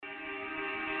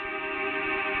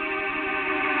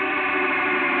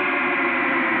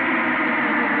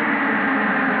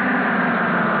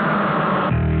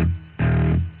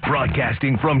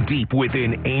Broadcasting from deep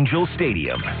within Angel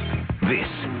Stadium, this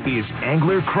is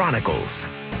Angler Chronicles.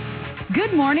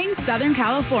 Good morning, Southern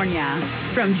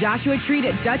California. From Joshua Tree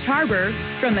at Dutch Harbor,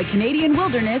 from the Canadian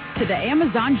wilderness to the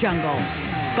Amazon jungle.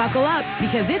 Buckle up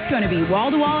because it's going to be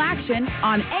wall-to-wall action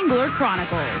on Angler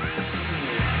Chronicles.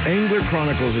 Angler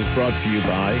Chronicles is brought to you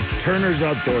by Turner's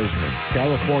Outdoorsman,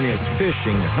 California's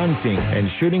fishing, hunting, and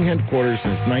shooting headquarters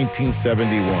since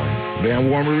 1971.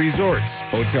 Van Warmer Resorts,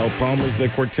 Hotel Palmas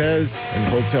de Cortez, and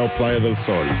Hotel Playa del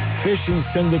Sol. Fishing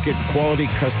Syndicate quality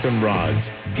custom rods.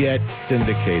 Get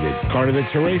syndicated. Carne de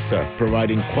Teresa,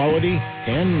 providing quality,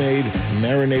 handmade,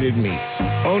 marinated meats.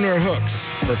 Owner Hooks,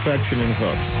 perfection in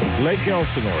hooks. Lake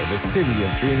Elsinore, the city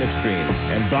of Dream Extreme.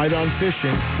 And Bite on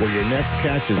Fishing, where your next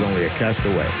catch is only a cast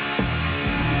away.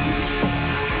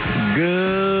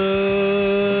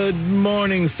 Good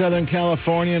morning, Southern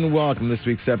California, and welcome to this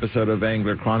week's episode of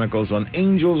Angler Chronicles on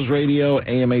Angels Radio,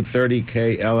 AM 830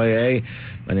 KLAA.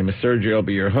 My name is Sergio. I'll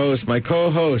be your host. My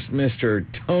co-host, Mr.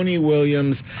 Tony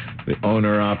Williams, the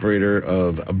owner-operator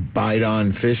of Bite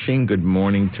On Fishing. Good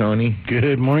morning, Tony.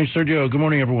 Good morning, Sergio. Good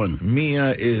morning, everyone.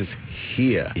 Mia is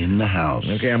here. In the house.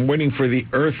 Okay, I'm waiting for the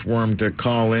Earthworm to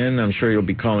call in. I'm sure you'll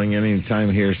be calling in any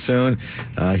time here soon.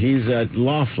 He's at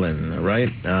Laughlin,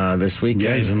 right, this weekend?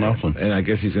 Yeah, he's in Laughlin. And I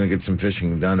guess he's going to get some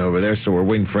fishing done over there, so we're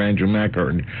waiting for Andrew Mack,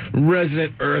 our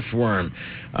resident Earthworm.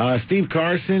 Steve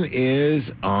Carson is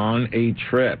on a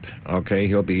trip. Okay,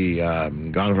 he'll be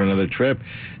gone for another trip.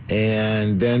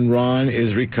 And then Ron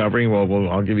is recovering. Well,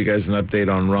 I'll give you guys an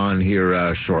update on Ron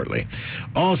here shortly.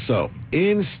 Also,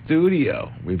 in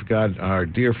studio, we've got our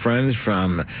dear friends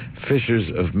from Fishers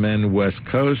of Men West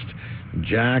Coast,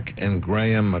 Jack and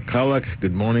Graham McCulloch.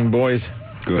 Good morning, boys.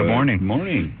 Good morning. Good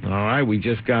morning. All right, we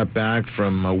just got back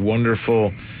from a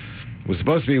wonderful... It was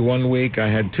supposed to be 1 week. I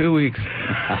had 2 weeks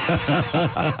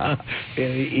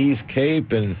in the East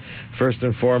Cape. And first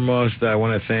and foremost, I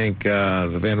want to thank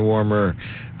the Van Warmer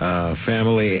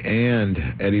family and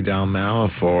Eddie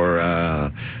Dalmau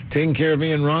for taking care of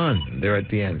me and Ron there at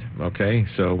the end. Okay,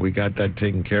 so we got that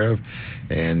taken care of.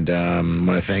 And I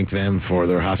want to thank them for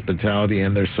their hospitality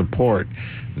and their support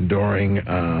during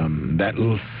that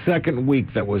little second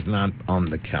week that was not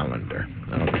on the calendar.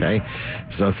 Okay,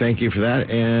 so thank you for that.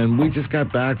 And we just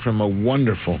got back from a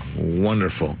wonderful,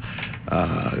 wonderful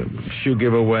shoe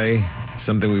giveaway,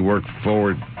 something we work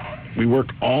all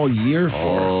year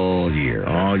for. All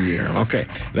year. Okay,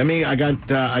 I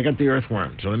got the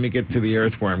Earthworm, so let me get to the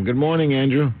Earthworm. Good morning,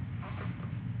 Andrew.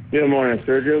 Good morning,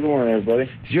 Sergio. Good morning, everybody.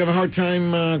 Did you have a hard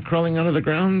time crawling under the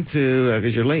ground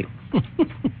because you're late?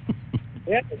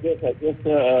 Yeah, I guess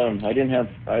I didn't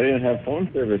have phone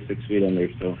service 6 feet under,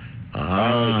 so.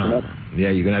 Yeah,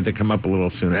 you're gonna have to come up a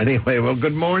little soon. Anyway, well,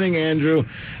 good morning, Andrew.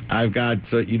 I've got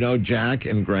Jack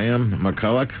and Graham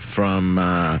McCulloch from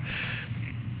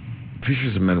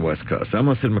Fishers of Men West Coast. I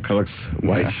almost said McCulloch's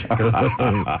wife.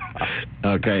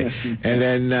 Okay, and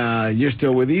then you're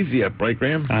still with Easy Up, right,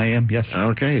 Graham? I am, yes.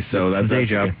 Okay, so that's the day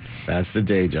job. That's the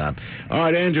day job. All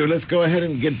right, Andrew, let's go ahead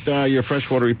and get your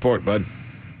freshwater report, bud.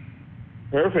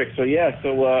 Perfect. So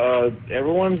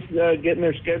everyone's getting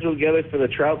their schedule together for the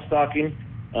trout stocking.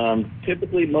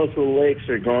 Typically, most of the lakes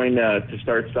are going to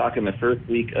start stocking the first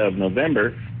week of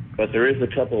November, but there is a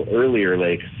couple earlier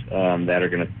lakes that are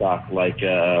going to stock. Like,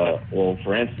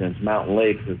 for instance, Mountain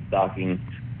Lakes is stocking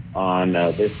on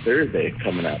this Thursday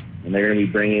coming up, and they're going to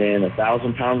be bringing in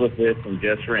 1,000 pounds of fish from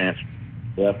Jess Ranch.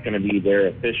 So that's going to be their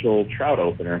official trout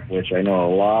opener, which I know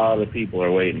a lot of people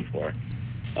are waiting for.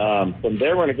 From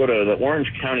there, we're going to go to the Orange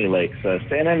County lakes.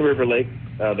 Santa Ana River Lake,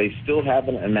 they still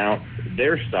haven't announced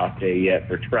their stock day yet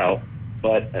for trout,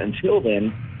 but until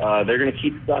then, they're going to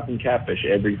keep stocking catfish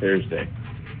every Thursday.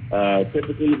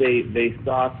 Typically, they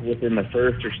stock within the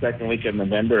first or second week of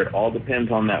November. It all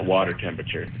depends on that water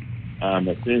temperature.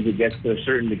 As soon as it gets to a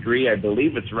certain degree, I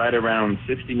believe it's right around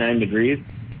 69 degrees,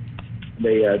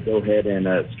 they go ahead and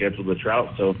schedule the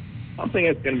trout. So I'm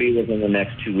thinking it's going to be within the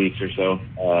next 2 weeks or so,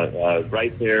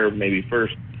 right there, maybe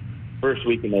first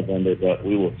week in November, but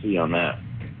we will see on that.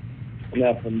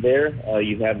 Now, from there,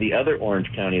 you have the other Orange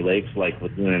County lakes like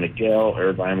Laguna Niguel,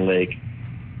 Irvine Lake,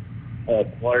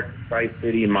 Clark,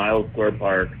 Tri-City, Miles Square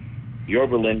Park,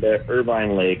 Yorba Linda,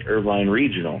 Irvine Lake, Irvine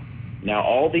Regional. Now,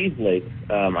 all these lakes,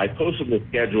 I posted the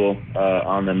schedule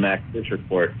on the Max Fish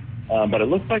Report, but it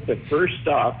looks like the first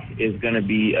stock is going to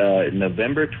be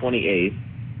November 28th.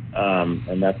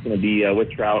 And that's going to be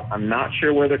with trout. I'm not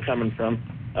sure where they're coming from.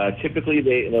 Typically,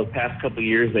 the past couple of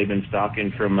years, they've been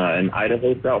stocking from an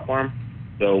Idaho trout farm.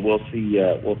 So we'll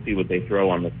see what they throw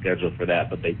on the schedule for that.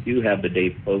 But they do have the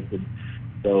dates posted.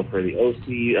 So for the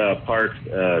OC parks,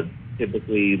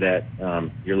 typically that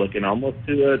you're looking almost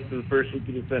to the first week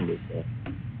of December. So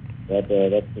that's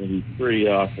going to be pretty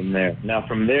awesome there. Now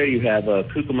from there you have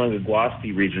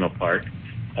Cucamonga-Guasti Regional Park,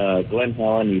 Glen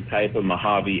Helen, Utaipa,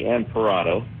 Mojave, and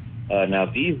Parado. Now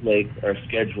these lakes are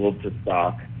scheduled to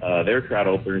stock. Their trout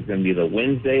opener is going to be the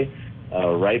Wednesday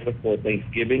right before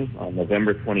Thanksgiving on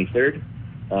November 23rd.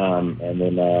 And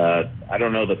then I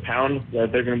don't know the pound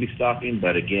that they're going to be stocking,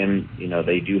 but again,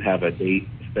 they do have a date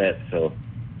set, so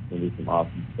it's going to be some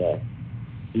awesome stuff.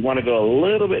 We want to go a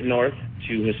little bit north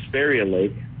to Hesperia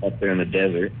Lake up there in the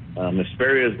desert.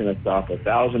 Hesperia is going to stock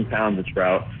 1,000 pounds of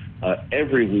trout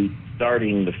every week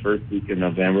starting the first week of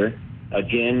November.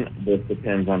 Again, this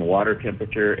depends on water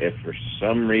temperature. If for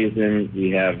some reason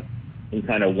we have some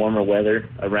kind of warmer weather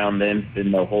around then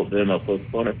they'll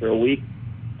postpone it for a week.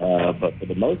 But for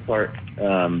the most part,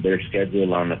 they're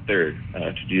scheduled on the 3rd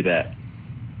to do that.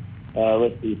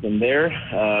 Let's see, from there,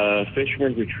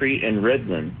 Fisherman's Retreat in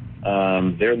Redland.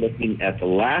 They're looking at the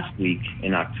last week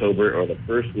in October or the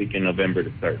first week in November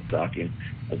to start stocking.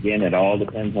 Again, it all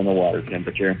depends on the water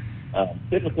temperature.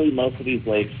 Typically, most of these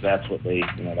lakes, that's what they're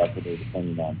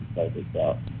depending on to start this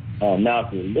out. Now,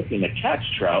 if you're looking to catch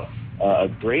trout, a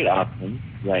great option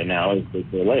right now is Big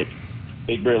Bear Lake.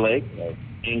 Big Bear Lake,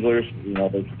 anglers,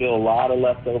 there's still a lot of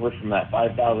leftovers from that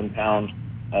 5,000 pound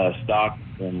stock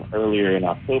from earlier in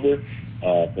October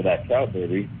for that trout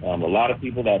derby. A lot of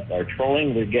people that are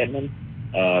trolling, they're getting them.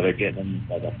 They're getting them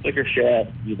like a flicker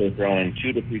shad, either throwing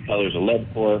 2 to 3 colors of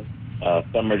lead core.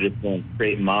 Some are just going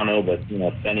straight mono, but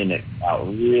sending it out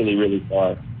really, really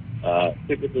far.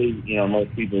 Typically,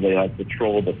 most people, they like to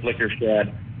troll the flicker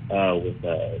shad with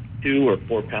a 2 or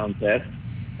 4 pound test.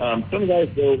 Some guys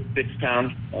go 6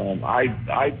 pounds.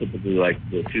 I typically like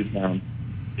the 2 pounds.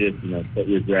 Just put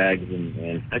your drags,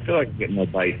 and I feel like I get more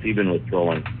bites even with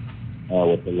trolling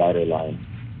with the lighter line.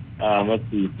 Let's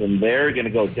see. From there, going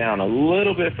to go down a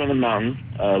little bit from the mountain.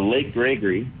 Lake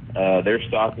Gregory. They're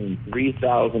stocking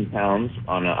 3,000 pounds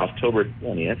on October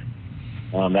 20th.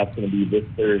 That's going to be this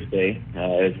Thursday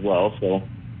as well. So,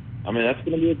 that's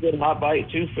going to be a good hot bite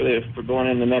too for going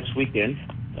in the next weekend.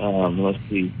 Let's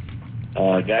see.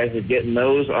 Guys are getting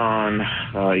those on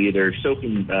either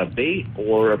soaking bait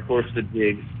or, of course, the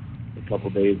jigs a couple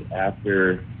days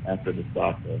after the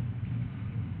stock.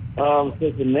 So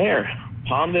from there,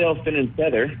 Palmdale Fin and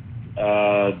Feather.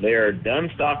 They are done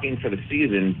stocking for the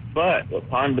season, but what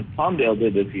Palmdale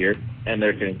did this year, and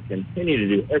they're going to continue to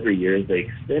do every year, is they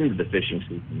extended the fishing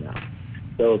season now.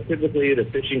 So typically the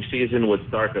fishing season would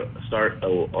start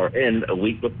or end a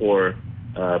week before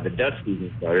the duck season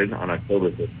started on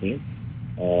October 15th.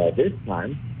 This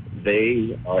time,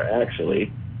 they are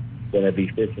actually going to be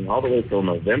fishing all the way till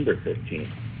November 15th.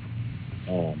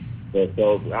 They're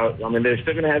still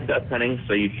going to have duck hunting,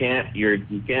 so you can't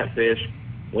fish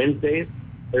Wednesdays,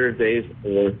 Thursdays,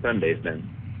 or Sundays then.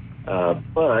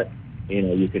 But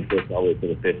you can fish all the way to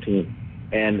the 15th.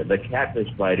 And the catfish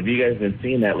bite, if you guys have been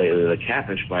seeing that lately, the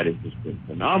catfish bite has just been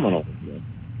phenomenal.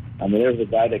 There's a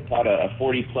guy that caught a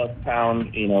 40-plus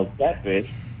pound, catfish,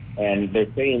 and they're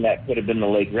saying that could have been the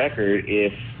lake record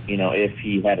if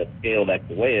he had a scale that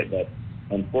could weigh it, but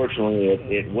unfortunately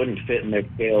it wouldn't fit in their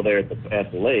scale there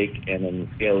at the lake, and then the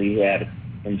scale he had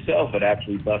himself had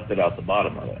actually busted out the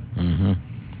bottom of it. Mm-hmm.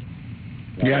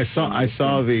 Yeah, I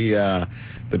saw the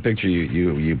picture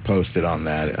you posted on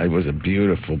that. It was a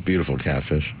beautiful, beautiful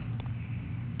catfish.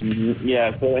 Mm-hmm.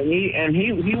 Yeah. So and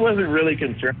he wasn't really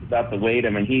concerned about the weight.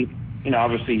 He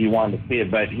obviously he wanted to see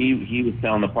it, but he was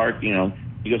telling the park, he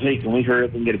goes, hey, can we hurry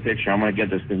up and get a picture? I'm going to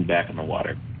get this thing back in the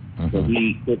water. Mm-hmm. So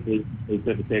he quickly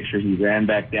took a picture. He ran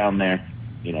back down there,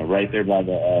 right there by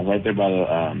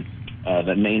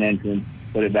the main entrance.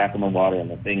 Put it back in the water, and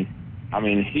the thing. From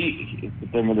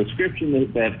the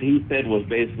description that he said was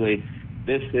basically,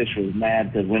 this fish was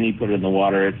mad because when he put it in the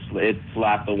water, it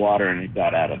slapped the water and it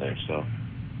got out of there. So,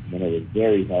 it was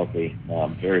very healthy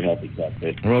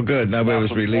catfish. Well, good. That way it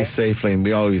was released safely, and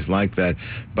we always like that.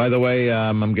 By the way,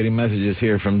 I'm getting messages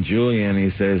here from Julian.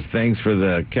 He says, thanks for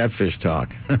the catfish talk.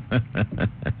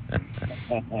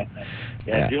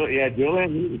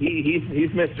 Julian,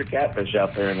 he's Mr. Catfish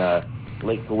out there in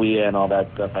Lake Cahuilla and all that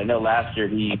stuff. I know last year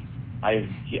I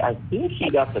think he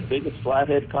got the biggest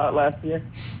flathead caught last year.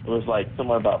 It was like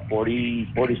somewhere about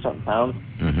 40-something pounds.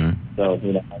 Mm-hmm. So,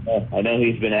 I know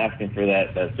he's been asking for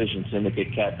that Fishing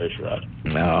Syndicate catfish rod.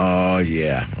 Oh,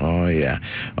 yeah.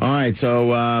 All right,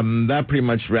 so that pretty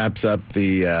much wraps up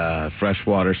the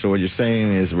freshwater. So what you're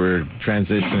saying is we're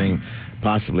transitioning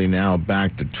possibly now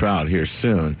back to trout here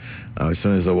soon, as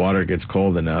soon as the water gets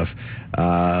cold enough.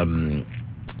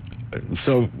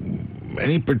 So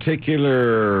any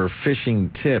particular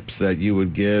fishing tips that you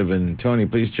would give? And Tony,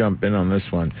 please jump in on this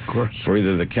one. Of course. For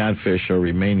either the catfish or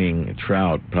remaining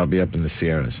trout, probably up in the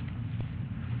Sierras.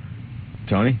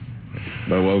 Tony?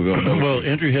 But we'll go. Well,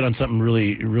 Andrew hit on something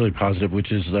really, really positive, which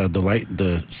is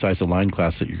the size of line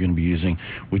class that you're going to be using.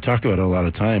 We talk about it a lot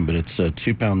of time, but it's a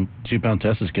 2-pound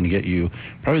test is going to get you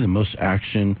probably the most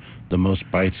action, the most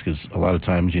bites, because a lot of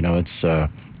times,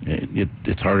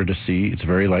 it's harder to see. It's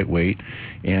very lightweight,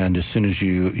 and as soon as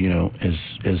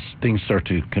as things start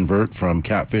to convert from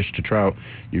catfish to trout,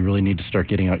 you really need to start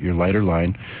getting out your lighter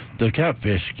line. The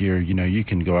catfish gear, you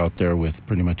can go out there with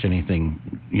pretty much anything,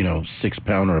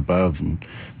 6-pound or above, and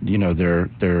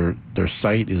their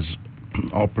sight is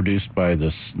all produced by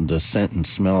the scent and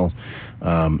smell.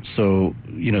 So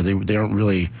they aren't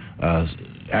really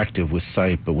active with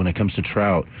sight, but when it comes to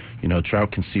trout,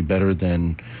 trout can see better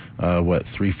than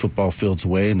 3 football fields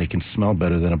away, and they can smell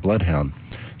better than a bloodhound.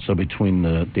 So between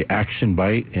the action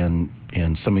bite and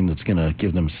something that's going to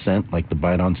give them scent, like the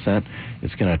bite-on scent,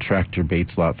 it's going to attract your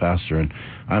baits a lot faster. And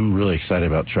I'm really excited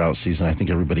about trout season. I think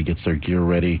everybody gets their gear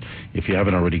ready. If you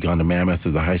haven't already gone to Mammoth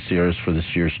or the High Sierras for this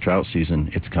year's trout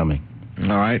season, it's coming.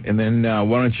 All right, and then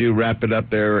why don't you wrap it up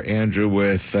there, Andrew,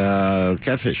 with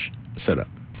catfish setup?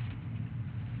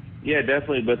 Yeah,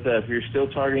 definitely. But if you're still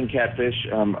targeting catfish,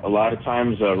 a lot of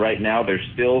times right now they're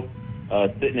still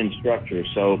sitting in structure.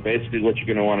 So basically what you're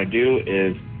going to want to do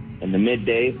is in the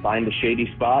midday, find a shady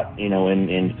spot,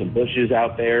 in some bushes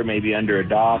out there, maybe under a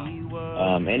dock,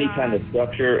 any kind of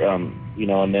structure, and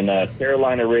then a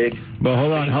Carolina rig. But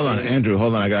hold on, Andrew,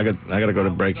 hold on. I got to go to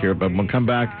break here, but we'll come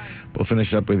back. We'll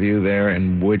finish up with you there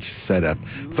and which setup.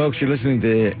 Folks, you're listening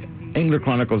to Angler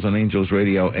Chronicles on Angels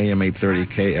Radio, AM 830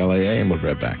 KLAA, and we'll be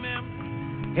right back.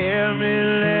 Every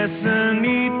lesson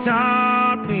he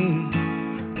taught me,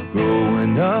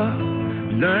 growing up,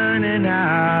 learning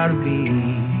how to be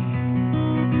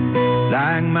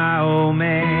like my old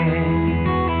man.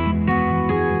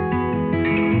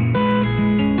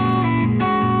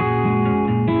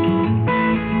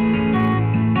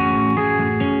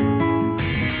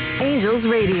 Angels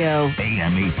Radio,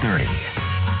 AM 830.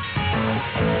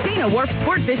 Dana Wharf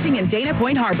Sport Fishing in Dana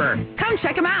Point Harbor. Come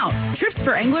check them out. Trips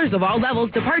for anglers of all levels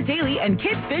depart daily and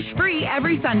kids fish free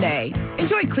every Sunday.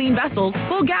 Enjoy clean vessels,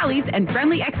 full galleys, and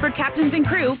friendly expert captains and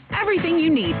crew. Everything you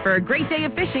need for a great day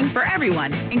of fishing for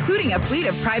everyone, including a fleet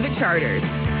of private charters.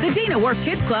 The Dana Wharf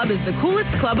Kids Club is the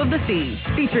coolest club of the sea,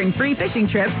 featuring free fishing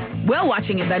trips,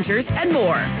 whale-watching adventures, and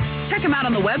more. Check them out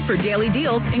on the web for daily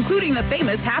deals, including the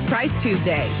famous Half Price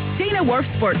Tuesday. Dana Wharf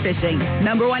Sport Fishing,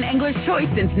 #1 angler's choice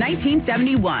since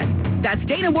 1971. That's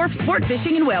Dana Wharf Sport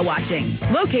Fishing and Whale Watching,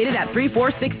 located at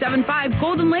 34675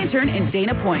 Golden Lantern in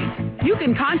Dana Point. You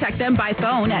can contact them by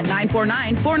phone at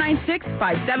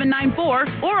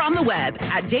 949-496-5794 or on the web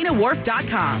at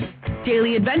danawharf.com.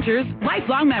 Daily adventures,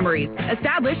 lifelong memories,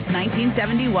 established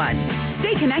 1971.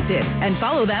 Stay connected and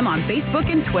follow them on Facebook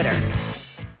and Twitter.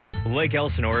 Lake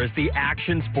Elsinore is the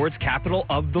action sports capital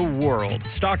of the world.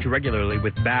 Stocked regularly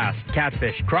with bass,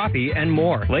 catfish, crappie, and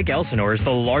more. Lake Elsinore is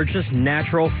the largest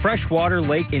natural freshwater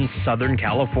lake in Southern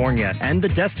California and the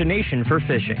destination for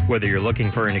fishing. Whether you're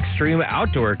looking for an extreme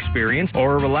outdoor experience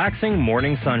or a relaxing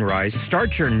morning sunrise,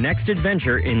 start your next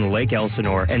adventure in Lake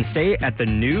Elsinore and stay at the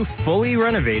new, fully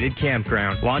renovated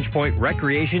campground, Launch Point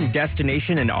Recreation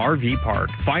Destination and RV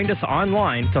Park. Find us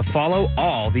online to follow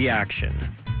all the action.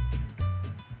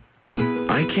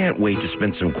 I can't wait to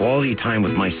spend some quality time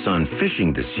with my son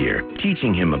fishing this year,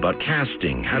 teaching him about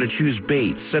casting, how to choose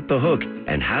bait, set the hook,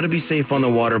 and how to be safe on the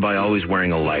water by always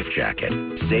wearing a life jacket.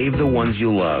 Save the ones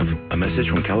you love. A message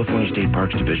from California State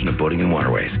Parks Division of Boating and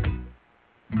Waterways.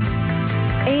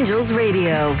 Angels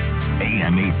Radio,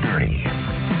 AM 830.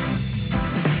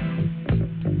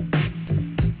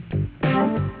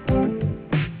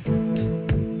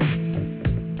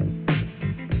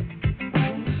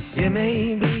 You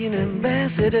may be an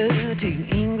ambassador to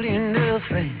England or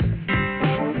France.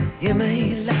 You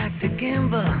may like to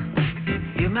gamble.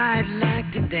 You might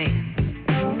like to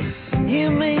dance. You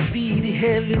may be the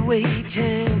heavyweight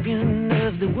champion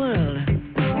of the world.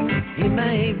 You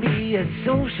may be a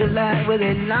socialite with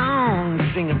a long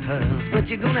string of pearls, but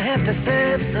you're gonna have to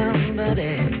serve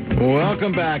somebody.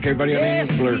 Welcome back, everybody, on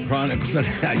Angler Chronicles.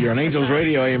 You're on Angels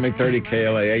Radio, AM 830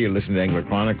 KLAA. You're listening to Angler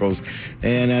Chronicles.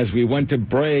 And as we went to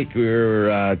break, we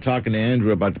were talking to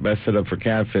Andrew about the best setup for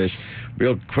catfish.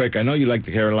 Real quick, I know you like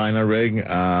the Carolina rig.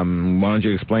 Why don't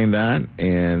you explain that?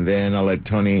 And then I'll let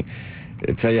Tony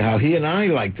tell you how he and I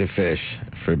like to fish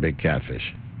for big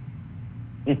catfish.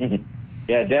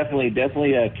 Yeah,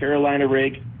 definitely a Carolina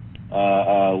rig with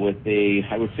I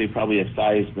would say probably a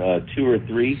size 2 or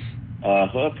 3.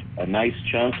 hook, a nice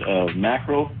chunk of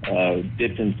mackerel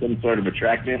dipped in some sort of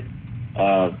attractant.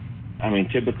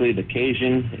 Typically the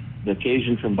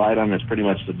Cajun from Bite On is pretty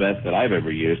much the best that I've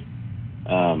ever used,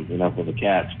 for the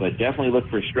cats. But definitely look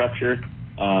for structure.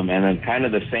 And then kind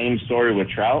of the same story with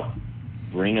trout.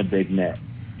 Bring a big net,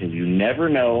 because you never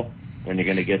know when you're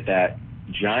going to get that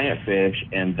giant fish.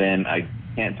 And then I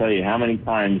can't tell you how many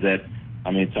times that,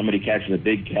 somebody catches a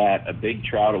big cat, a big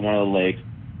trout at one of the lakes,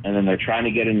 and then they're trying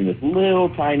to get into this little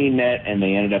tiny net, and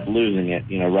they ended up losing it,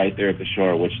 right there at the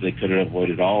shore, which they could have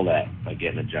avoided all that by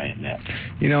getting a giant net.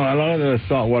 A lot of the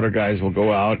saltwater guys will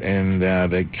go out and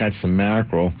they catch some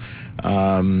mackerel.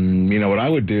 What I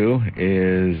would do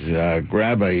is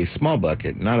grab a small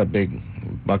bucket, not a big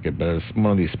bucket, but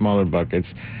one of these smaller buckets.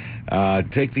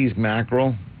 Take these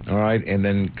mackerel, all right, and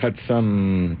then cut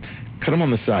them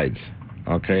on the sides.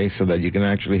 Okay, so that you can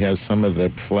actually have some of the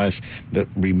flesh that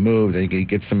removed, and you can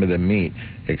get some of the meat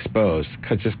exposed.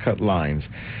 Just cut lines,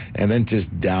 and then just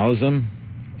douse them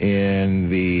in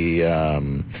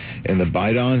the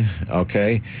Bite On.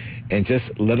 Okay, and just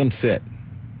let them sit.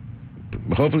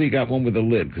 Hopefully, you got one with a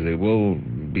lid, because they will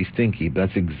be stinky.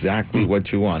 That's exactly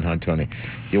what you want, huh, Tony?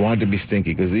 You want it to be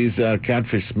stinky, because these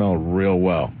catfish smell real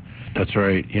well. That's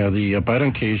right. Yeah, the Bite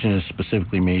On Cajun is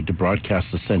specifically made to broadcast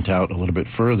the scent out a little bit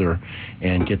further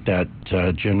and get that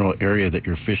general area that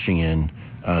you're fishing in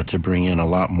to bring in a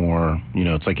lot more.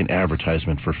 It's like an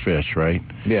advertisement for fish, right?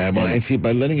 Yeah, well, and see,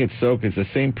 by letting it soak, it's the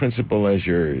same principle as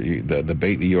the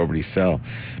bait that you already sell.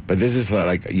 But this is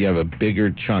like you have a bigger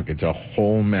chunk. It's a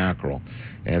whole mackerel.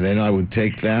 And then I would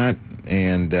take that,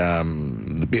 and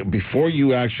before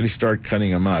you actually start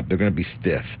cutting them up, they're going to be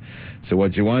stiff. So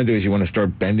what you want to do is you want to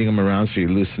start bending them around so you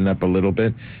loosen up a little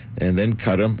bit, and then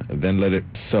cut them, and then let it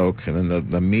soak, and then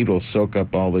the meat will soak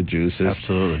up all the juices.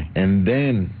 Absolutely. And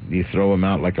then you throw them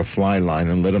out like a fly line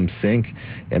and let them sink,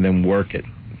 and then work it.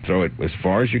 Throw it as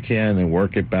far as you can and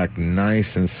work it back nice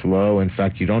and slow. In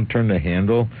fact, you don't turn the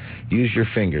handle. Use your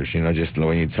fingers, just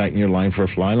when you tighten your line for a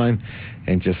fly line,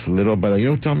 and just little by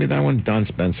little. Tell me that one? Don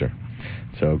Spencer.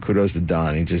 So kudos to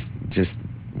Don. He just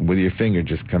with your finger,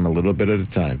 just come a little bit at a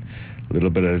time. A little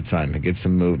bit at a time and get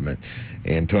some movement.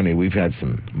 And Tony, we've had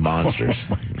some monsters.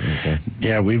 Okay.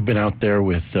 Yeah, we've been out there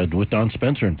with Don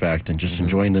Spencer, in fact, and just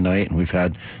enjoying the night. And we've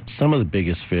had some of the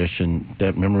biggest fish. And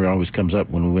that memory always comes up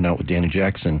when we went out with Danny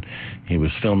Jackson. He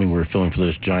was filming. We were filming for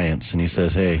those giants, and he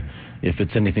says, "Hey, if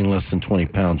it's anything less than 20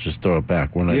 pounds, just throw it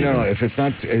back. We're not. If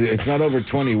it's not over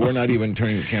 20, we're not even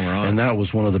turning the camera on." And that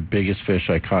was one of the biggest fish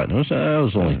I caught. And it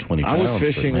was only 20 pounds. I was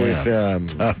fishing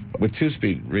with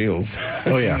 2-speed reels.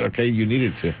 Oh yeah. Okay, you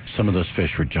needed to. Some of those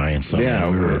fish were giants.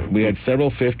 Yeah, we had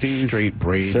several 50s, straight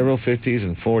braid, several 50s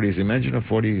and 40s. Imagine a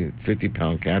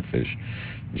 50-pound catfish,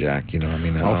 Jack.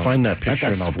 I'll find that picture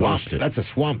and I'll post it. That's a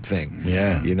swamp thing.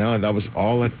 Yeah. And that was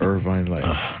all at Irvine Lake.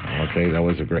 Okay, that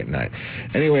was a great night.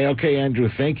 Anyway, okay, Andrew,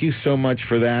 thank you so much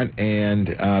for that.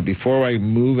 And before I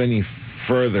move any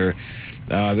further,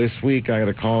 this week I got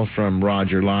a call from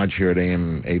Roger Lodge here at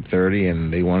AM 830,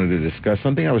 and they wanted to discuss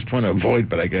something I was trying to avoid,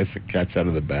 but I guess the cat's out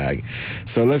of the bag.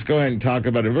 So let's go ahead and talk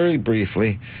about it very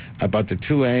briefly, about the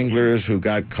two anglers who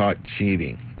got caught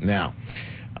cheating. Now,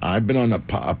 I've been on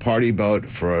a party boat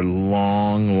for a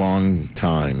long, long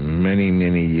time. Many,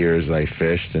 many years I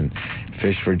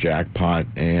fished for jackpot,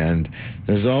 and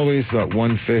there's always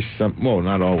one fish,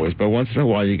 not always, but once in a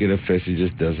while you get a fish that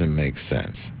just doesn't make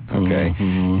sense. Okay,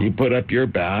 you put up your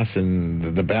bass,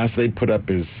 and the bass they put up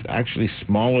is actually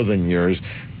smaller than yours,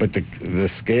 but the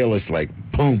scale is like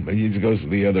boom, it just goes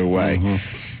the other way.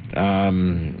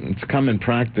 It's common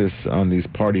practice on these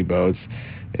party boats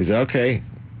is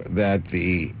that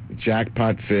the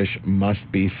jackpot fish must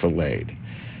be filleted,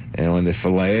 and when they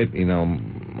fillet it,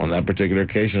 on that particular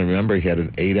occasion, remember he had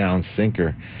an 8-ounce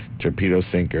sinker, torpedo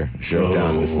sinker, shoved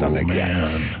down the stomach. Man.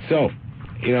 Yeah. So.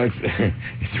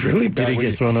 It's really bad. Did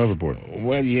he get thrown overboard?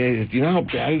 Well, yeah. Do you know how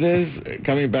bad it is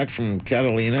coming back from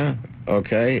Catalina?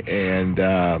 Okay, and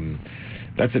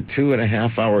that's a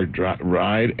 2.5-hour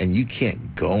ride, and you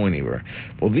can't go anywhere.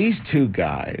 Well, these two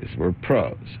guys were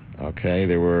pros. Okay,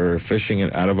 they were fishing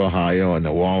out of Ohio in the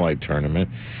walleye tournament,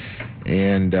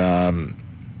 and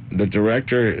the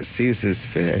director sees his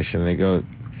fish, and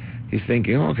he's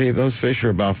thinking, okay, those fish are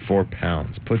about 4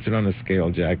 pounds. Puts it on the scale,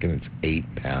 Jack, and it's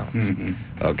 8 pounds.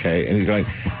 Okay, and he's going,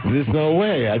 there's no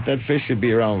way. That fish should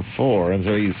be around 4. And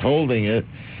so he's holding it,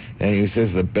 and he says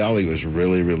the belly was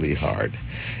really, really hard.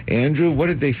 Andrew, what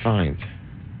did they find?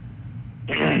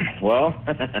 Well,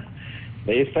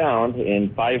 they found,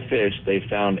 in 5 fish, they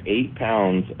found 8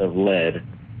 pounds of lead.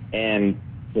 And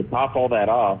to top all that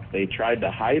off, they tried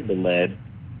to hide the lead.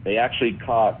 They actually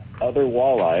caught other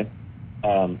walleye,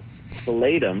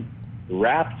 filleted them,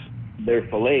 wrapped their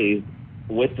fillets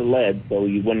with the lead so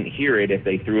you wouldn't hear it if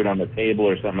they threw it on the table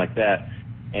or something like that.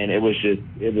 And it was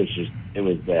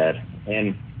bad.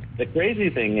 And the crazy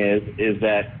thing is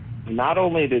that not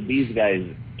only did these guys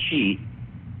cheat,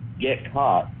 get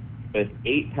caught with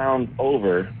 8 pounds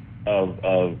over of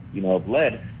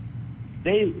lead,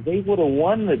 they would have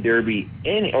won the Derby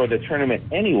or the tournament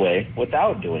anyway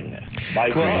without doing this.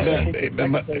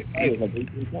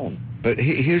 But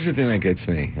here's the thing that gets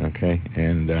me, okay?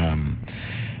 And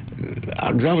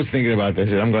I was thinking about this,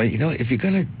 and I'm going, if you're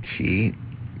going to cheat,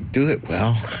 do it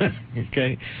well,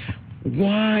 okay?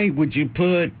 Why would you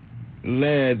put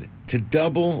lead to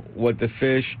double what the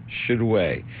fish should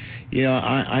weigh?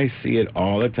 I see it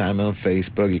all the time on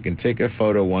Facebook. You can take a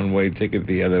photo one way, take it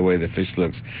the other way. The fish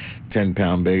looks 10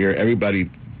 pounds bigger. Everybody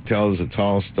tells a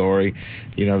tall story.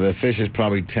 The fish is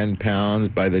probably 10 pounds.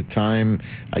 By the time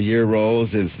a year rolls,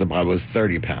 it was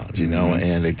 30 pounds,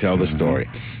 and they tell the story.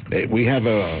 We have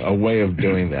a way of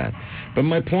doing that. But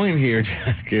my point here,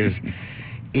 Jack, is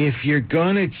if you're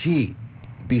going to cheat,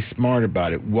 be smart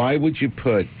about it. Why would you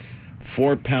put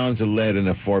 4 pounds of lead in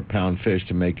a 4-pound fish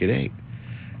to make it 8?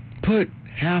 Put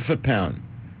half a pound.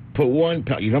 Put 1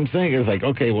 pound. You know what I'm saying? It's like,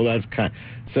 okay, well, that's kind.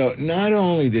 So not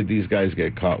only did these guys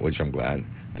get caught, which I'm glad,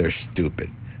 they're stupid.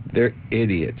 They're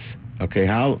idiots. Okay,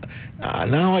 now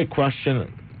I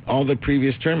question all the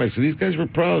previous tournaments. So these guys were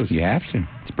pros. You have to.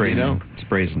 It's brazen. It's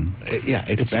brazen.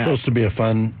 It's supposed to be a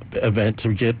fun event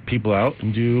to get people out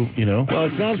and do, Well,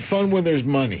 it's not fun when there's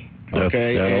money.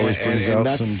 Okay, that always brings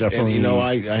out some definitely. And,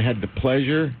 I had the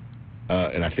pleasure,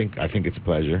 and I think it's a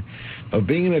pleasure, of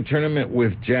being in a tournament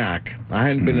with Jack. I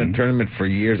hadn't been in a tournament for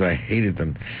years. I hated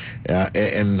them,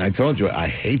 and I told you I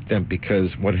hate them because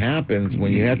what happens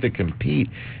when you have to compete,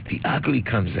 the ugly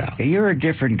comes out. Hey, you're a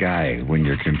different guy when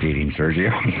you're competing, Sergio.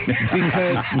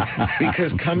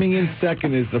 because coming in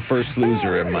second is the first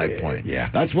loser. At my point,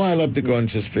 that's why I love to go and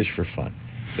just fish for fun.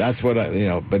 That's what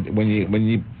But when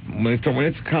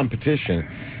it's competition,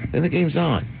 then the game's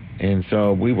on. And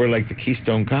so we were like the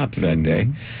Keystone Cops that day.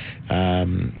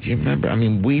 Do you remember? I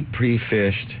mean, we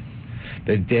pre-fished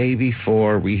the day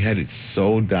before. We had it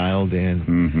so dialed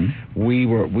in.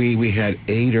 We had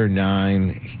 8 or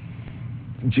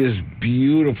 9, just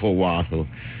beautiful wahoo.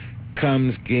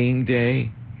 Comes game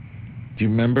day. Do you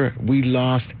remember? We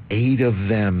lost 8 of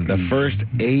them. The first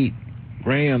 8.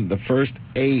 Graham, the first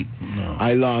 8, no.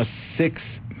 I lost 6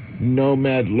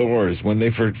 Nomad lures. When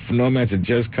Nomads had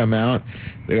just come out,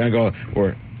 they're going to go,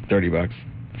 or $30,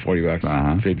 $40,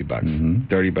 $50,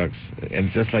 $30, and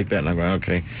it's just like that. And I'm going,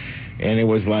 okay. And it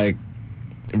was like,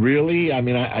 really? I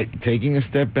mean, I taking a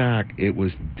step back, it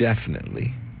was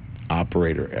definitely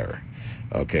operator error.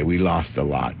 Okay, we lost a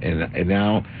lot. And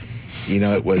now,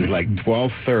 it was like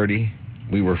 12:30.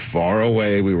 We were far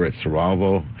away. We were at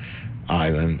Cerralvo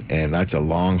Island, and that's a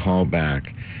long haul back.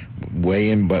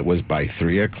 Weigh-in, but was by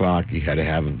 3 o'clock. You had to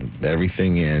have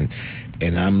everything in.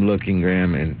 And I'm looking,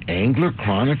 Graham, and Angler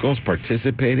Chronicles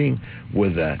participating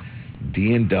with a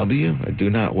D&W, a do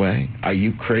not weigh. Are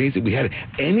you crazy? We had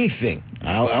anything.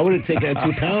 I would have taken a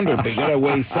 2-pounder, but you got to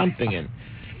weigh something in.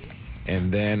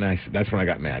 And then that's when I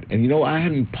got mad. And I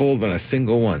hadn't pulled on a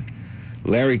single one.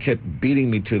 Larry kept beating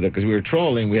me to that because we were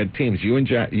trolling. We had teams. You and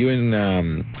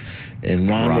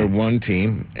Ron were one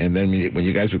team, and then when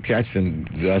you guys would catch them,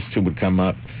 us two would come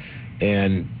up,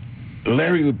 and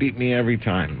Larry would beat me every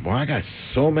time. Well, I got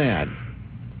so mad,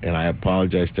 and I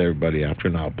apologized to everybody after,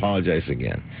 and I'll apologize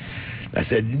again. I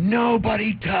said,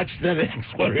 nobody touched the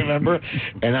next one, remember?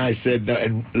 And I said, no.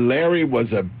 And Larry when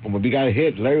we got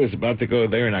hit, Larry was about to go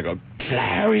there, and I go,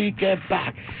 Larry, get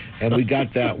back. And we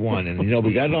got that one. And,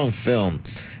 we got it on film.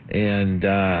 And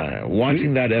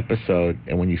watching that episode,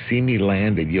 and when you see me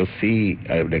landed, you'll see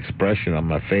an expression on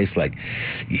my face like,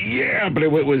 yeah, but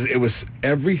it was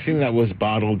everything that was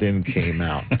bottled in came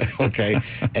out, okay?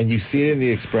 And you see it in the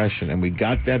expression. And we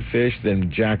got that fish. Then,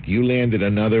 Jack, you landed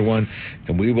another one,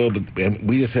 and we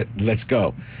just said, let's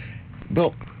go.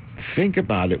 Well, think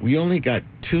about it. We only got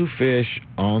 2 fish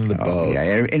on the boat.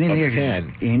 Yeah, anything of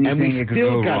 10. And we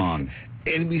still got wrong.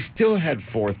 And we still had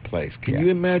 4th place. Can you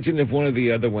imagine if one of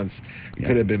the other ones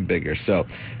could have been bigger? So,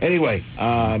 anyway,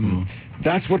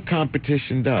 that's what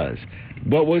competition does.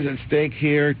 What was at stake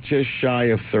here? Just shy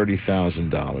of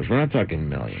 $30,000. We're not talking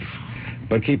millions.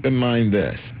 But keep in mind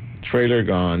this. Trailer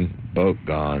gone, boat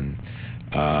gone,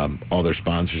 all their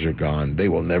sponsors are gone. They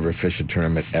will never fish a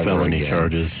tournament ever Felony again.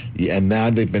 charges. Yeah, and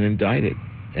now they've been indicted.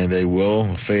 And they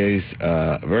will face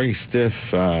very stiff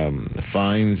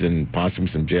fines and possibly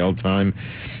some jail time.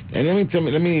 And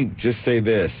let me just say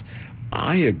this: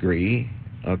 I agree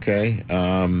Okay?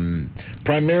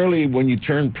 Primarily, when you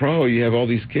turn pro, you have all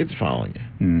these kids following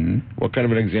you. Mm-hmm. What kind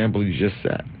of an example you just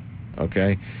set?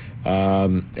 Okay?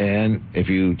 And if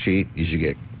you cheat,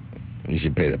 you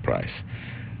should pay the price.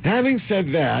 Having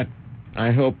said that,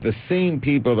 I hope the same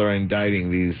people that are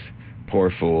indicting these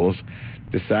poor fools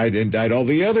decide to indict all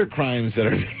the other crimes that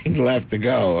are being left to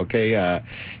go. Okay?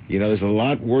 There's a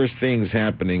lot worse things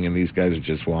happening, and these guys are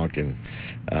just walking.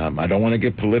 I don't want to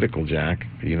get political, Jack.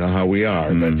 You know how we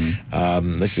are, but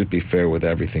let's just be fair with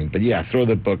everything. But yeah, throw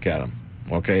the book at them.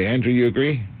 Okay, Andrew, you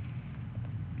agree?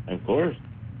 Of course.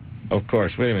 Of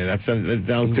course. Wait a minute, that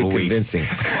sounds too convincing.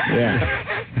 Yeah.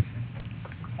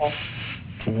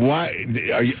 Why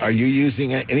are you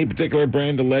using any particular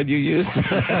brand of lead you use?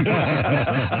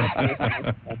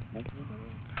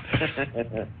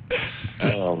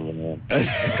 Oh man.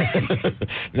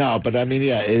 No, but I mean,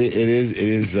 yeah, it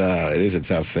is a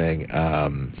tough thing.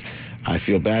 I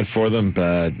feel bad for them,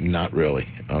 but not really.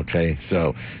 Okay,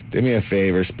 so do me a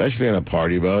favor, especially on a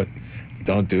party boat,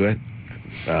 don't do it,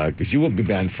 because you will be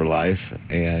banned for life,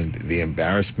 and the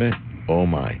embarrassment. Oh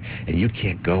my! And you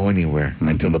can't go anywhere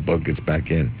until the boat gets back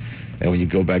in. And when you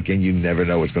go back in, you never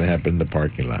know what's going to happen in the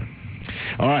parking lot.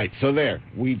 All right, so there.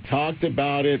 We talked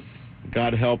about it.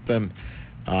 God help them.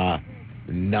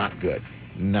 Not good.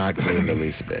 Not good in the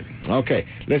least bit. Okay,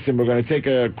 listen, we're going to take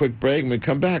a quick break. When we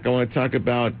come back, I want to talk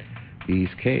about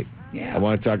East Cape. Yeah. I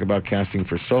want to talk about Casting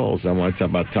for Souls. I want to talk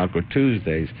about Taco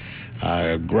Tuesdays.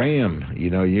 Graham,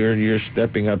 you're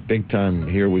stepping up big time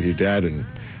here with your dad, and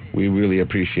we really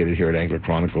appreciate it here at Angler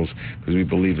Chronicles because we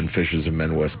believe in Fishers of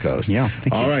Men West Coast. Yeah,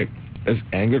 thank All you. right. It's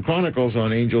Angler Chronicles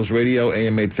on Angels Radio,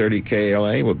 AM 830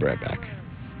 KLA. We'll be right back.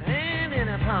 And in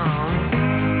a pond.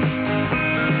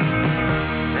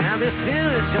 Now this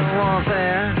spiritual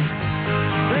warfare,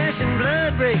 flesh and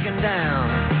blood breaking down.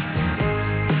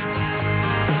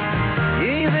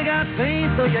 You either got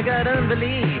faith or you got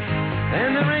unbelief,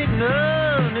 and there ain't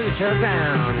no neutral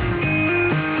ground.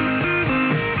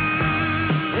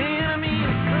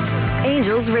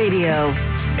 Angels Radio.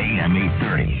 AM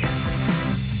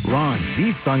 830. Ron,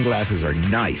 these sunglasses are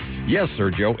nice. Yes,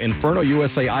 Sergio. Inferno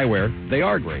USA Eyewear, they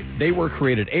are great. They were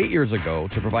created 8 years ago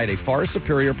to provide a far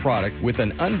superior product with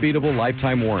an unbeatable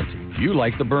lifetime warranty. You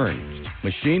like the burn.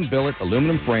 Machine billet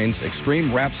aluminum frames,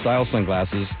 extreme wrap style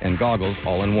sunglasses, and goggles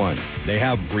all in one. They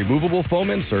have removable foam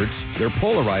inserts, they're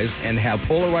polarized, and have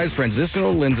polarized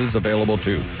transitional lenses available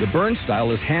too. The Burn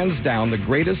style is hands down the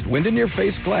greatest wind in your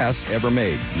face glass ever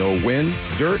made. No wind,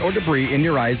 dirt, or debris in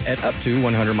your eyes at up to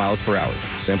 100 miles per hour.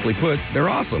 Simply put, they're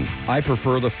awesome. I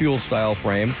prefer the fuel style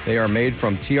frame. They are made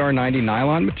from TR90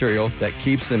 nylon material that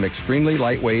keeps them extremely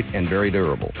lightweight and very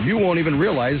durable. You won't even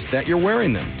realize that you're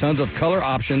wearing them. Tons of color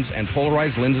options and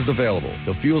polarized lenses available.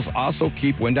 The fuels also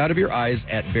keep wind out of your eyes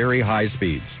at very high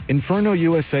speeds. Inferno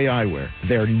USA Eyewear.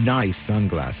 They're nice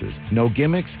sunglasses. No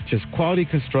gimmicks, just quality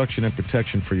construction and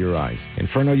protection for your eyes.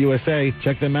 Inferno USA.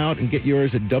 Check them out and get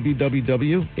yours at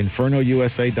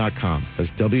www.infernousa.com. That's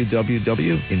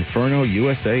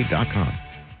www.infernousa.com.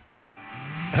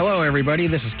 Hello, everybody.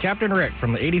 This is Captain Rick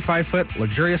from the 85-foot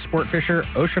luxurious sport fisher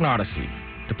Ocean Odyssey.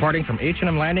 Departing from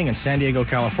H&M Landing in San Diego,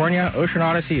 California, Ocean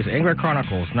Odyssey is Angler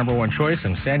Chronicles' #1 choice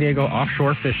in San Diego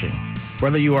offshore fishing.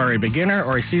 Whether you are a beginner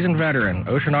or a seasoned veteran,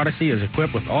 Ocean Odyssey is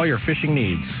equipped with all your fishing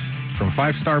needs. From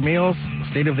 5-star meals,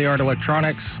 state-of-the-art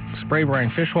electronics, spray brine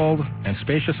fish hold, and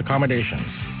spacious accommodations.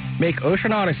 Make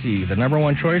Ocean Odyssey the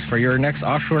 #1 choice for your next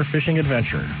offshore fishing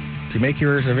adventure. To make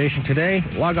your reservation today,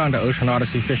 log on to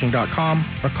oceanodysseyfishing.com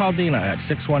or call Dina at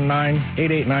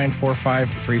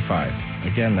 619-889-4535.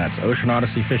 Again, that's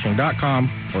oceanodysseyfishing.com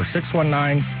or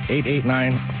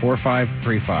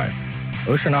 619-889-4535.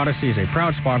 Ocean Odyssey is a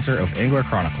proud sponsor of Angler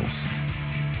Chronicles.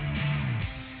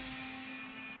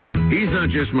 He's not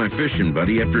just my fishing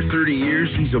buddy. After 30 years,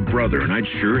 he's a brother, and I'd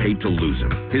sure hate to lose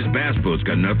him. His bass boat's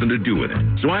got nothing to do with it.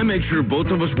 So I make sure both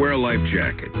of us wear a life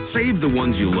jacket. Save the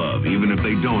ones you love, even if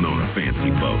they don't own a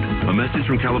fancy boat. A message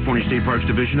from California State Parks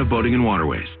Division of Boating and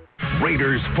Waterways.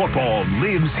 Raiders football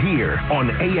lives here on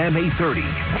AM 830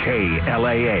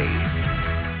 KLAA.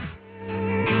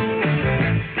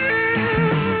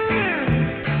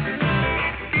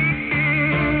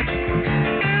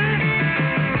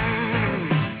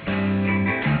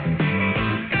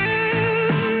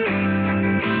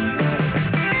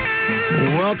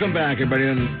 Welcome back, everybody,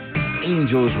 on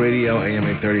Angels Radio, AM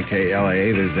 830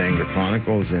 KLAA. This is Angler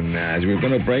Chronicles, and as we're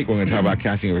going to break, we're going to talk about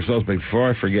casting results. But before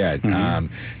I forget,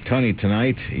 Tony,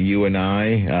 tonight, you and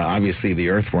I, obviously the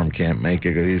Earthworm can't make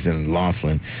it because he's in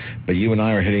Laughlin, but you and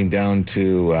I are heading down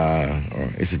to,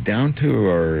 or is it down to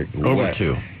or over west?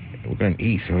 to? We're going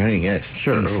east. We're heading east.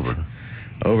 Sure, east. over.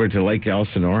 over to Lake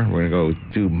Elsinore. We're going to go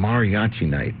do mariachi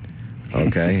night.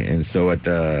 Okay, and so at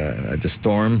the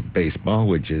Storm Baseball,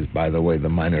 which is, by the way, the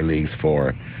minor leagues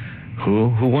for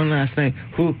who won last night?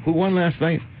 Who won last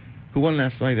night? Who won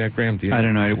last night at Graham? I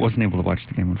don't know. I wasn't able to watch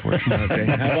the game, unfortunately. Okay.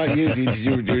 How about you? I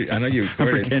know you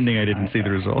recorded. I'm pretending I didn't see the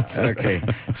results. Okay.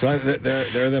 So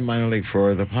they're the minor league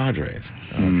for the Padres.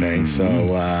 Okay.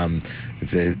 So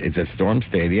it's at Storm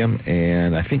Stadium,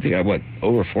 and I think they got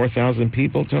over 4,000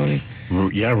 people, Tony.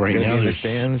 Yeah, right now there's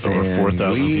stands, over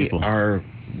 4,000 people. We are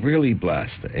really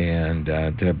blessed, and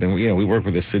to have been, we work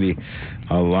with the city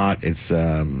a lot. It's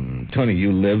Tony,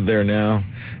 you live there now,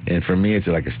 and for me it's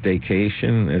like a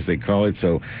staycation, as they call it.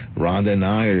 So Rhonda and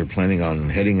I are planning on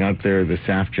heading out there this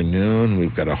afternoon.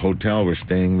 We've got a hotel, we're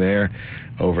staying there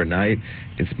overnight.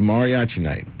 It's mariachi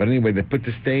night, but anyway, they put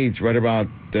the stage right about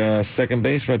second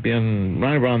base, right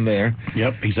around there.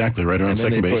 Yep, exactly, right around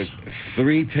second base. Put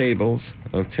 3 tables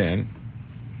of 10.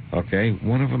 Okay,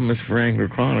 one of them is for Angler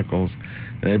Chronicles,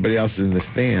 and everybody else is in the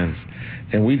stands.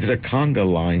 And we did a conga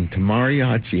line to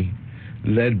mariachi,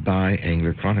 led by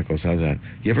Angler Chronicles. How's that?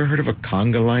 You ever heard of a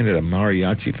conga line at a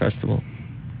mariachi festival?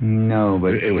 No,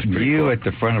 but it was pretty cool. At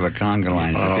the front of a conga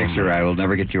line. A picture I will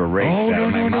never get you erased.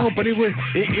 No, but it was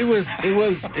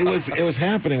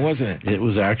happening, wasn't it? It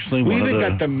was actually we one of the... even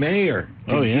got the mayor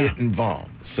to get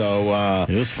involved. So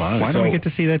it was fun. Why don't we get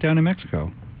to see that down in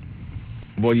Mexico?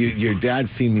 Well, your dad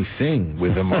seen me sing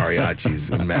with the mariachis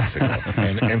in Mexico.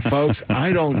 And folks,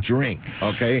 I don't drink,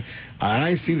 okay?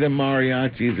 I see the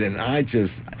mariachis, and I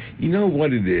just, you know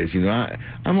what it is,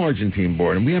 I'm Argentine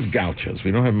born, and we have gauchos. We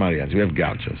don't have mariachis, we have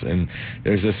gauchos. And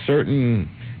there's a certain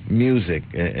music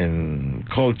and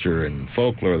culture and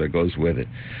folklore that goes with it.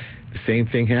 The same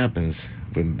thing happens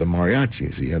with the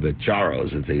mariachis. You have the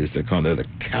charros, as they used to call them. They're the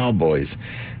cowboys,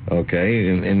 okay?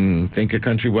 And think of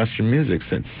country western music,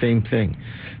 same thing.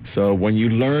 So when you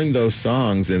learn those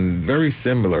songs, and very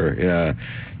similar,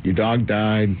 your dog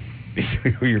died,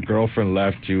 your girlfriend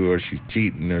left you, or she's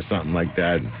cheating or something like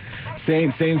that.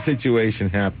 Same situation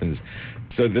happens.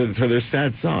 So they're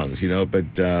sad songs, but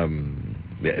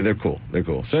they're cool. They're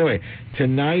cool. So anyway,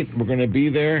 tonight we're going to be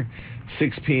there,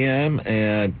 6 p.m.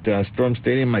 at Storm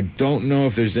Stadium. I don't know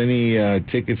if there's any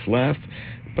tickets left,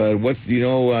 but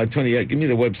Tony, give me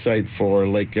the website for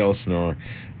Lake Elsinore,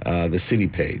 the city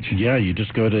page. Yeah, you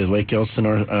just go to Lake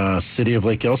Elsinore, City of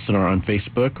Lake Elsinore on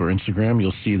Facebook or Instagram.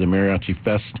 You'll see the Mariachi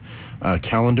Fest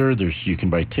calendar. You can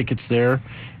buy tickets there,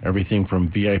 everything from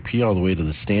VIP all the way to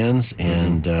the stands,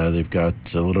 and they've got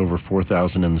a little over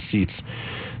 4,000 in the seats.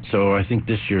 So I think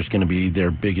this year is going to be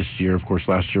their biggest year. Of course,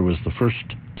 last year was the first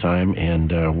time,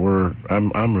 and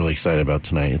I'm really excited about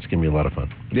tonight. It's going to be a lot of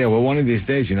fun. Yeah, well, one of these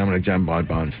days, I'm going to jump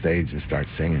on stage and start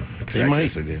singing.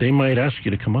 They might ask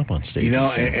you to come up on stage.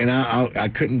 And I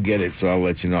couldn't get it, so I'll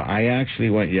let you know. I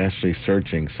actually went yesterday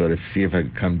searching to see if I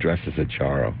could come dressed as a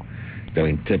charro.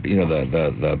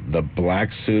 The black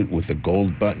suit with the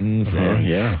gold buttons and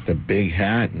the big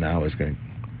hat, and I was going,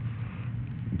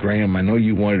 Graham, I know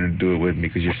you wanted to do it with me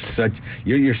because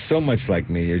you're so much like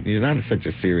me. You're not such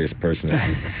a serious person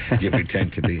as you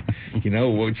pretend to be.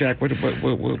 Well, Jack, what is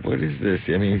this?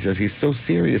 I mean, he's so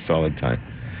serious all the time.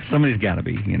 Somebody's got to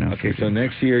be, Okay, so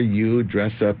next year you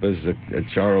dress up as a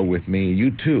charro with me.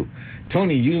 You too,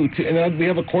 Tony. You too, and we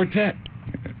have a quartet.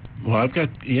 Well, I've got,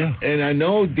 And I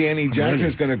know Danny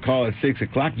Johnson's going to call at 6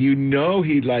 o'clock. He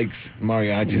likes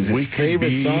mariachis. His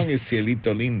favorite song is Cielito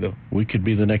Lindo. We could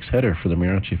be the next header for the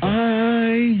Mariachi Fest.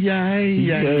 Ay,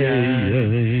 ay, ay,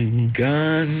 ay.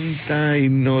 Canta y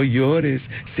no llores.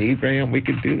 See, Graham, we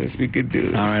could do this.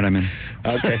 All right, I'm in.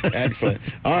 Okay, excellent.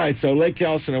 All right, so Lake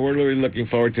Elsinore, we're really looking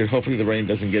forward to it. Hopefully the rain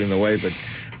doesn't get in the way, but,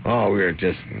 we're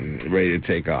just ready to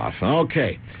take off.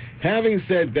 Okay. Having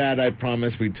said that, I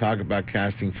promised we'd talk about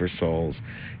Casting for Souls.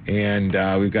 And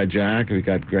we've got Jack, we've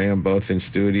got Graham both in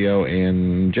studio.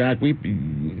 And Jack,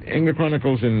 Angler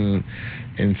Chronicles and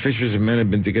Fishers of Men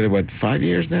have been together, 5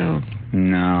 years now?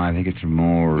 No, I think it's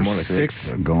more like 6.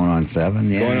 Going on 7,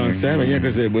 yeah. Going on 7, yeah,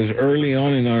 because it was early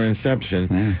on in our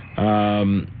inception. Yeah.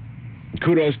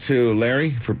 Kudos to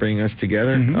Larry for bringing us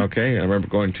together. Okay, I remember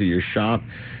going to your shop,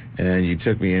 and you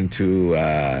took me into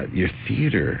your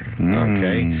theater,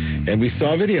 okay? And we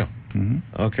saw a video,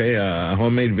 okay, a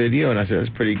homemade video, and I said,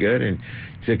 that's pretty good. And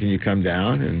he said, can you come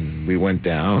down? And we went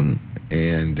down,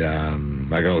 and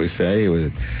like I always say,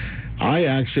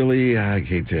 I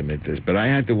hate to admit this, but I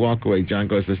had to walk away. John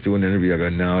goes, let's do an interview. I go,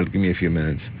 no, give me a few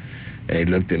minutes. And he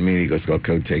looked at me, and he goes, go,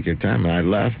 take your time. And I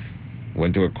left,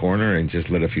 went to a corner, and just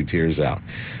let a few tears out.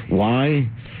 Why?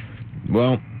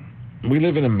 Well, we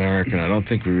live in America, and I don't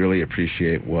think we really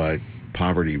appreciate what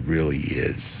poverty really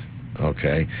is.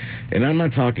 okay? And I'm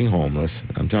not talking homeless.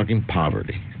 I'm talking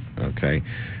poverty, okay?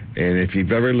 And if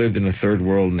you've ever lived in a third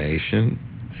world nation,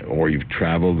 or you've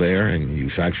traveled there and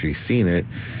you've actually seen it,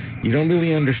 you don't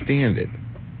really understand it.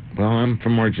 Well, I'm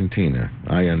from Argentina.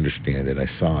 I understand it. I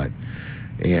saw it.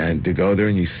 And to go there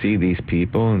and you see these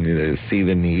people and you see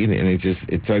the need, and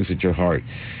it tugs at your heart.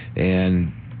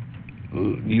 And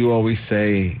you always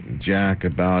say, Jack,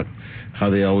 about how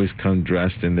they always come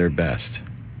dressed in their best.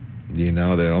 You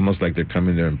know, they're almost like they're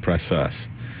coming to impress us,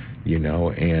 you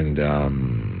know, and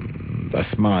a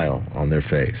smile on their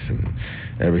face and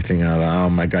everything. Oh,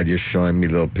 my God, you're showing me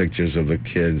little pictures of the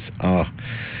kids. Oh,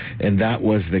 and that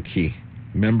was the key.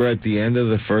 Remember at the end of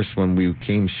the first one, we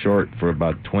came short for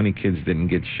about 20 kids didn't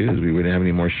get shoes. We wouldn't have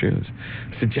any more shoes.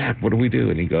 I said, Jack, what do we do?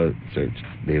 And he goes, sir,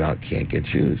 they can't get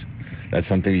shoes. That's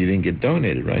something you didn't get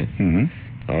donated, right? Mm-hmm.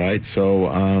 All right. So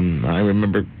I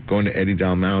remember going to Eddie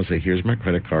Dalmau and say, here's my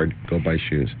credit card. Go buy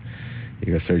shoes.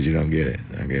 He goes, sir, you don't get it.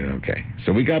 I go, okay.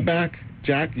 So we got back.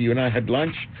 Jack, you and I had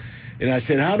lunch. And I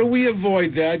said, how do we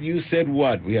avoid that? You said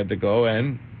what? We had to go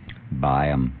and buy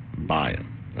them. Buy them.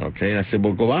 Okay. And I said,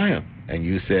 well, go buy them. And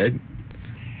you said,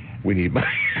 we need money.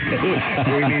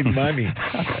 We need money.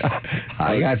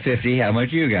 I got 50. How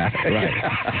much you got? Right.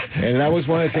 And that was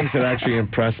one of the things that actually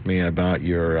impressed me about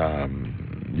your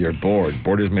board.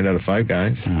 Board is made out of 5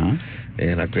 guys. Uh-huh.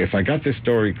 And if I got this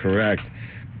story correct,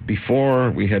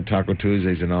 before we had Taco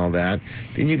Tuesdays and all that,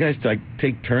 didn't you guys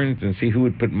take turns and see who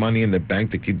would put money in the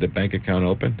bank to keep the bank account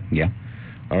open? Yeah.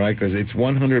 All right, because it's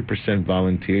 100%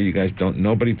 volunteer. You guys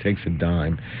nobody takes a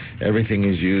dime. Everything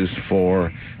is used for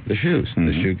the shoes,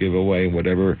 the shoe giveaway,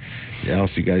 whatever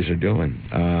else you guys are doing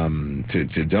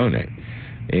to donate.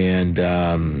 And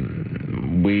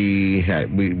we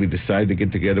decided to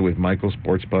get together with Michael's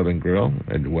Sports Pub and Grill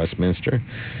at Westminster.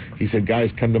 He said,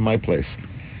 guys, come to my place.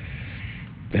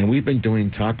 And we've been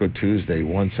doing Taco Tuesday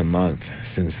once a month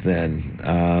since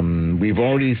then. We've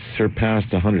already surpassed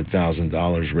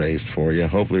 $100,000 raised for you.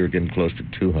 Hopefully we're getting close to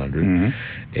 200.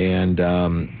 Mm-hmm.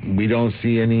 And we don't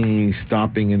see any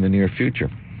stopping in the near future.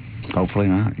 Hopefully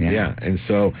not, yeah. Yeah, and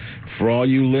so for all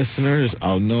you listeners,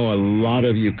 I'll know a lot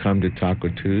of you come to Taco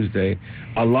Tuesday.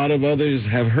 A lot of others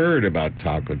have heard about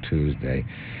Taco Tuesday.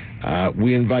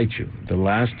 We invite you the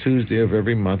last Tuesday of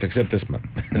every month, except this month,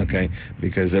 okay?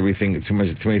 Because too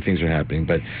many things are happening.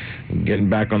 But getting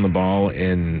back on the ball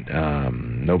in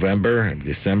November,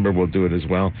 December, we'll do it as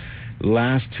well.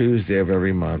 Last Tuesday of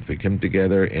every month, we come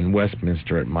together in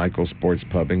Westminster at Michael's Sports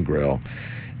Pub and Grill,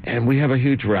 and we have a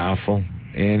huge raffle.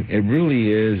 And it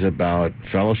really is about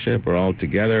fellowship. We're all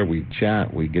together. We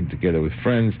chat. We get together with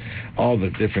friends. All the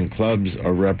different clubs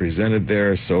are represented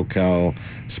there. SoCal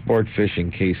Sport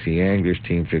Fishing, KC Anglers,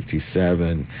 Team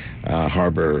 57,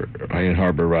 Harbor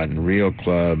Rod and Reel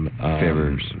Club,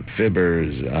 Fibbers.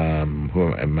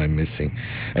 Who am I missing?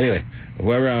 Anyway,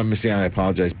 whoever I'm missing, I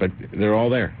apologize. But they're all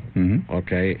there. Mm-hmm.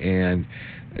 Okay, and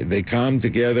they come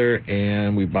together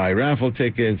and we buy raffle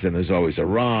tickets, and there's always a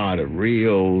rod,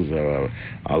 reels,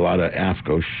 a lot of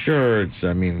AFCO shirts,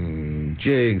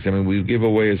 jigs. We give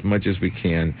away as much as we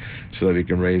can so that we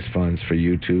can raise funds for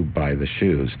you to buy the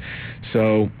shoes.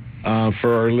 So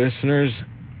for our listeners,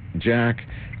 Jack,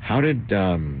 how did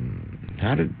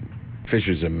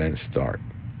Fishers of Men start?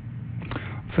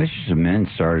 Fishers of Men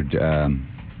started,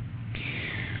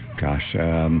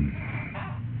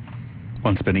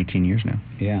 well, it's been 18 years now.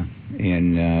 Yeah.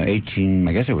 In 18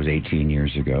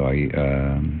 years ago,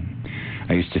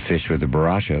 I used to fish with the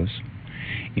Barachos.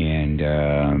 And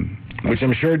which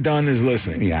I'm sure Don is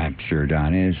listening. Yeah, I'm sure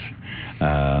Don is.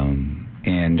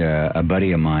 And a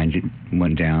buddy of mine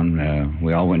went down,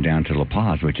 we all went down to La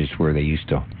Paz, which is where they used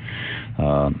to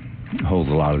hold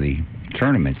a lot of the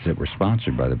tournaments that were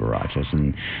sponsored by the Barachos.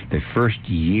 And the first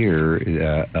year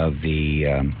of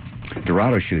the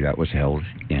Dorado Shootout was held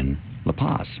in La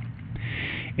Paz,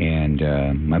 and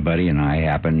my buddy and I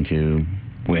happened to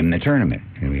win the tournament,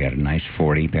 and we got a nice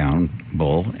 40-pound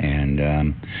bull,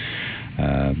 and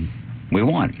we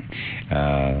won.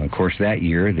 Of course, that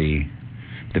year the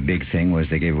big thing was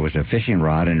they gave us a fishing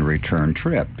rod and a return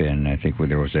trip, and I think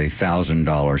there was a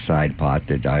 $1,000 side pot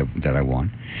that I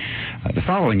won. The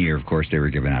following year, of course, they were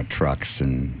giving out trucks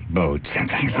and boats and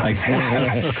things like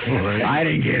that. I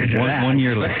didn't get into that. 1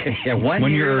 year later. Yeah,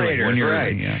 one year later. 1 year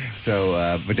right. later, yeah.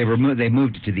 So, but they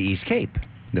moved it to the East Cape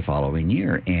the following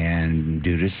year, and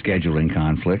due to scheduling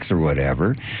conflicts or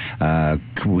whatever, my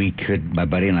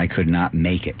buddy and I could not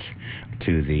make it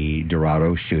to the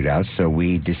Dorado Shootout, so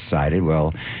we decided,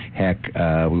 well, heck,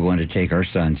 we wanted to take our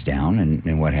sons down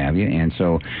and what have you, and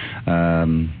so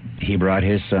he brought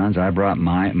his sons. I brought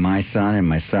my son and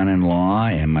my son-in-law,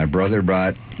 and my brother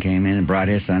came in and brought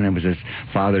his son. It was his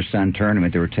father-son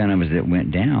tournament. There were 10 of us that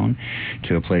went down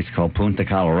to a place called Punta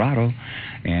Colorado,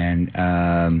 and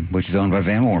which is owned by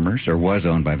Van Wormers, or was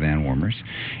owned by Van Wormers,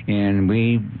 and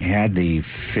we had the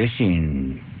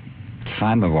fishing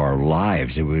time of our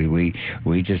lives.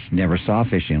 We just never saw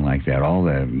fishing like that. All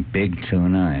the big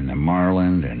tuna and the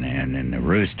marlins and the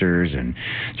roosters and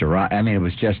I mean, it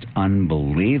was just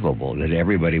unbelievable that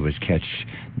everybody was catch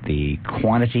the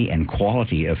quantity and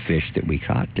quality of fish that we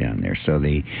caught down there. So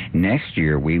the next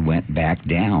year we went back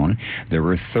down. There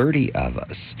were 30 of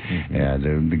us.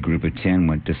 The group of 10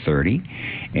 went to 30,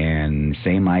 and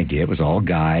same idea. It was all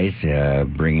guys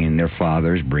bringing their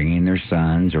fathers, bringing their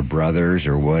sons or brothers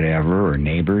or whatever, or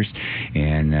neighbors.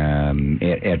 And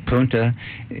at Punta,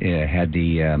 it had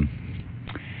the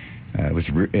it was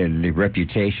the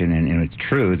reputation, and it's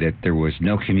true, that there was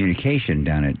no communication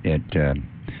down at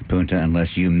Punta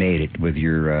unless you made it with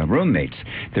your roommates.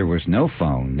 There was no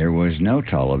phone, there was no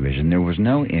television, there was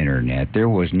no internet, there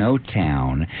was no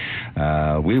town.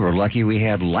 We were lucky we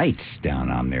had lights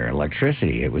down on there,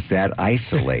 electricity. It was that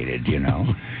isolated, you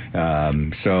know.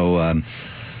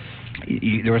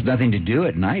 There was nothing to do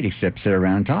at night except sit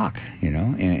around and talk, you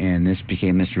know, and this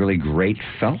became this really great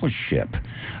fellowship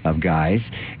of guys,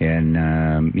 and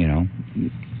you know,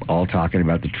 all talking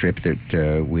about the trip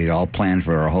that we'd all planned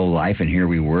for our whole life, and here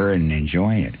we were and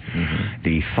enjoying it.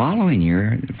 The following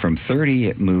year, from 30,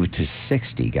 it moved to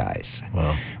 60 guys.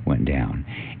 Wow. Went down,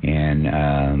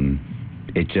 and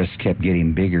it just kept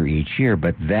getting bigger each year.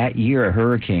 But that year, a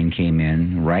hurricane came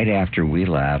in right after we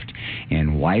left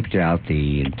and wiped out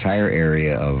the entire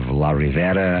area of La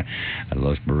Rivera,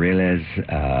 Los Barriles,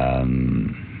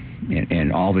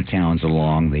 and all the towns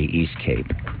along the East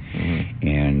Cape.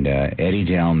 And Eddie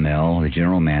Dalmel, the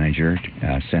general manager,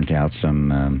 sent out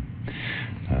some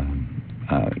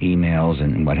emails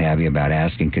and what have you about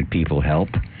asking could people help.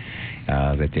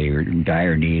 That they were in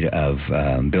dire need of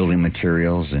building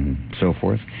materials and so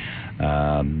forth.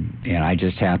 And I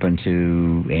just happened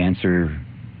to answer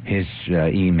his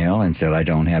email and said, I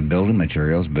don't have building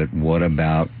materials, but what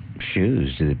about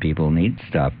shoes? Do the people need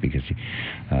stuff? Because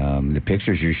the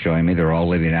pictures you're showing me, they're all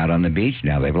living out on the beach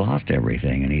now. They've lost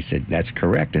everything. And he said, that's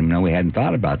correct. And no, we hadn't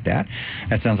thought about that.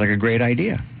 That sounds like a great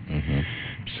idea.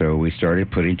 So we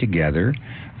started putting together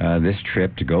this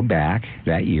trip to go back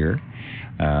that year.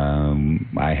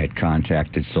 I had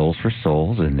contacted Souls for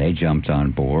Souls, and they jumped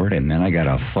on board, and then I got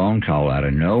a phone call out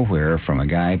of nowhere from a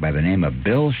guy by the name of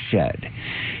Bill Shedd.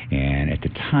 And at the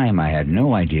time, I had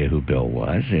no idea who Bill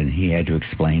was, and he had to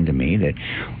explain to me that,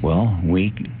 well,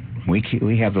 we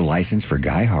have the license for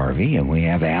Guy Harvey, and we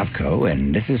have AVCO,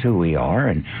 and this is who we are,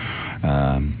 and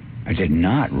I did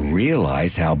not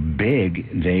realize how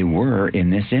big they were in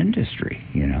this industry,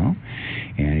 you know.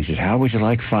 And he says, how would you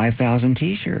like 5,000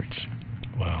 T-shirts?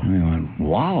 Wow. And I went,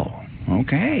 wow,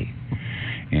 okay.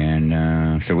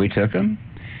 And so we took them.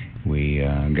 We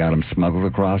got them smuggled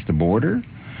across the border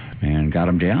and got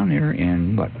them down there.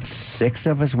 And, 6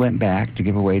 of us went back to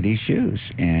give away these shoes.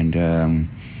 And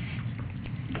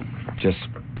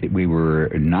we were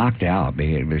knocked out.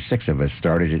 There were 6 of us.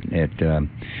 Started at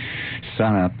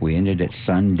sunup. We ended at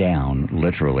sundown,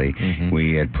 literally.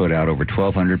 We had put out over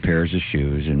 1,200 pairs of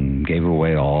shoes and gave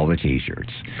away all the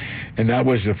T-shirts. And that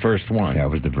was the first one. That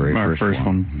was the very first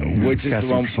one. Which is the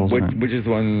one? Which is the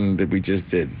one that we just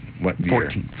did? What year?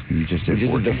 14th. You just did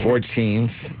 14th. The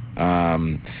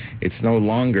 14th. It's no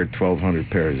longer 1,200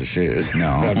 pairs of shoes.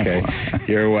 No. Okay.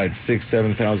 You're what,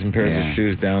 6,000-7,000 pairs of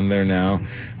shoes down there now.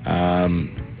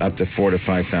 Up to 4,000 to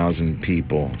 5,000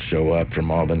 people show up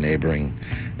from all the neighboring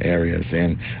areas,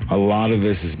 and a lot of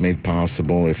this is made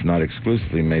possible, if not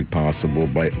exclusively made possible,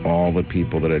 by all the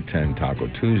people that attend Taco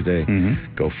Tuesday,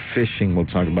 go fishing. We'll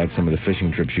talk about some of the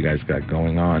fishing trips you guys got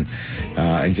going on,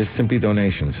 and just simply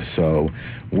donations. So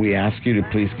we ask you to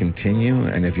please continue,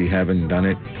 and if you haven't done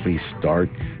it, please start.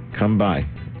 Come by.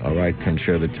 All right, come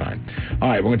share the time. All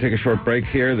right, we're going to take a short break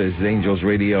here. This is Angels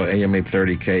Radio, AM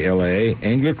 830 KLAA,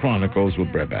 Angler Chronicles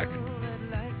with Brett Beck. Big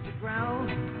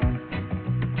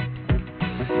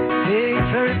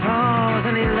furry paws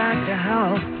and he liked to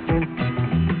howl.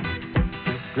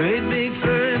 Great big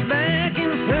furry back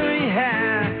and furry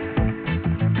hair.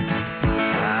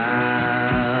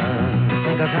 I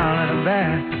think I'll call it a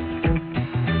bear.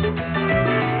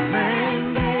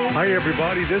 Hi, everyone.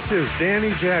 everybody. This is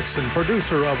Danny Jackson,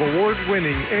 producer of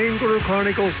award-winning Angler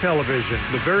Chronicles Television.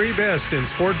 The very best in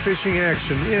sport fishing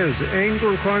action is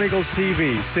Angler Chronicles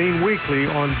TV, seen weekly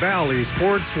on Valley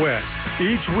Sports West.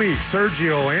 Each week,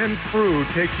 Sergio and crew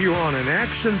take you on an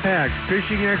action-packed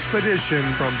fishing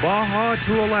expedition from Baja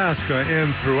to Alaska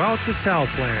and throughout the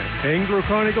Southland. Angler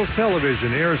Chronicles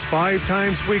Television airs 5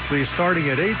 times weekly starting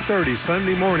at 8:30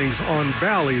 Sunday mornings on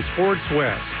Valley Sports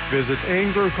West. Visit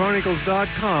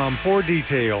anglerchronicles.com for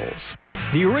details.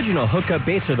 The original hookup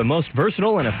baits are the most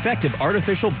versatile and effective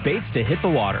artificial baits to hit the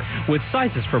water. With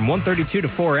sizes from 132 to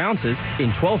 4 ounces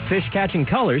in 12 fish-catching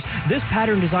colors, this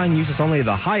pattern design uses only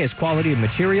the highest quality of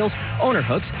materials, owner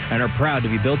hooks, and are proud to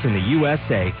be built in the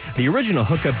USA. The original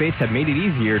hookup baits have made it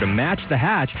easier to match the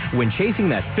hatch when chasing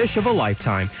that fish of a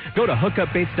lifetime. Go to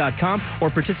hookupbaits.com or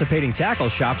participating tackle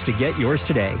shops to get yours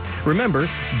today. Remember,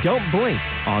 don't blink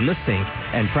on the sink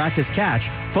and practice catch,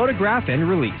 photograph, and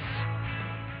release.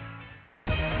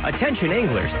 Attention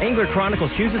anglers, Angler Chronicles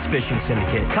chooses Fishing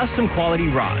Syndicate, custom quality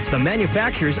rods, the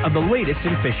manufacturers of the latest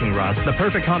in fishing rods, the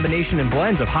perfect combination and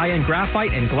blends of high-end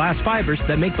graphite and glass fibers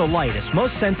that make the lightest,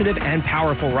 most sensitive, and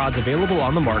powerful rods available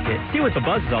on the market. See what the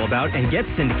buzz is all about and get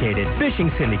syndicated. Fishing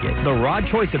Syndicate, the rod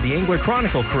choice of the Angler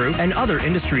Chronicle crew and other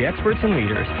industry experts and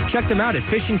leaders. Check them out at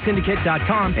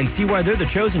fishingsyndicate.com and see why they're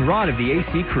the chosen rod of the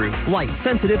AC crew. Light,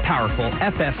 sensitive, powerful,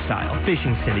 FS style.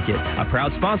 Fishing Syndicate, a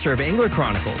proud sponsor of Angler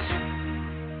Chronicles.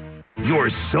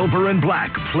 Your Silver and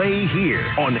Black play here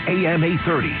on AM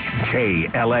 830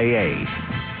 KLAA.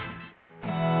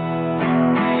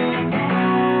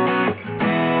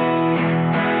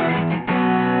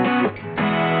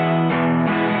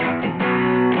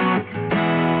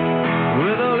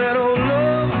 With a little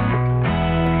love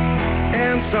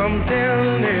and some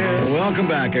tenderness. Welcome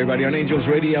back, everybody, on Angels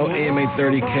Radio, AM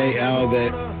 830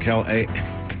 KLAA.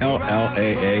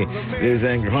 This is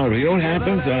Angler Chronicles. You know what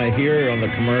happens when I hear on the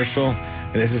commercial,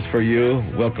 and this is for you,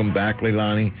 welcome back,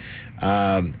 Leilani,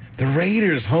 the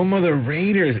Raiders, home of the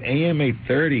Raiders, AM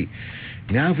 830.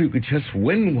 Now if we could just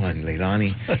win one,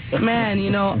 Leilani. Man,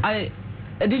 you know,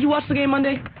 did you watch the game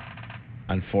Monday?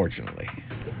 Unfortunately.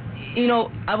 You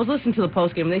know, I was listening to the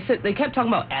post game, and they kept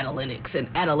talking about analytics, and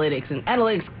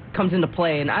analytics comes into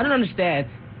play, and I don't understand.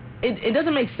 It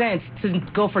doesn't make sense to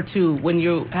go for 2 when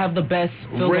you have the best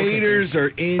field goal Raiders are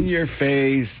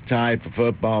in-your-face type of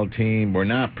football team. We're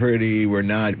not pretty.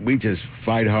 We just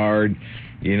fight hard.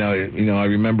 You know. I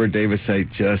remember Davis say,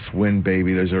 "Just win,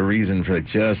 baby." There's a reason for it.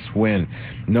 Just win.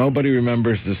 Nobody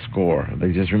remembers the score.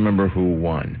 They just remember who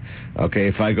won. Okay,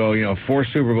 if I go, 4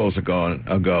 Super Bowls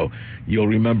ago, you'll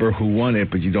remember who won it,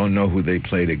 but you don't know who they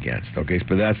played against. Okay,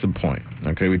 but that's the point.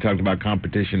 Okay, we talked about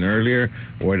competition earlier.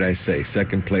 What did I say?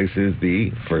 Second place is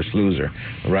the first loser,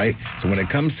 right? So when it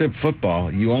comes to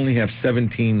football, you only have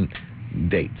 17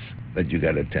 dates that you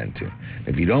got to attend to.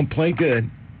 If you don't play good,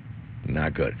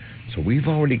 not good. So we've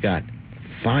already got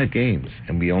 5 games,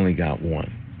 and we only got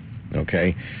 1.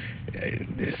 Okay?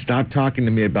 Stop talking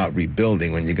to me about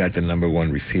rebuilding when you got the number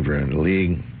 1 receiver in the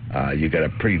league. You got a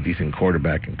pretty decent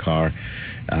quarterback in Carr.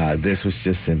 This was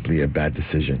just simply a bad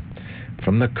decision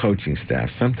from the coaching staff.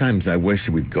 Sometimes I wish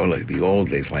it would go like the old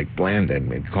days, like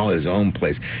Blandon, and call his own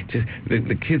plays. Just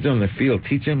the kids on the field,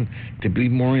 teach them to be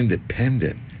more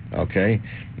independent. Okay?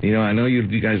 I know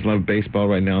you guys love baseball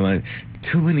right now.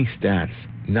 Too many stats,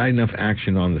 not enough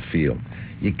action on the field.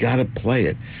 You got to play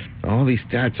it. All these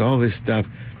stats, all this stuff,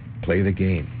 play the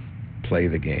game. Play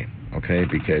the game, okay?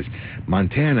 Because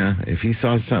Montana, if he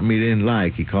saw something he didn't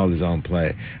like, he called his own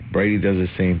play. Brady does the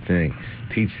same thing.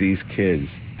 Teach these kids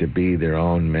to be their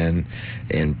own men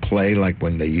and play like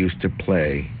when they used to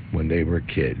play when they were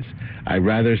kids. I'd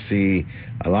rather see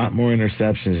a lot more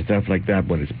interceptions and stuff like that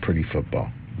when it's pretty football.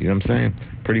 You know what I'm saying?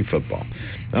 Pretty football.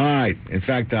 All right. In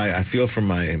fact, I feel for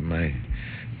my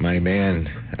man.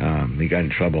 He got in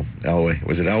trouble. Elway.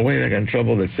 Was it Elway that got in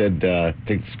trouble that said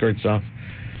take the skirts off?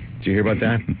 Did you hear about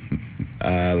that?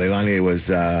 Leilani was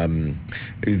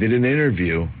he did an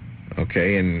interview,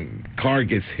 okay, and Carr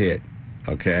gets hit,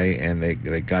 okay, and they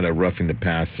got a roughing the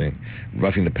passer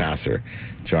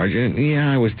charge. And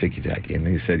I was ticky-tacky, and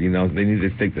he said, they need to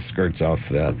take the skirts off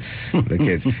the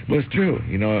kids. Well, it's true.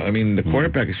 The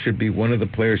quarterback should be one of the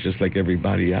players just like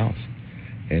everybody else.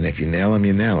 And if you nail them,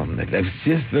 you nail them. That's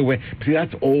just the way. See,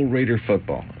 that's old Raider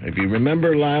football. If you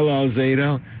remember Lyle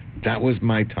Alzado, that was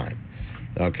my time.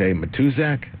 Okay,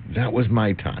 Matuzak, that was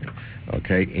my time.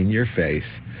 Okay, in your face.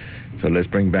 So let's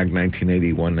bring back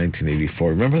 1981, 1984.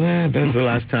 Remember that? That's the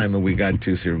last time that we got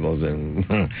 2 Super Bowls.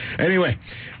 Anyway,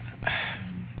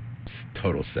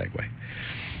 total segue.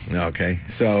 Okay,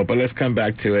 but let's come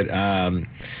back to it.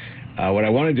 What I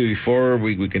want to do before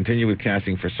we continue with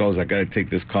Casting for Souls, I got to take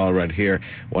this call right here. I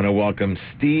want to welcome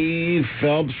Steve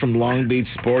Phelps from Long Beach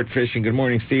Sport Fishing. Good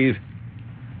morning, Steve.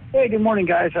 Hey, good morning,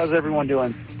 guys. How's everyone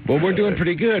doing? Well, we're doing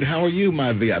pretty good. How are you,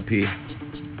 my VIP?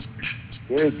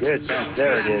 Good.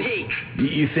 There it is.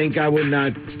 You think I would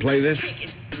not play this?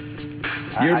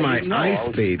 You're my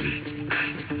ice baby.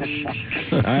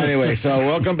 Anyway, so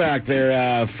welcome back there.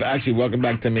 Actually, welcome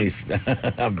back to me.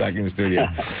 I'm back in the studio.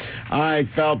 All right,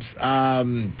 Phelps.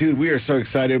 Dude, we are so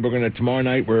excited. Tomorrow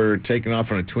night, we're taking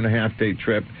off on a 2.5-day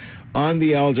trip on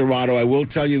the El Dorado. I will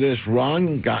tell you this.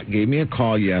 Ron gave me a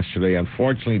call yesterday.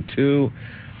 Unfortunately, 2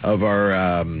 of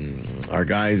our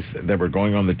guys that were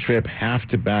going on the trip have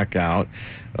to back out.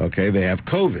 Okay, they have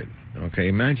COVID. Okay,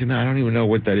 imagine that. I don't even know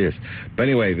what that is. But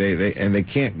anyway, they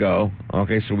can't go.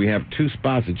 Okay, so we have 2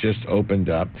 spots that just opened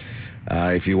up.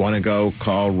 If you want to go,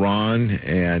 call Ron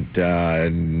at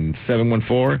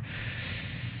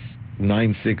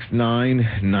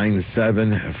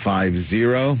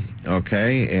 714-969-9750.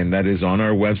 Okay, and that is on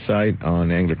our website on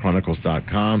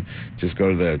anglerchronicles.com. Just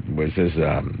go to where it says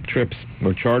trips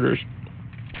or charters.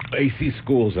 AC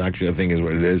Schools, actually, I think is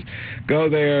what it is. Go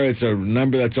there. It's a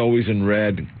number that's always in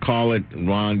red. Call it,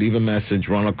 Ron. Leave a message.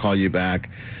 Ron will call you back.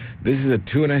 This is a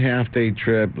 2.5-day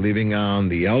trip leaving on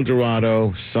the El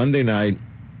Dorado Sunday night.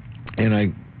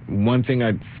 And one thing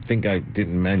I think I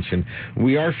didn't mention,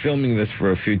 we are filming this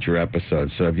for a future episode.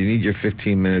 So if you need your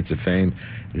 15 minutes of fame,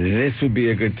 this would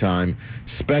be a good time,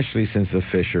 especially since the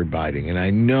fish are biting. And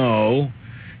I know,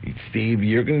 Steve,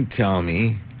 you're going to tell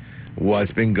me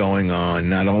what's been going on,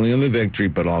 not only on the Victory,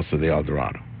 but also the El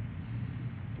Dorado.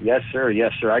 Yes, sir.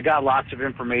 I got lots of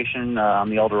information on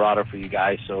the El Dorado for you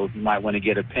guys, so you might want to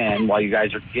get a pen while you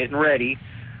guys are getting ready.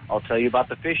 I'll tell you about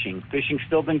the fishing. Fishing's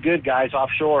still been good, guys,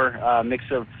 offshore. Mix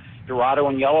of Dorado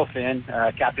and yellowfin.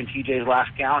 Captain TJ's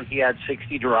last count, he had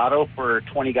 60 Dorado for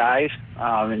 20 guys,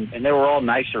 and they were all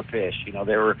nicer fish. You know,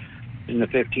 they were in the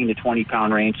 15 to 20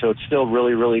 pound range, so it's still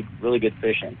really, really, really good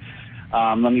fishing.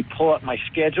 Let me pull up my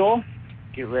schedule.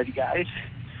 Get ready, guys.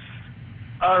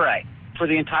 All right. For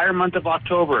the entire month of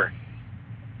October,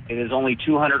 it is only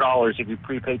 $200 if you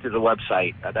prepay to the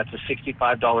website. That's a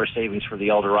 $65 savings for the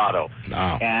El Dorado.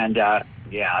 Wow. And,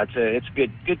 it's a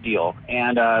good deal.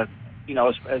 And,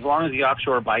 as long as the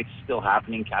offshore bite's still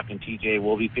happening, Captain TJ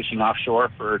will be fishing offshore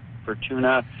for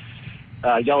tuna,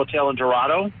 yellowtail, and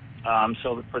Dorado.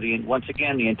 So once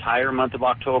again, the entire month of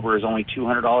October is only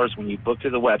 $200 when you book to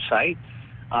the website.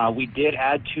 We did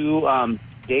add 2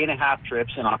 day-and-a-half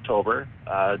trips in October,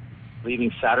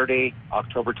 leaving Saturday,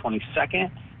 October 22nd,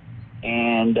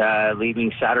 and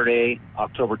leaving Saturday,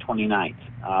 October 29th.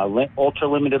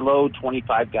 Ultra-limited load,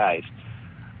 25 guys.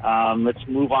 Let's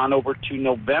move on over to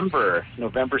November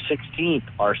 16th.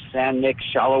 Our San Nick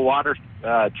shallow water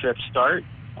trips start.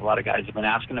 A lot of guys have been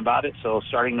asking about it. So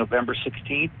starting November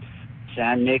 16th,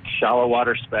 San Nick shallow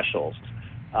water specials.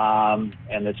 And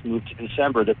let's move to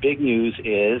December. The big news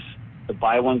is the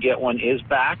buy one, get one is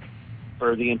back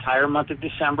for the entire month of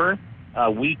December.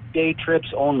 Weekday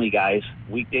trips only, guys.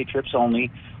 Weekday trips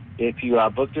only. If you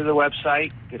book through the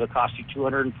website, it'll cost you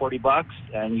 $240,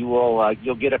 and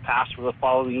you'll get a pass for the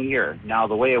following year. Now,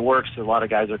 the way it works, a lot of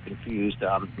guys are confused.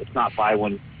 It's not buy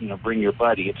one, bring your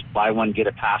buddy. It's buy one, get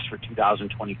a pass for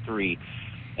 2023,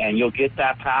 and you'll get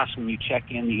that pass when you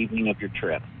check in the evening of your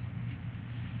trip.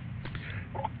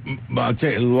 I'll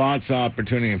tell you, lots of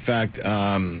opportunity. In fact,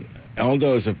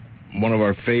 Eldo is one of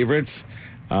our favorites.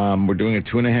 We're doing a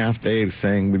 2.5 day,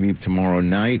 saying we leave tomorrow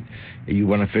night. You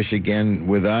want to fish again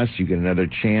with us, you get another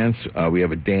chance. We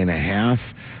have a day and a half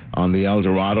on the El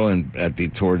Dorado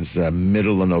towards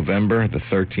middle of November, the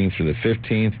 13th through the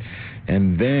 15th.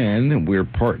 And then we're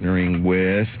partnering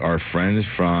with our friends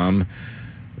from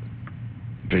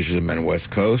Fishers of Men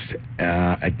West Coast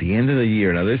at the end of the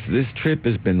year. Now, this trip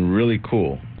has been really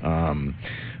cool.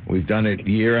 We've done it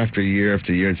year after year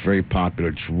after year. It's very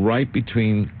popular. It's right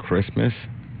between Christmas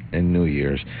and New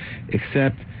Year's,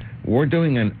 except we're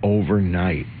doing an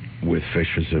overnight with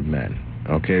Fishers of Men.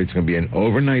 Okay, it's going to be an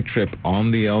overnight trip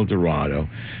on the El Dorado.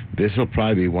 This will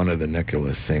probably be one of the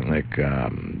Nicholas St. Nick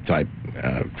type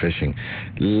fishing.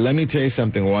 Let me tell you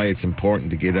something why it's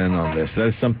important to get in on this.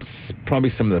 That's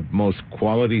probably some of the most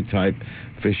quality type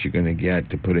fish you're going to get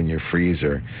to put in your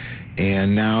freezer.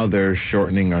 And now they're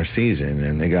shortening our season,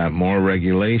 and they got more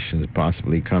regulations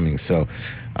possibly coming. So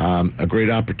a great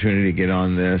opportunity to get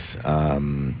on this.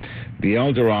 The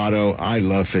El Dorado, I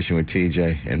love fishing with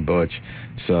TJ and Butch.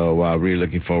 So really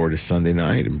looking forward to Sunday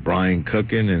night, and Brian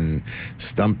cooking and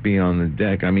Stumpy on the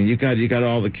deck. I mean, you got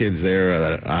all the kids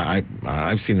there.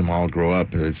 I've seen them all grow up.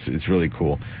 It's really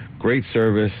cool. Great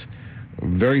service,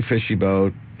 very fishy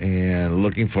boat, and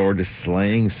looking forward to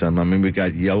slaying some. I mean, we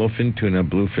got yellowfin tuna,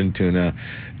 bluefin tuna,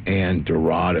 and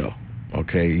Dorado.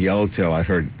 Okay, yellowtail I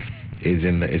heard is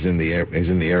in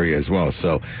the area as well.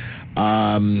 So,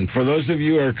 for those of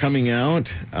you who are coming out,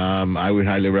 I would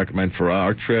highly recommend for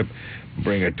our trip,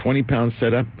 bring a 20-pound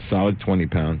setup, solid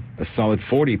 20-pound, a solid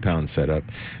 40-pound setup,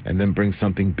 and then bring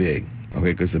something big.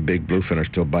 Okay, because the big bluefin are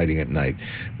still biting at night.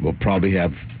 We'll probably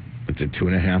have. It's a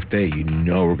 2.5 day. You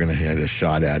know we're going to have a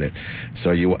shot at it.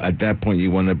 So at that point, you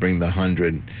want to bring the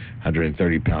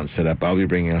 130-pound setup. I'll be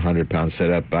bringing a 100-pound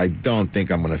setup. I don't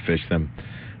think I'm going to fish them,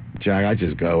 Jack. I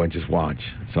just go and just watch.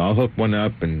 So I'll hook one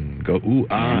up and go ooh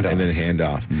ah and then hand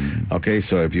off. Okay.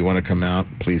 So if you want to come out,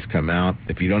 please come out.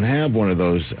 If you don't have one of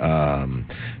those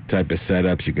type of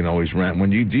setups, you can always rent one.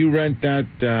 Do you rent that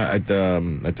at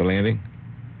the landing?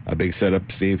 A big setup,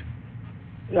 Steve?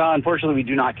 Unfortunately, we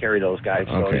do not carry those guys,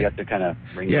 so okay. You have to kind of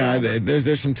bring them out.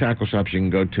 There's some tackle shops you can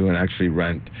go to and actually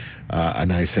rent a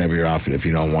nice heavier outfit if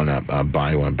you don't want to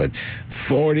buy one. But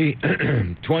 20,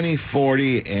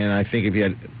 40, and I think if you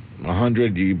had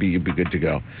 100, you'd be good to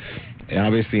go. And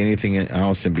obviously, anything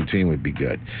else in between would be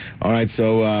good. All right,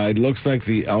 so it looks like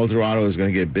the El Dorado is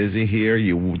going to get busy here.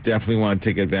 You definitely want to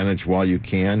take advantage while you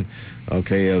can,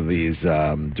 okay, of these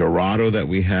Dorado that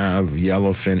we have,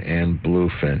 yellowfin and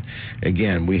bluefin.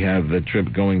 Again, we have the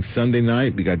trip going Sunday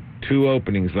night. We got 2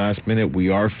 openings last minute. We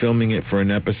are filming it for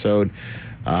an episode.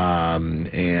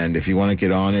 And if you want to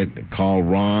get on it, call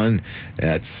Ron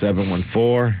at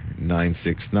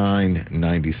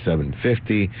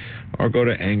 714-969-9750 or go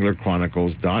to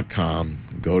anglerchronicles.com.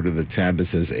 Go to the tab that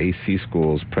says AC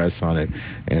Schools, press on it,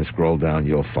 and scroll down.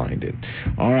 You'll find it.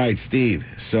 All right, Steve.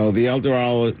 So the El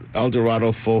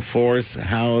Dorado full force.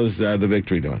 How's the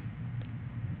Victory doing?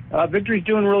 Victory's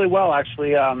doing really well,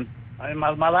 actually. In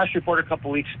my last report a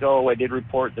couple weeks ago, I did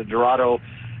report the Dorado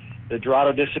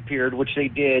disappeared, which they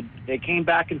did. They came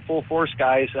back in full force,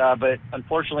 guys, but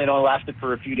unfortunately it only lasted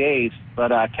for a few days.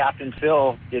 But Captain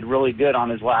Phil did really good on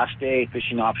his last day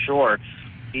fishing offshore.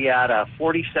 He had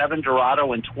 47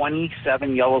 Dorado and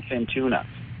 27 yellowfin tuna.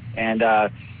 And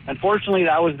unfortunately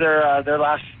that was their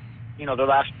last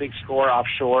big score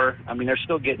offshore. I mean, they're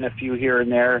still getting a few here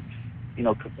and there,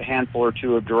 a handful or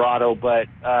two of Dorado. But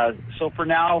so for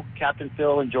now, Captain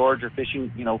Phil and George are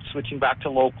fishing, switching back to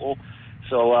local.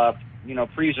 So,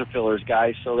 freezer fillers,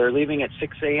 guys. So they're leaving at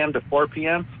 6 a.m. to 4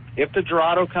 p.m. If the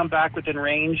Dorado come back within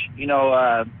range,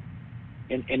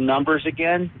 in numbers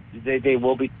again, they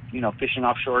will be, fishing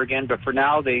offshore again. But for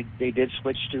now, they did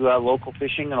switch to local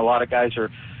fishing, and a lot of guys are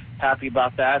happy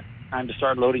about that. Time to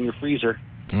start loading your freezer.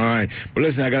 All right. But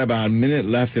listen, I got about a minute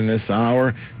left in this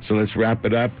hour, so let's wrap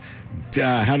it up.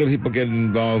 How do people get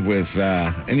involved with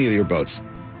any of your boats?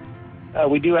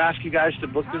 We do ask you guys to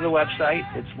book through the website.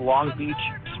 It's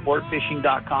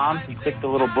longbeachsportfishing.com. You click the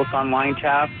little book online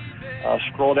tab.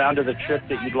 Scroll down to the trip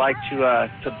that you'd like to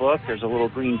book. There's a little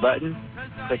green button.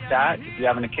 Click that. If you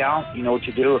have an account, you know what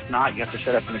to do. If not, you have to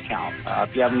set up an account.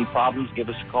 If you have any problems, give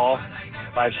us a call,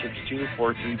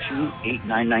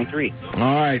 562-432-8993.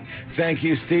 All right. Thank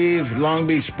you, Steve. Long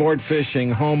Beach Sport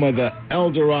Fishing, home of the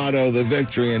El Dorado, the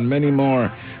Victory, and many more.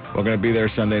 We're going to be there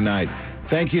Sunday night.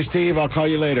 Thank you, Steve. I'll call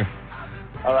you later.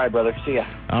 All right, brother. See ya.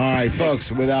 All right, folks,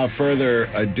 without further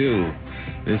ado,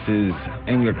 this is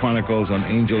Angler Chronicles on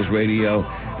Angels Radio,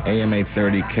 AM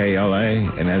 830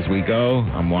 KLA. And as we go,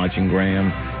 I'm watching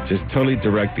Graham just totally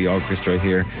direct the orchestra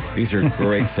here. These are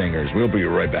great singers. We'll be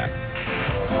right back.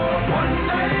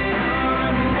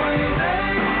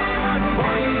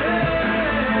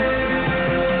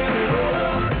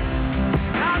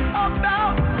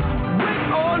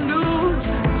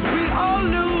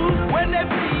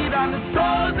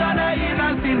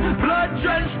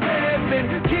 Blood-drenched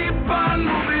pavement, keep on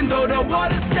moving though the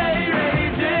water stay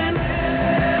raging.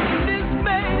 In this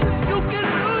maze, you can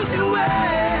lose your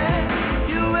way.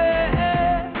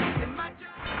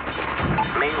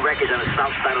 Main wreckage on the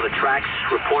south side of the tracks.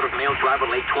 Report of male driver,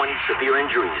 late 20s, severe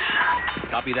injuries.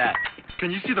 Copy that. Can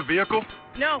you see the vehicle?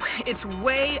 No, it's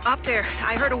way up there.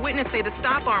 I heard a witness say the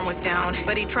stop arm was down,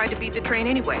 but he tried to beat the train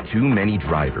anyway. Too many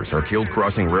drivers are killed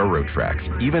crossing railroad tracks,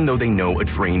 even though they know a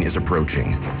train is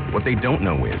approaching. What they don't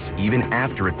know is, even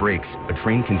after it breaks, a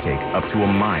train can take up to a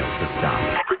mile to stop.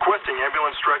 Requesting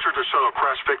ambulance stretcher to shuttle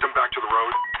crash victim back to the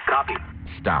road. Copy.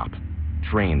 Stop.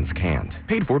 Trains can't.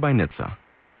 Paid for by NHTSA.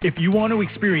 If you want to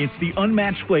experience the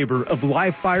unmatched flavor of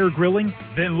live fire grilling,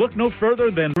 then look no further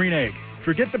than Green Egg.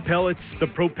 Forget the pellets, the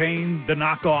propane, the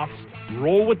knockoffs.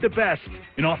 roll with the best.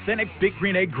 An authentic Big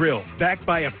Green Egg grill, backed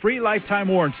by a free lifetime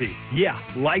warranty. Yeah,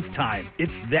 lifetime.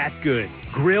 It's that good.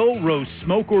 Grill, roast,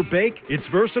 smoke, or bake. It's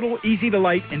versatile, easy to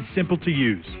light, and simple to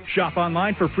use. Shop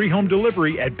online for free home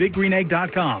delivery at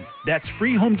BigGreenEgg.com. That's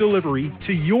free home delivery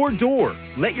to your door.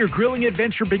 Let your grilling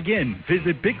adventure begin.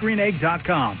 Visit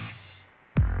BigGreenEgg.com.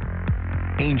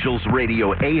 Angels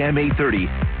Radio AM 830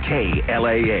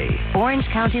 KLAA. Orange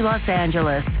County, Los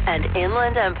Angeles, and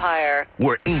Inland Empire.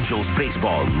 Where Angels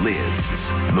baseball lives.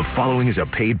 The following is a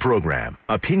paid program.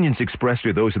 Opinions expressed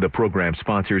are those of the program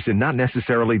sponsors and not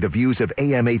necessarily the views of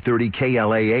AM 830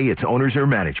 KLAA, its owners, or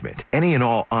management. Any and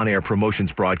all on-air promotions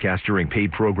broadcast during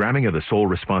paid programming are the sole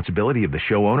responsibility of the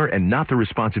show owner and not the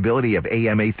responsibility of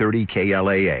AM 830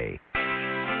 KLAA.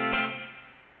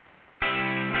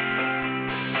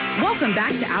 Welcome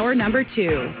back to hour number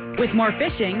 2 with more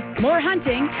fishing, more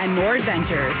hunting, and more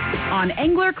adventures on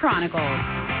Angler Chronicles.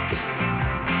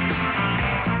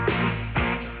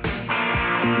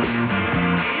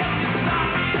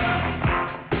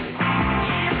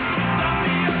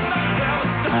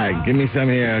 All right, give me some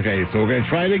here. Okay, so we're going to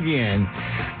try it again.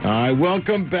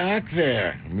 Welcome back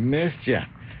there. We missed you.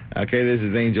 Okay, this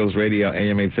is Angels Radio,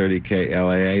 AM 830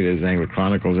 KLAA. This is Angler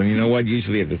Chronicles. And you know what?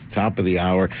 Usually at the top of the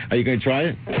hour. Are you going to try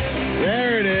it?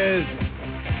 There it is.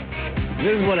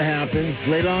 This is what happens.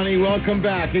 Leilani, welcome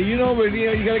back. You know,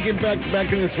 you got to get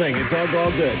back in the swing. It's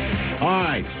all good. All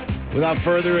right. Without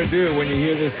further ado, when you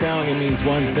hear this sound, it means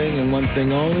one thing and one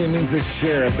thing only. It means the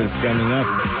sheriff is coming up.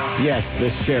 Yes, the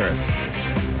sheriff.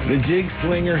 The jig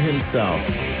slinger himself.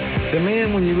 The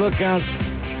man, when you look out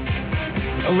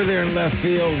over there in left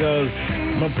field, goes,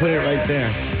 I'm going to put it right there.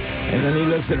 And then he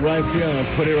looks at right field, and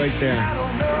I'll put it right there.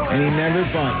 And he never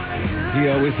bunts. He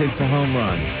always hits a home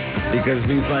run. Because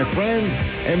he's my friend,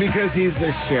 and because he's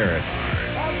the sheriff.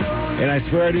 And I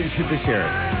swear I didn't shoot the sheriff.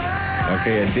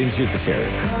 Okay, I didn't shoot the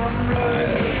sheriff.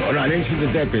 No, I didn't shoot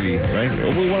the deputy, right?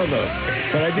 One of those.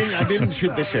 But I didn't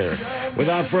shoot the sheriff.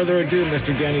 Without further ado,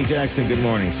 Mr. Danny Jackson, good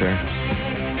morning, sir.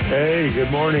 Hey, good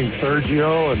morning,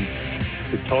 Sergio, and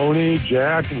to Tony,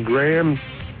 Jack, and Graham.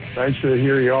 Nice to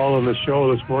hear you all on the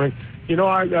show this morning. You know,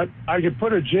 I could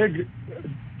put a jig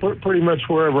pretty much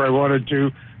wherever I wanted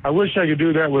to. I wish I could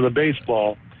do that with a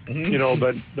baseball, you know,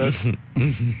 but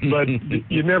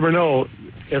you never know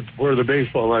where the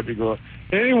baseball might be going.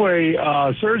 Anyway,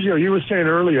 Sergio, you were saying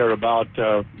earlier about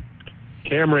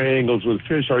camera angles with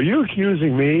fish. Are you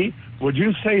accusing me? Would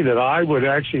you say that I would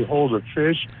actually hold a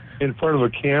fish in front of a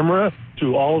camera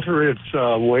to alter its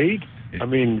weight? I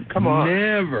mean, come on.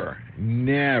 Never,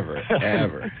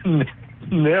 ever.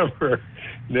 Never.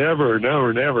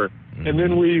 And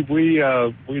then we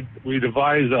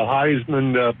devised a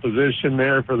Heisman position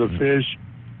there for the fish,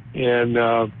 and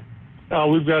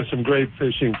we've got some great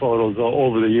fishing photos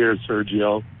over the years,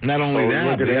 Sergio. Not only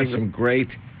that, we have some great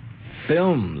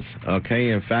films. Okay,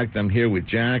 in fact, I'm here with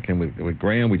Jack and with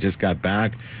Graham. We just got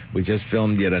back. We just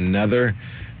filmed yet another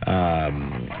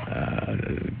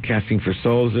Casting for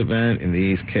Souls event in the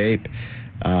East Cape.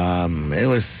 It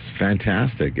was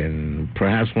fantastic and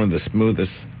perhaps one of the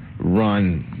smoothest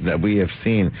run that we have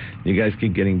seen. You guys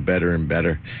keep getting better and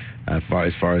better as far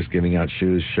as giving out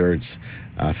shoes, shirts,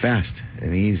 fast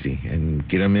and easy, and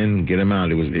get them in, get them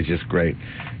out. It's just great.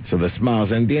 So the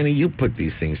smiles, and Danny, you put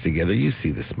these things together. You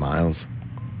see the smiles.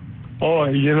 Oh,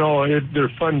 you know,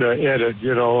 they're fun to edit,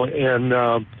 you know,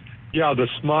 and yeah, the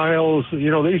smiles. You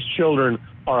know, these children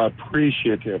are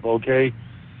appreciative. Okay,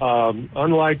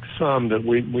 unlike some that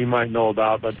we might know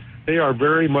about, but they are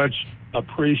very much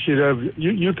appreciative.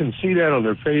 You can see that on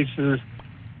their faces,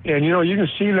 and you know, you can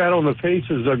see that on the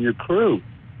faces of your crew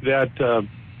that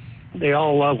they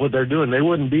all love what they're doing. They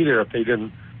wouldn't be there if they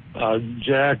didn't.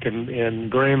 Jack and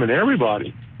Graham and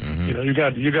everybody. Mm-hmm. You know, you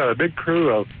got a big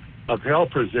crew of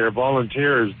helpers there,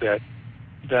 volunteers that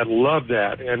love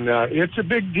that, and it's a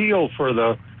big deal for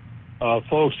the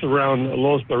folks around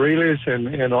Los Barriles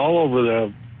and all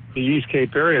over the East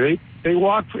Cape area. They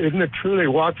walk. Isn't it true? They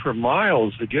walk for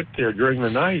miles to get there during the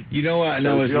night. You know what?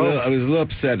 I was a little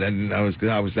upset, and I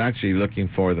was actually looking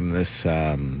for them this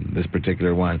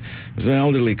particular one. It was an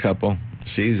elderly couple.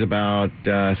 She's about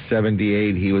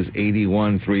 78. He was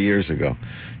 81 3 years ago.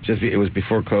 It was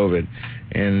before COVID,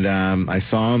 and I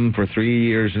saw them for 3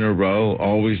 years in a row,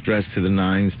 always dressed to the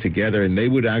nines together, and they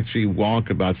would actually walk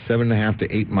about 7.5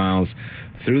 to 8 miles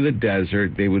through the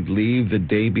desert. They would leave the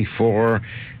day before.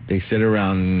 They sit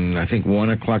around, I think, 1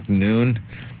 o'clock noon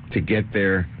to get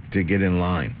there, to get in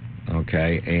line.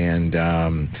 Okay, and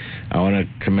I want to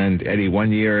commend Eddie.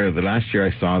 The last year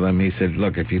I saw them, he said,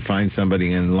 look, if you find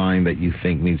somebody in line that you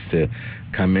think needs to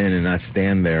come in and not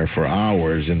stand there for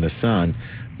hours in the sun,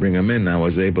 bring them in. I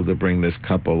was able to bring this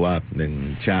couple up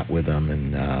and chat with them,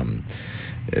 and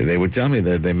they would tell me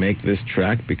that they make this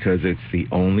track because it's the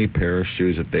only pair of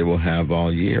shoes that they will have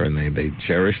all year, and they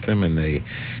cherish them and they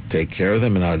take care of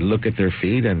them. And I would look at their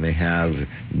feet, and they have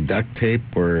duct tape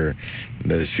where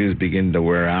the shoes begin to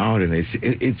wear out, and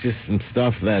it's just some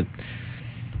stuff that,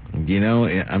 you know,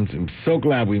 I'm so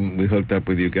glad we hooked up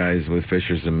with you guys with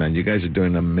Fishers of Men. You guys are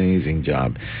doing an amazing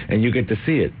job, and you get to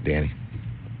see it, Danny.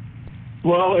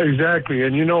 Well, exactly,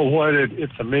 and you know what?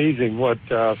 It's amazing what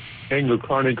Angler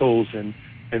Chronicles and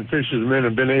Fishers of Men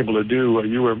have been able to do.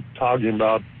 You were talking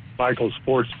about Michael's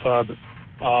Sports Pub,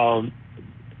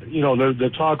 you know, the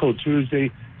Taco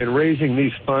Tuesday, and raising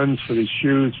these funds for these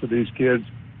shoes for these kids.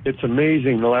 It's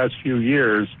amazing the last few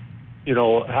years, you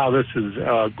know, how this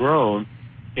has grown.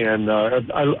 And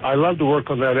I love to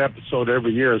work on that episode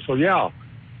every year. So, yeah,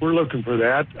 we're looking for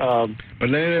that. But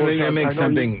let me make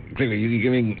something clear. You're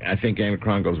giving, I think, Angler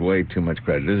Chronicles way too much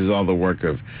credit. This is all the work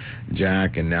of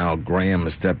Jack, and now Graham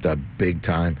has stepped up big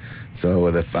time. So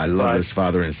I love this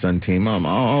father and son team.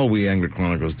 All we Angler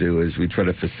Chronicles do is we try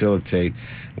to facilitate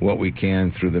what we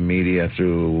can through the media,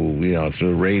 through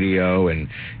the radio and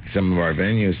some of our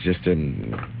venues, just to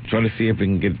try to see if we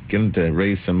can get them to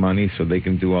raise some money so they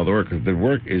can do all the work. Because the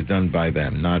work is done by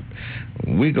them, not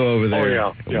we go over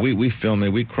there. We film it,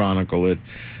 we chronicle it,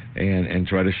 and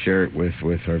try to share it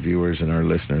with our viewers and our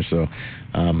listeners. So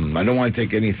I don't want to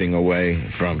take anything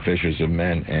away from Fishers of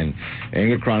Men, and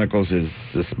Angler Chronicles is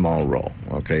a small role,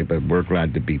 okay? But we're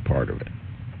glad to be part of it.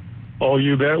 Oh,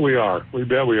 you bet we are. We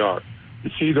bet we are. You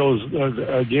see those,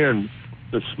 again,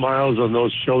 the smiles on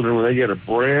those children when they get a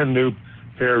brand new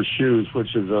pair of shoes,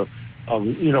 which is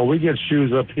you know, we get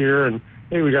shoes up here, and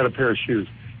hey, we got a pair of shoes.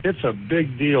 It's a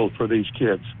big deal for these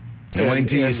kids. And wait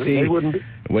till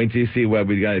you see what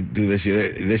we got to do this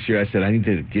year. This year I said, I need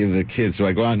to give the kids. So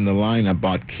I go out in the line, I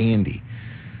bought candy.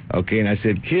 Okay, and I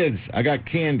said, kids, I got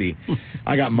candy.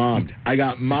 I got mobbed. I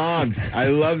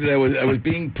loved it. I was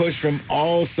being pushed from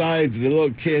all sides, the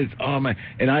little kids. Oh, my.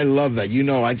 And I love that. You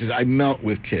know, I melt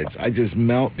with kids. I just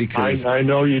melt because... I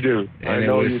know you do. And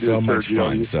it was so much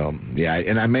fun. So, yeah,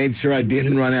 and I made sure I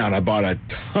didn't run out. I bought a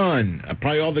ton,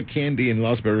 probably all the candy in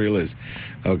Los Barriles,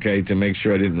 okay, to make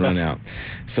sure I didn't run out.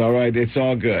 So, all right, it's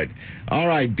all good. All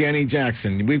right, Danny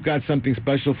Jackson, we've got something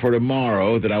special for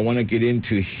tomorrow that I want to get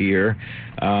into here.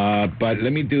 But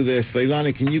let me do this.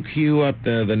 Leilani, can you cue up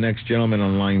the next gentleman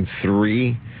on line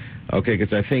 3? Okay,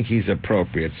 because I think he's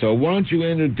appropriate. So why don't you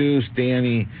introduce,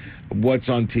 Danny, what's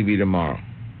on TV tomorrow?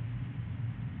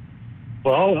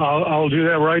 Well, I'll do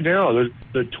that right now.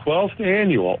 The 12th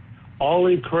annual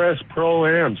Olive Crest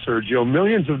Pro-Am, Sergio.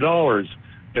 Millions of dollars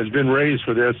has been raised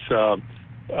for this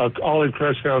Olive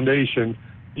Crest Foundation,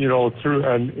 you know, through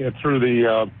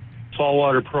the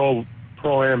Saltwater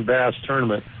Pro-Am Bass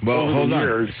Tournament. Well, hold on.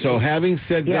 Years. So having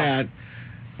said that,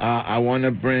 I want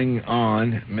to bring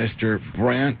on Mr.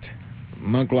 Brant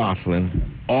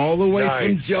McLaughlin, all the way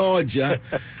from Georgia.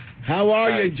 How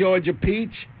are you, Georgia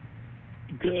Peach?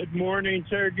 Good morning,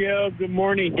 Sergio. Good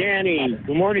morning, Danny.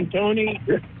 Good morning, Tony,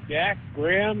 Jack,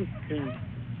 Graham.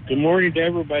 Good morning to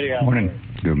everybody out there.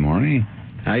 Good morning.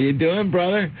 How you doing,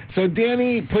 brother? So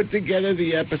Danny put together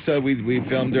the episode we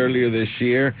filmed earlier this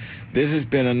year. This has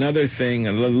been another thing,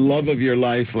 the love of your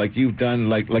life, like you've done,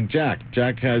 like Jack.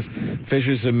 Jack has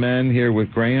Fishers of Men here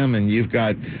with Graham, and you've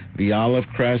got the Olive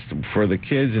Crest for the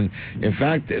kids. And in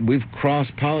fact, we've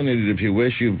cross-pollinated, if you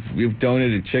wish. You've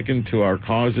donated chicken to our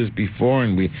causes before,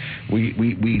 and we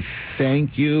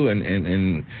thank you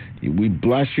and we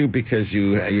bless you because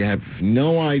you have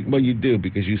no idea. Well, you do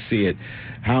because you see it.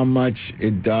 How much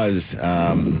it does.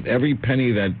 Every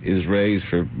penny that is raised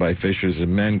by Fishers of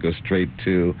Men goes straight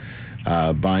to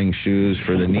buying shoes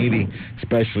for the needy,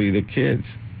 especially the kids.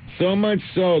 So much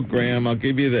so, Graham,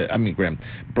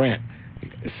 Brant,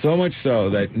 so much so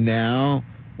that now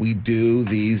we do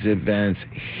these events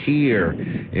here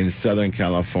in Southern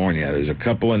California. There's a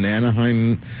couple in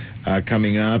Anaheim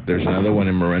coming up. There's another one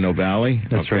in Moreno Valley.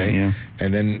 That's right, yeah.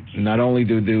 And then not only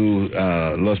do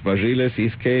Los Barriles,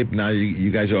 East Cape, now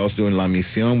you guys are also doing La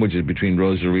Misión, which is between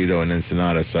Rosarito and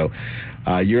Ensenada. So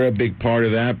you're a big part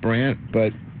of that, Brant,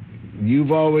 but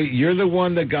you're the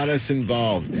one that got us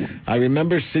involved. I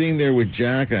remember sitting there with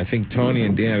Jack, and I think Tony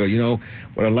and Dan. I go, you know,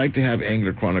 what I'd like to have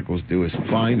Angler Chronicles do is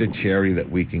find a charity that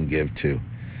we can give to.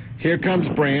 Here comes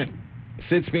Brant,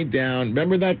 sits me down.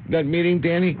 Remember that meeting,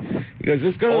 Danny? He goes,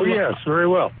 let's go. Oh, yes, very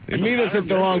well. Meet us at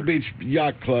the Long Beach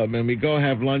Yacht Club, and we go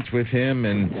have lunch with him,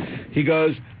 and he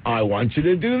goes, I want you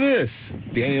to do this.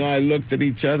 Danny and I looked at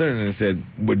each other and said,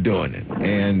 we're doing it.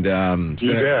 And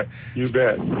You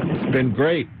bet.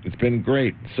 It's been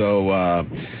great. So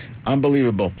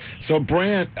Unbelievable. So,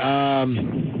 Brant,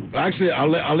 actually,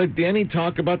 I'll let Danny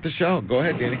talk about the show. Go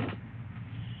ahead, Danny.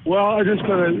 Well, I'm just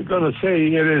gonna say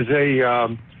it is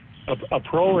a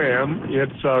pro-am.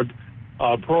 It's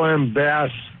a pro-am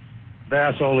bass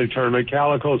only tournament.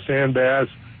 Calico sand bass,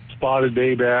 spotted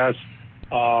bay bass,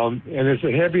 and it's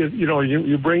the heaviest.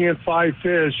 You bring in 5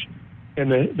 fish,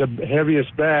 and the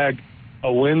heaviest bag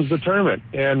wins the tournament.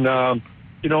 And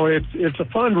it's a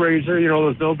fundraiser.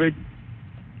 There's no big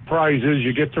prizes.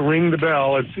 You get to ring the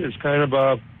bell. It's kind of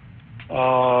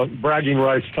a bragging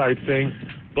rights type thing.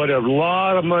 But a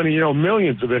lot of money,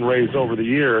 millions have been raised over the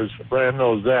years. Brad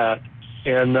knows that,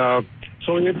 and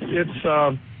so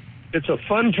it's a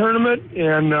fun tournament,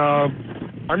 and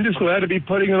I'm just glad to be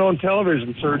putting it on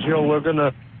television, Sergio. We're going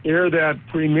to air that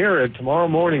premiere tomorrow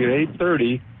morning at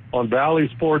 8:30 on Valley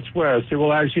Sports West. It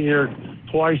will actually air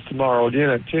twice tomorrow, again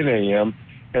at 10 a.m.,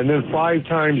 and then 5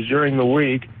 times during the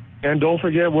week. And don't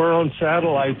forget, we're on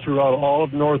satellite throughout all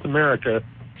of North America.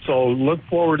 So look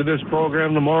forward to this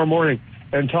program tomorrow morning.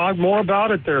 And talk more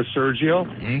about it there, Sergio.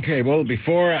 Okay, well,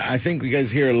 before, I think you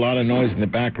guys hear a lot of noise in the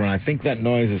background. I think that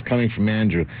noise is coming from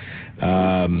Andrew.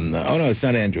 Oh, no, it's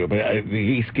not Andrew, but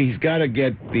he's got to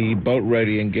get the boat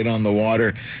ready and get on the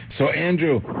water. So,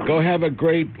 Andrew, go have a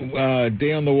great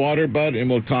day on the water, bud, and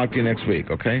we'll talk to you next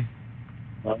week, okay?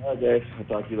 All right, Dave. I'll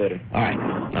talk to you later. All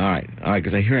right,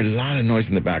 because I hear a lot of noise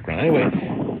in the background. Anyway,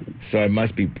 so it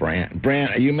must be Brant.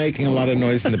 Brant, are you making a lot of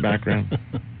noise in the background?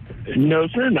 No,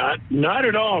 sir, not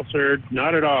at all, sir.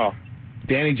 Not at all.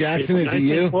 Danny Jackson, is it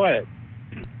you? Quiet.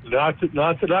 Not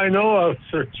that I know of,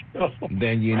 Sergio.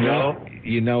 Then you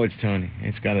know it's Tony.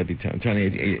 It's got to be Tony.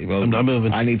 Tony, well, I'm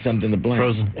moving. I need something to blame.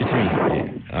 Frozen. It's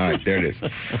me. All right, there it is.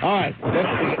 All right,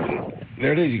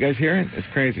 there it is. You guys hear it? It's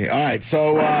crazy. All right,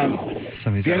 so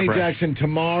Danny Jackson,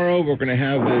 tomorrow we're going to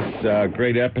have this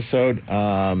great episode.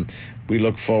 We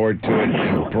look forward to it.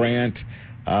 And Brant,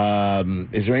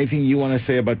 is there anything you want to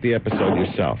say about the episode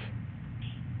yourself?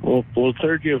 Well,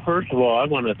 Sergio, first of all, I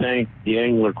want to thank the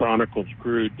Angler Chronicles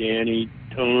crew, Danny,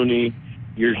 Tony,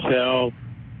 yourself,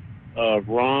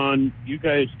 Ron. You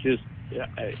guys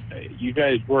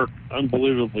work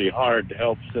unbelievably hard to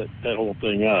help set that whole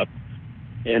thing up.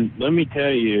 And let me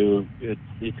tell you,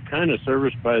 it's kind of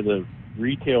serviced by the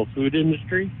retail food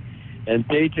industry, and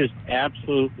they just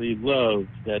absolutely love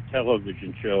that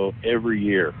television show every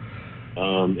year.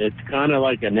 It's kind of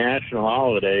like a national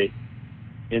holiday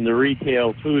in the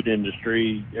retail food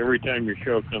industry every time your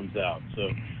show comes out.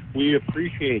 So we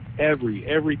appreciate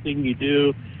everything you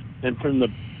do, and from the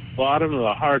bottom of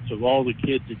the hearts of all the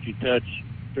kids that you touch,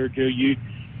 Sergio,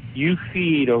 you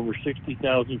feed over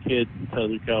 60,000 kids in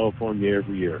Southern California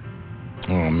every year.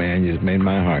 Oh, man, you just made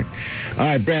my heart. All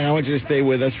right, Brent, I want you to stay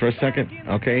with us for a second,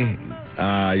 okay?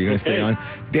 You're going to stay on.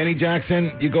 Danny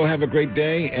Jackson, you go have a great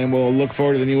day, and we'll look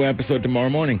forward to the new episode tomorrow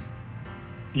morning.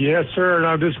 Yes, sir, and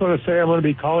I'm just going to say I'm going to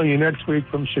be calling you next week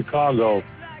from Chicago,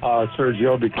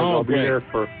 Sergio, because I'll be there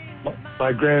for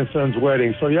my grandson's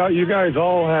wedding. So, yeah, you guys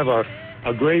all have a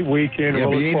great weekend. Yeah,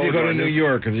 but you need to go to New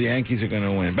York because the Yankees are going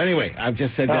to win. But anyway, I've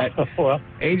just said that. Well,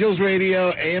 Angels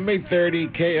Radio, AM 830,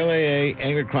 KLAA,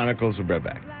 Angler Chronicles. We'll be right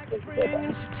back.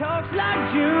 Talks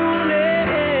like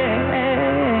Julie.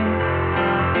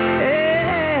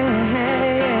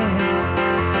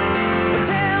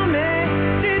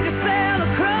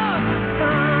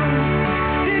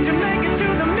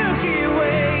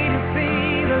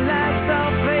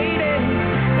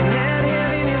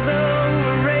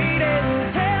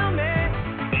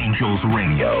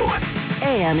 Radio.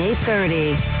 AM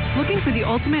 830. Looking for the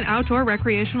ultimate outdoor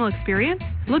recreational experience?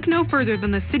 Look no further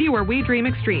than the city where we dream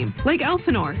extreme, Lake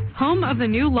Elsinore, home of the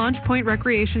new Launch Point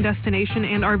Recreation Destination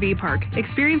and RV Park.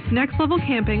 Experience next-level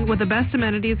camping with the best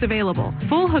amenities available.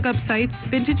 Full hookup sites,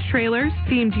 vintage trailers,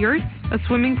 themed yurts, a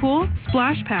swimming pool,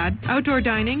 splash pad, outdoor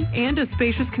dining, and a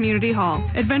spacious community hall.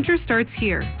 Adventure starts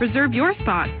here. Reserve your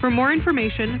spot. For more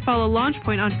information, follow Launch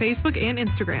Point on Facebook and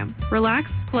Instagram. Relax,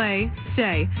 play,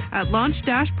 stay at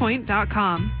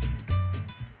launch-point.com.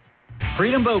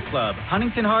 Freedom Boat Club,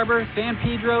 Huntington Harbor, San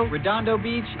Pedro, Redondo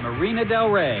Beach, Marina del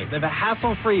Rey. Live a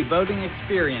hassle-free boating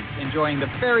experience, enjoying the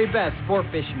very best sport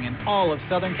fishing in all of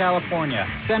Southern California.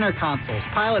 Center consoles,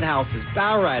 pilot houses,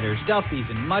 bow riders, Duffys,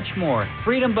 and much more.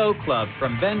 Freedom Boat Club,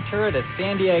 from Ventura to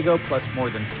San Diego, plus more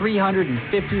than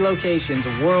 350 locations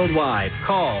worldwide.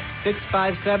 Call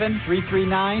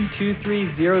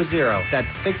 657-339-2300. That's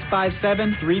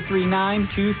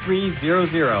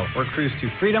 657-339-2300. Or cruise to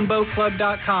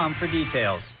freedomboatclub.com for details.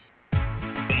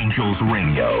 Angels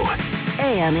Radio.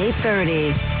 AM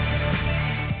 830.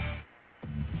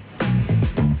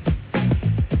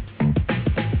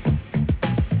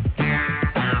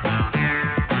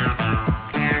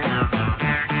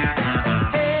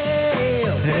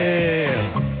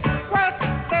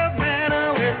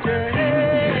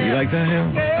 What the hell?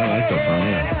 Oh, that's so fun,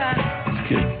 yeah. It's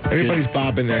good. Everybody's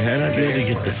bobbing their head. I Good to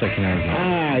get the second hour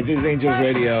going. This is Angels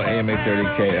Radio, AM 830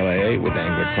 KLAA with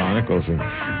Angler Chronicles. And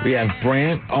we have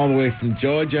Brant all the way from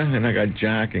Georgia, and I got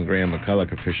Jack and Graham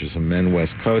McCulloch of Fishers of Men,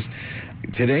 West Coast.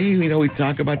 Today, we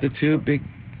talk about the two big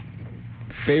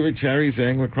favorite charities of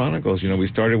Angler Chronicles. We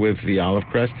started with the Olive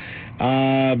Crest.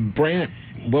 Brant,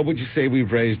 what would you say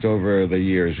we've raised over the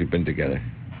years we've been together?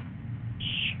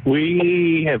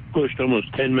 We have pushed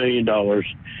almost $10 million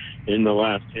in the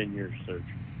last 10 years, Serge.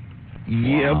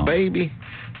 Yeah, Wow. baby.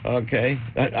 Okay.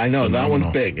 I know, that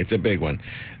one's big. It's a big one.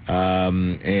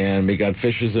 And we got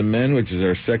Fishers of Men, which is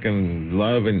our second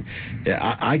love. And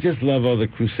I just love all the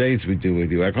crusades we do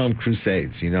with you. I call them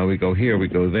crusades. We go here, we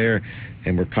go there,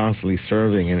 and we're constantly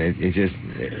serving. And it just,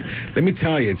 let me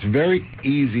tell you, it's very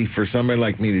easy for somebody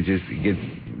like me to just get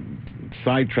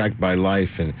sidetracked by life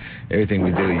and everything we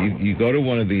do. You go to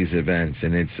one of these events,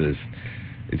 and it's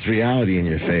reality in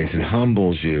your face. It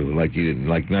humbles you like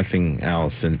nothing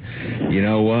else. And you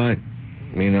know what?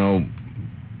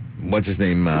 What's his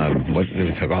name?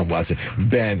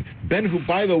 Ben. Ben, who,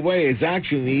 by the way, is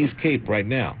actually in the East Cape right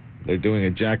now. They're doing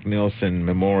a Jack Nicholson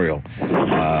Memorial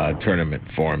tournament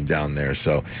for him down there.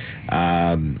 So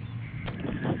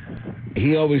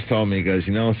he always told me, he goes,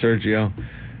 Sergio,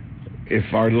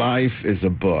 if our life is a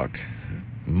book,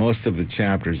 most of the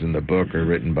chapters in the book are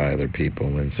written by other people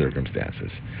and circumstances.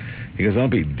 He goes, I'll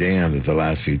be damned if the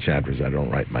last few chapters I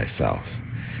don't write myself.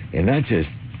 And I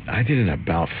did an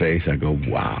about face. I go,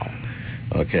 wow.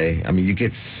 Okay? I mean, you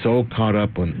get so caught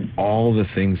up on all the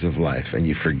things of life and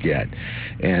you forget.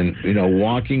 And,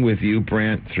 walking with you,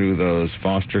 Brant, through those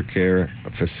foster care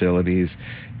facilities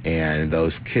and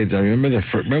those kids. I remember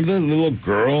the little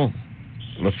girl,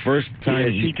 the first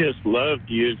time. Yeah, she just loved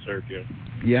you, Sergio.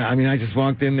 Yeah, I mean, I just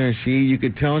walked in there, and you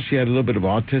could tell she had a little bit of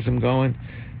autism going.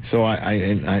 So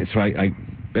I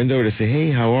bend over to say,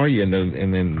 hey, how are you? And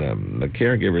then the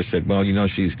caregiver said, well,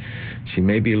 she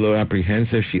may be a little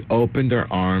apprehensive. She opened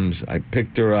her arms. I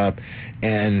picked her up,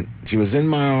 and she was in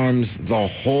my arms the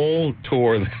whole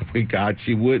tour that we got.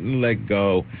 She wouldn't let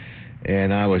go,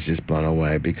 and I was just blown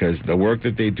away because the work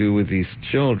that they do with these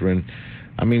children,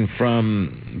 I mean,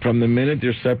 from the minute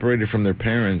they're separated from their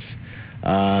parents,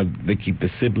 they keep the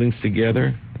siblings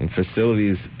together in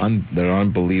facilities that are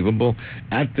unbelievable.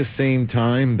 At the same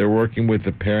time, they're working with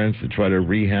the parents to try to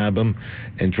rehab them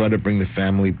and try to bring the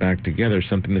family back together,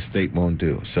 something the state won't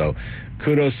do. So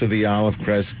kudos to the Olive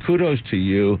Crest. Kudos to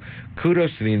you. Kudos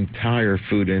to the entire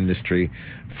food industry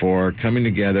for coming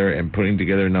together and putting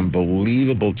together an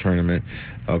unbelievable tournament.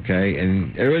 Okay?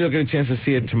 And everybody will get a chance to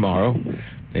see it tomorrow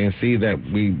and see that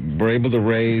we were able to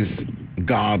raise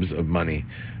gobs of money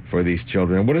for these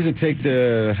children. What does it take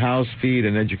to house, feed,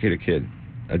 and educate a kid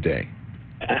a day?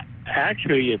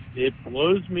 Actually, it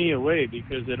blows me away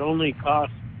because it only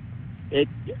costs,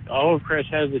 Olive Crest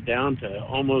has it down to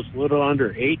almost a little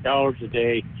under $8 a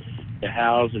day to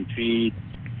house and feed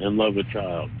and love a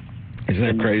child.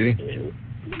 Isn't that crazy?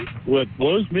 What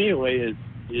blows me away is,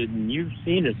 and you've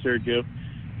seen it, Sergio,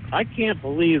 I can't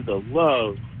believe the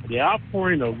love, the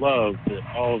outpouring of love that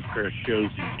Olive Crest shows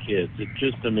these kids. It's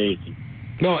just amazing.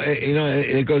 No,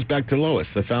 it goes back to Lois,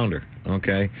 the founder,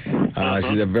 okay?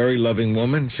 She's a very loving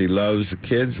woman. She loves the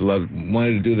kids,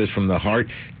 wanted to do this from the heart,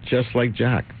 just like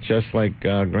Jack, just like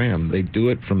Graham. They do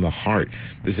it from the heart.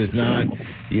 This is not,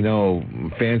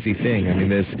 fancy thing.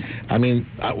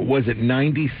 Was it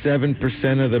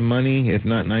 97% of the money, if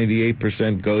not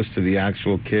 98%, goes to the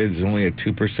actual kids, only a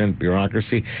 2%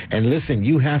 bureaucracy? And listen,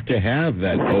 you have to have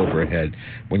that overhead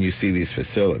when you see these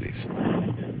facilities.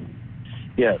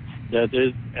 Yes. That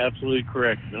is absolutely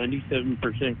correct.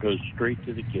 97% goes straight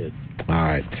to the kids. All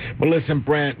right. Well, listen,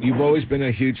 Brant, you've always been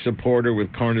a huge supporter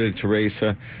with Carne de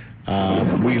Teresa.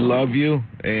 We love you,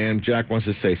 and Jack wants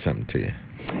to say something to you.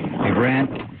 Hey,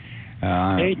 Brant.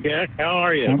 Hey, Jack. How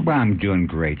are you? I'm doing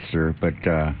great, sir. But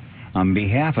on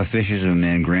behalf of Fishers of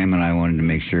Men, Graham and I wanted to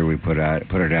make sure we put it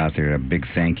out there. A big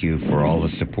thank you for all the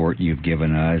support you've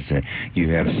given us. You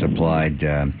have supplied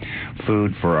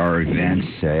food for our events,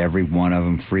 every one of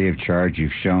them free of charge.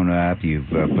 You've shown up. You've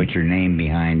put your name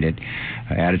behind it,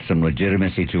 added some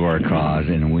legitimacy to our cause,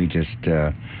 and we just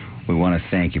we want to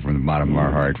thank you from the bottom of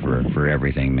our heart for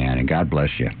everything, man. And God bless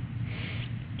you.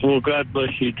 Well, God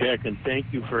bless you, Jack, and thank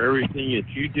you for everything that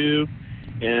you do.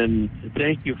 And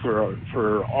thank you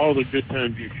for all the good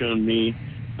times you've shown me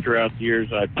throughout the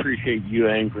years. I appreciate you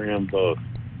and Graham both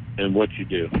and what you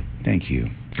do. Thank you.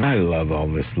 I love all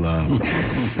this love.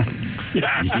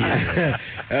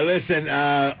 Listen,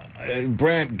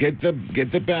 Brant, get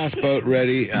the bass boat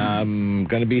ready. I'm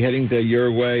going to be heading to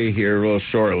your way here real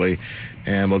shortly.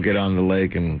 and we'll get on the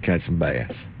lake and catch some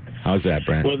bass. How's that,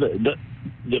 Brent? Well,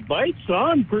 the bite's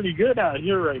on pretty good out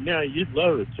here right now. You'd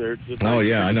love it, sir.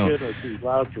 I know.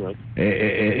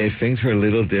 Things are a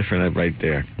little different right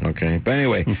there. Okay, but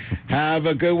anyway, have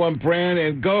a good one, Brent,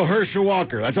 and go Herschel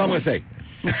Walker. That's all I'm gonna say.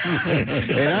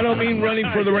 And I don't mean running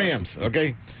for the Rams.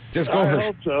 Okay, just go Herschel. I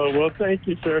hope so. Well, thank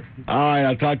you, sir. All right,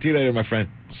 I'll talk to you later, my friend.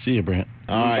 See you, Brent.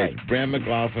 All right, Brent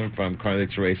McLaughlin from Carly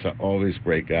Teresa, always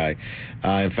great guy.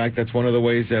 In fact, that's one of the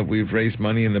ways that we've raised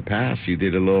money in the past. You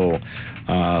did a little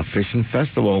fishing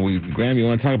festival. Graham, you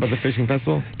want to talk about the fishing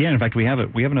festival? Yeah, in fact, we have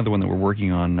another one that we're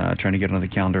working on, trying to get another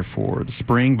calendar for the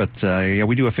spring. But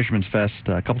we do a Fisherman's Fest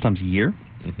a couple times a year.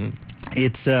 Mm-hmm.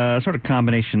 It's a sort of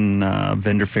combination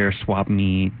vendor fair, swap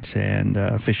meet, and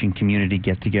fishing community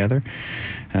get together.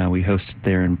 We host it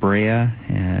there in Brea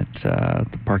at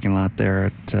the parking lot there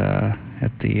at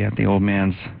the old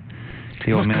man's.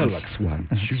 The old man's.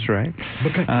 That's right.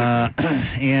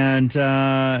 And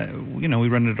we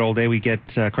run it all day. We get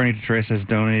Carly Teresa has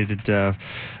donated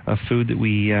food that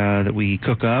we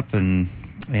cook up and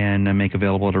make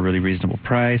available at a really reasonable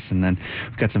price. And then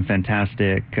we've got some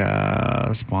fantastic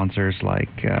sponsors like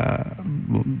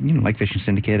Fishing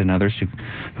Syndicate and others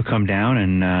who come down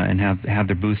and have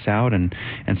their booths out and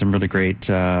some really great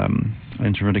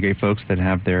folks that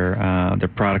have their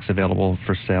products available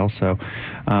for sale. So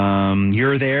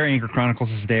you're there. Anchor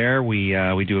Chronicles is there. We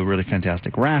do a really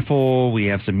fantastic raffle. We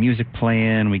have some music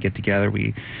playing. We get together.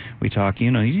 We talk.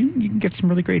 You can get some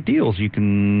really great deals. You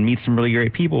can meet some really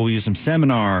great people. We do some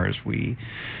seminars. We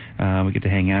get to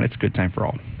hang out. It's a good time for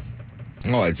all.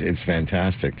 Oh, it's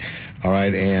fantastic. All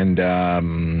right, and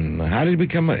how did we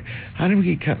come? I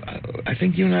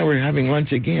think you and I were having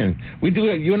lunch again.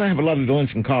 You and I have a lot of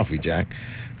lunch and coffee, Jack,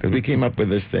 because we came up with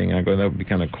this thing. I go, that would be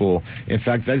kind of cool. In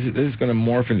fact, this is going to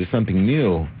morph into something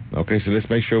new. Okay, so let's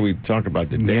make sure we talk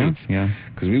about the dates. Yeah.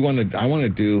 Because I want to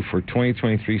do for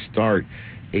 2023 start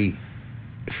a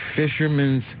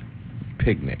fisherman's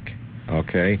picnic.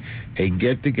 Okay, a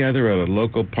get-together at a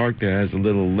local park that has a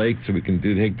little lake so we can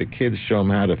take the kids, show them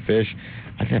how to fish.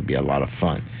 I think that'd be a lot of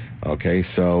fun. Okay,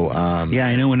 so... yeah,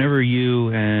 I know whenever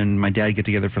you and my dad get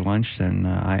together for lunch, then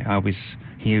I always...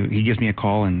 He gives me a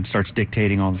call and starts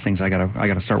dictating all the things I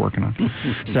gotta start working on.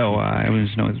 So it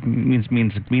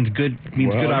means good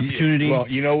opportunity. Well,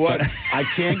 you know what? I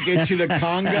can't get you to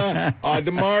Conga or the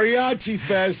Mariachi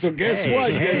Fest. So guess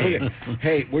what?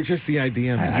 Hey, we're just the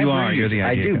idea. You're the idea.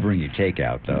 I do bring you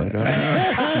takeout though.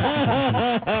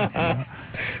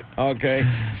 Okay.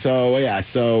 So yeah.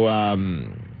 So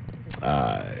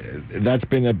that's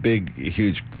been a big,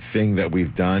 huge thing that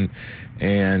we've done.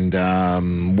 And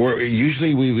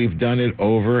we've done it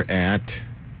over at.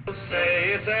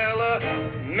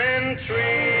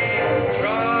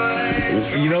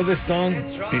 You know this song?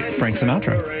 Frank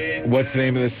Sinatra. What's the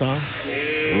name of this song?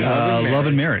 Love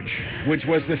and Marriage. Which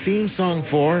was the theme song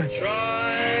for?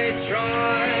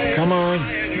 Come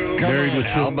on. Married with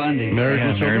Al Bundy. Married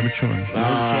with children.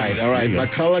 All right.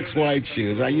 McCulloch's White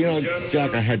Shoes.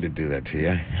 Jack, I had to do that to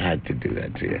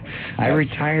you. I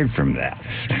retired from that.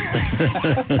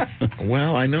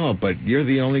 Well, I know, but you're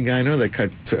the only guy I know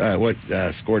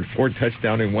that scored 4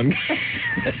 touchdowns in one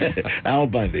game. Al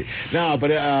Bundy. No, but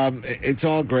it's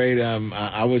all great.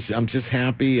 I'm just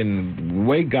happy, and the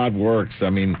way God works.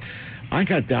 I mean, I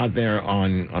got down there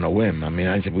on a whim. I mean,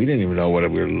 we didn't even know what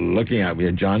we were looking at. We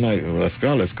had John, let's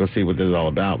go see what this is all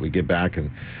about. We get back,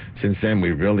 and since then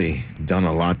we've really done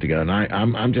a lot together.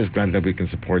 And I'm just glad that we can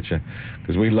support you,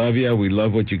 because we love you. We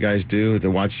love what you guys do, to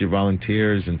watch your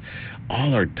volunteers and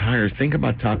all our tires. Think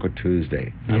about Taco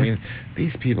Tuesday. Yeah. I mean,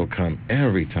 these people come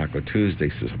every Taco Tuesday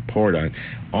to support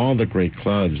all the great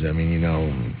clubs. I mean,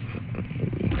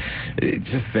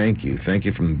 just thank you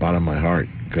from the bottom of my heart.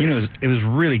 It was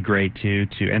really great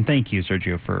and thank you,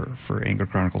 Sergio, for Anchor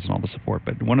Chronicles and all the support.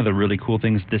 But one of the really cool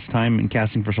things this time in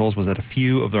Casting for Souls was that a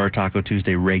few of our Taco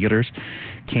Tuesday regulars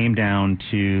came down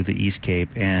to the East Cape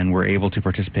and were able to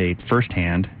participate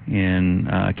firsthand in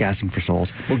Casting for Souls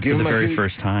for the very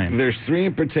first time. There's 3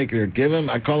 in particular.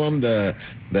 I call them the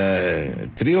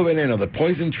Trio Veneno, the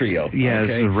Poison Trio. Yeah,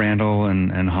 okay? Randall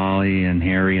and Holly and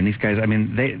Harry and these guys. I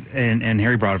mean, and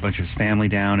Harry brought a bunch of his family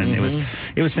down, and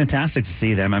it was fantastic to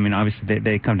see them. I mean, obviously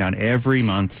they come down every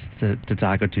month to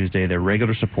Taco Tuesday. They're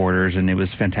regular supporters, and it was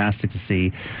fantastic to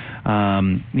see.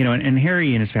 And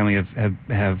Harry and his family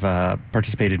have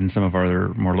participated in some of our other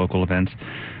more local events.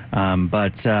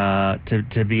 But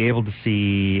to be able to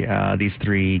see these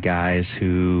 3 guys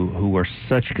who are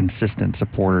such consistent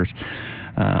supporters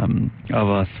of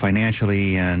us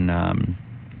financially and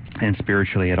and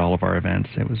spiritually at all of our events.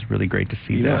 It was really great to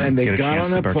see them. And they get a got chance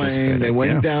on to a plane, participate. they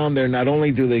went down there. Not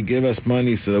only do they give us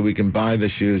money so that we can buy the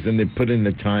shoes, then they put in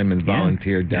the time and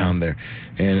volunteer down there.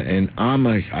 And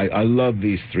I love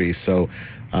these three. So,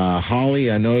 Holly,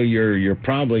 I know you're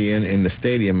probably in the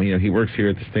stadium. You know, he works here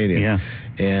at the stadium. Yeah.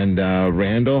 And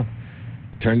Randall,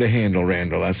 turn the handle,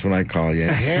 Randall. That's what I call you.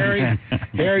 Harry,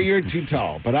 you're too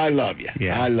tall, but I love you.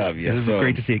 Yeah. I love you. This is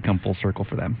great to see it come full circle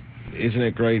for them. Isn't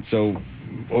it great? So,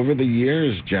 over the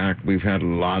years, Jack, we've had a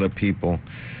lot of people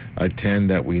attend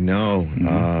that we know.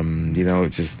 You know,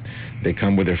 it's just they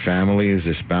come with their families,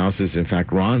 their spouses. In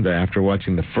fact, Rhonda, after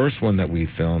watching the first one that we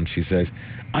filmed, she says,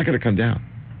 I got to come down.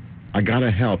 I got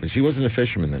to help. And she wasn't a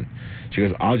fisherman then. She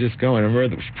goes, I'll just go. And I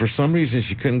remember for some reason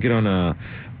she couldn't get on a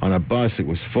bus. It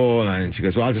was full. And she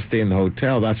goes, well, I'll just stay in the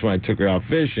hotel. That's when I took her out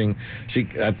fishing.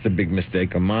 That's a big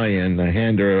mistake on my end. I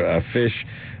handed her a fish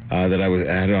that I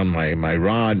had on my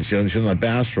rod. She was on a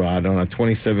bass rod on a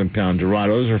 27-pound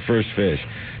Dorado. It was her first fish.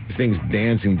 This thing's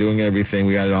dancing, doing everything.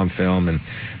 We got it on film, and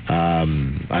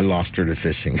I lost her to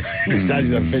fishing. She's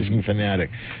a fishing fanatic.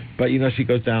 But, you know, she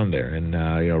goes down there, and,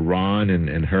 you know, Ron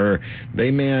and her,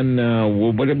 they man,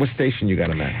 what station you got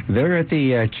them at? They're at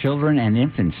the Children and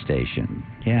Infant Station.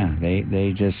 Yeah,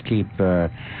 they just keep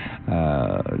the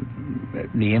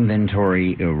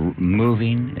inventory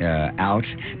moving out,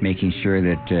 making sure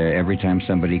that every time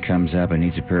somebody comes up and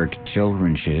needs a pair of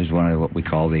children's shoes, one of what we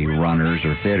call the runners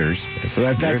or fitters. So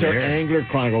that's our Angler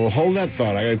Chronicle. Well, hold that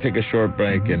thought. I got to take a short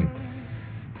break, and,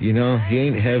 you know, he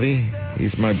ain't heavy.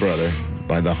 He's my brother.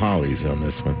 By the Hollies on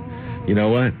this one. You know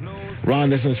what?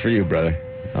 Ron, this one's for you, brother.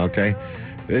 Okay?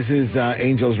 This is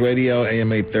Angels Radio,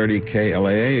 AM 830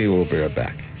 KLAA. We'll be right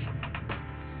back.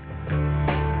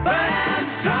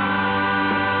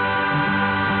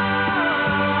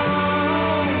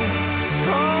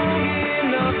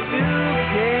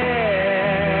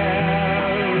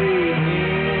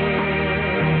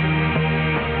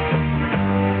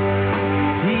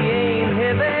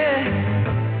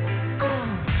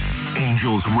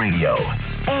 Angels Radio.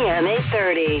 AM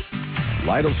 830.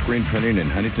 Lytle Screen Printing in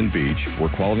Huntington Beach, where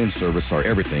quality and service are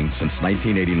everything since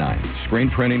 1989.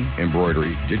 Screen printing,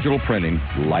 embroidery, digital printing,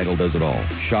 Lytle does it all.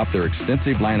 Shop their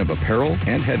extensive line of apparel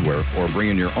and headwear, or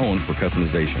bring in your own for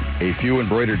customization. A few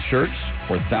embroidered shirts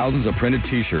or thousands of printed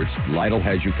t-shirts, Lytle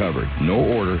has you covered. No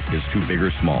order is too big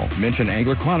or small. Mention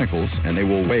Angler Chronicles and they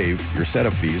will waive your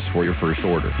setup fees for your first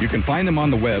order. You can find them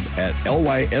on the web at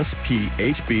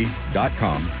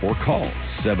lyspHB.com or call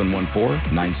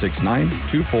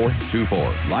 714-969-2424.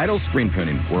 Lytle Screen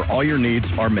Printing, where all your needs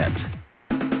are met.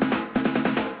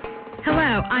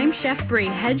 Hello, I'm Chef Bree,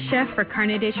 head chef for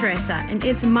Carne de Teresa, and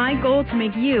it's my goal to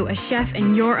make you a chef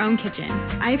in your own kitchen.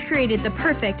 I've created the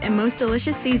perfect and most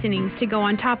delicious seasonings to go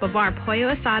on top of our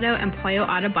pollo asado and pollo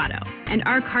adobado. And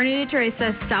our Carne de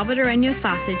Teresa Salvadoreño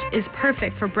sausage is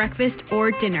perfect for breakfast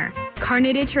or dinner.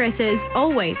 Carne de Teresa is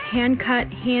always hand-cut,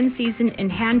 hand-seasoned,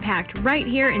 and hand-packed right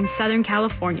here in Southern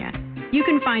California. You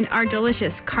can find our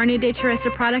delicious Carne de Teresa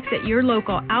products at your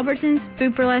local Albertsons,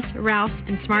 Food for Less, Ralph's,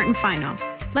 and Smart & Final.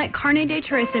 Let Carne de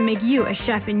Teresa make you a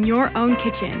chef in your own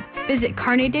kitchen. Visit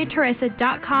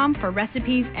carnedeteresa.com for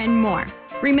recipes and more.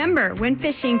 Remember, when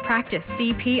fishing, practice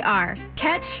CPR.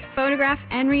 Catch, photograph,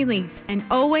 and release, and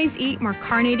always eat more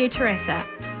Carne de Teresa.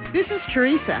 This is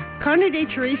Teresa. Carne de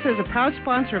Teresa is a proud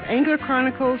sponsor of Angler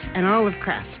Chronicles and Olive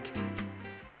Crest.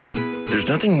 There's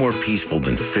nothing more peaceful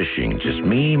than fishing. Just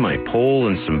me, my pole,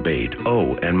 and some bait.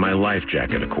 Oh, and my life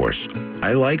jacket, of course.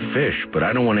 I like fish, but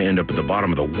I don't want to end up at the bottom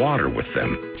of the water with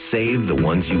them. Save the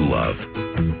ones you love.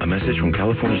 A message from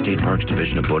California State Parks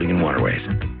Division of Boating and Waterways.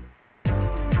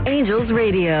 Angels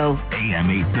Radio. AM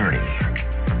 830.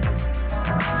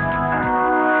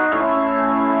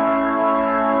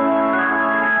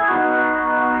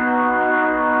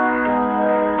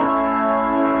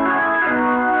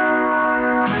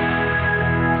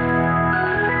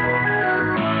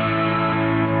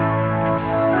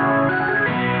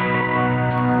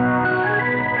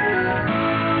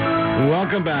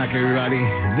 Welcome back, everybody.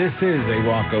 This is A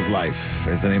Walk of Life,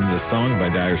 is the name of the song by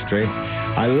Dire Straits.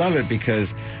 I love it because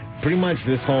pretty much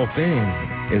this whole thing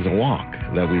is a walk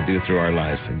that we do through our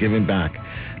lives, giving back.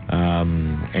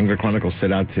 Angler Chronicles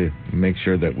set out to make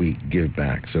sure that we give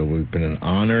back. So we've been an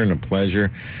honor and a pleasure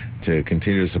to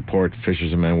continue to support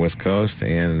Fishers of Man West Coast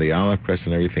and the Olive Crest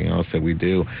and everything else that we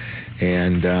do.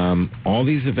 And all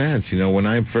these events, you know, when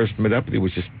I first met up with you, it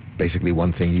was just basically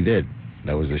one thing you did.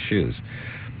 That was the shoes.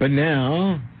 But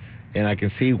now, and I can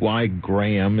see why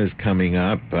Graham is coming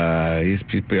up. He's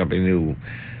putting up a new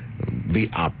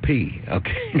VIP,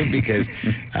 okay? Because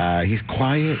he's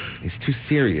quiet, he's too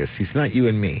serious. He's not you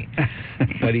and me.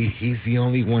 But he's the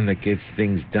only one that gets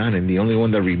things done and the only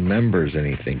one that remembers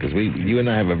anything, because you and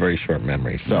I have a very short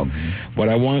memory. So what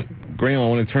I want, Graham, I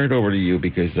want to turn it over to you,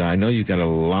 because I know you got a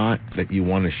lot that you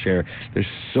want to share. There's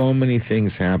so many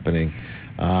things happening.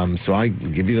 So I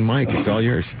give you the mic. It's all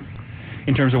yours.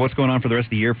 In terms of what's going on for the rest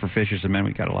of the year for Fishers of Men,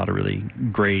 we've got a lot of really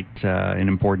great and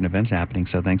important events happening.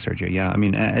 So thanks, Sergio. Yeah, I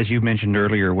mean, as you mentioned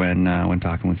earlier when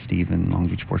talking with Steve in Long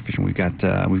Beach Sport Fishing, we've got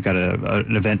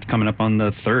an event coming up on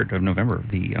the 3rd of November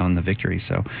on the Victory.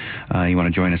 So you want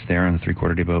to join us there on the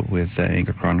 3/4 day boat with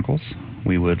Angler Chronicles?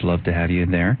 We would love to have you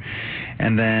there.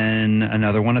 And then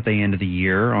another one at the end of the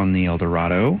year on the El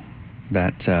Dorado,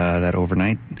 that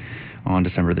overnight on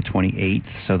December the 28th.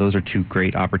 So those are two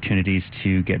great opportunities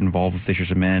to get involved with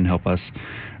Fishers of Men, help us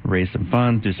raise some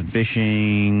funds, do some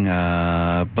fishing,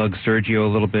 bug Sergio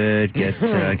a little bit, get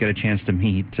a chance to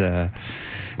meet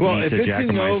if it's Jack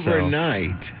an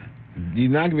overnight, you're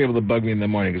not going to be able to bug me in the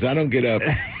morning, because I don't get up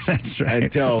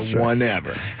until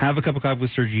whenever. Have a cup of coffee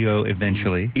with Sergio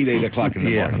eventually. Eat 8 o'clock in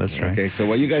the morning. Yeah, that's right. Okay, so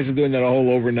while you guys are doing that whole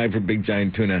overnight for Big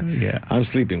Giant Tuna, I'm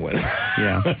sleeping with it.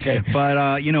 Yeah. Okay. But,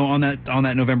 on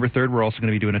that November 3rd, we're also going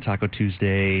to be doing a Taco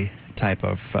Tuesday type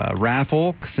of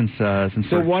raffle, since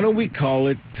So why don't we call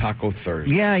it Taco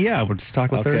Thursday? Yeah, we'll just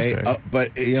Taco Thursday.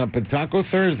 But Taco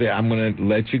Thursday, I'm going to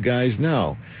let you guys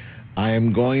know, I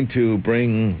am going to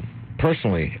bring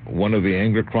personally one of the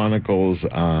Angler Chronicles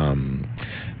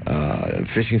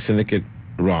Fishing Syndicate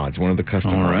rods, one of the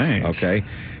custom All rods, right. okay?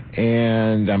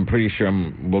 And I'm pretty sure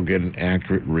we'll get an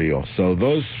accurate reel. So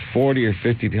those 40 or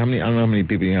 50, I don't know how many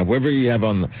people you have, whatever you have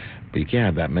on the, but you can't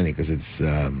have that many because it's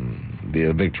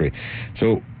the Victory.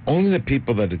 So only the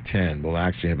people that attend will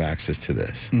actually have access to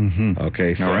this. Mm-hmm.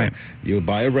 Okay, so all right. You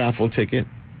buy a raffle ticket,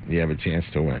 you have a chance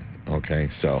to win. Okay,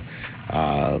 so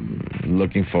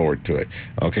looking forward to it.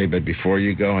 Okay, but before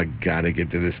you go, I got to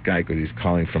get to this guy because he's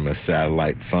calling from a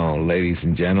satellite phone. Ladies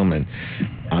and gentlemen,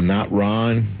 I'm not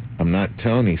Ron, I'm not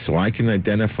Tony, so I can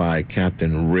identify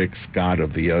Captain Rick Scott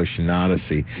of the Ocean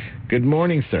Odyssey. Good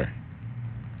morning, sir.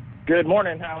 Good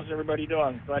morning. How's everybody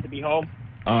doing? Glad to be home.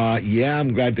 Yeah,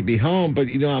 I'm glad to be home, but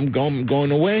I'm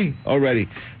going away already.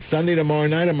 Sunday tomorrow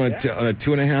night, I'm on a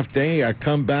 2.5 day. I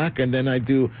come back and then I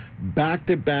do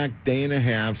back-to-back day and a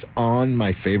halves on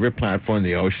my favorite platform,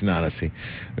 the Ocean Odyssey.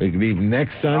 We leave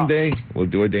next Sunday. We'll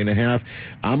do a day and a half.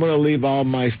 I'm going to leave all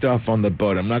my stuff on the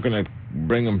boat. I'm not going to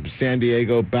bring them to San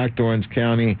Diego, back to Orange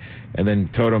County, and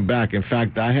then tow them back. In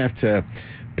fact, I have to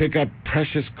pick up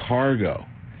precious cargo.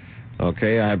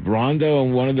 Okay, I have Rondo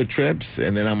on one of the trips,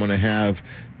 and then I'm going to have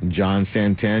John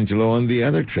Santangelo on the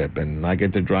other trip, and I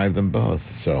get to drive them both.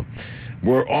 So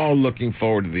we're all looking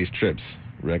forward to these trips,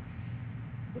 Rick.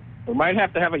 We might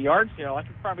have to have a yard sale. I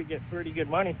could probably get pretty good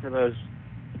money for those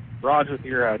rods with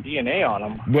your DNA on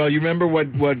them. Well, you remember what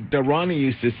Ronnie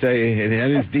used to say, and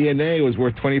his DNA was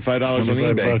worth $25 on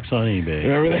eBay. $25 on eBay.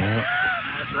 Remember that? Yeah.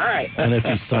 That's right. And if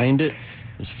he signed it,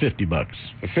 it's $50.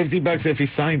 $50 if he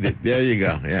signed it. There you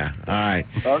go. Yeah. All right.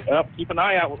 Keep an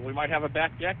eye out. We might have a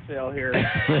back deck sale here.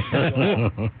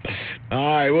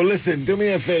 All right. Well, listen. Do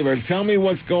me a favor. Tell me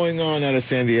what's going on out of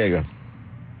San Diego.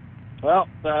 Well,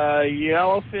 the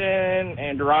yellowfin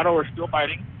and Dorado are still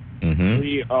biting. Mm-hmm.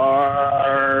 We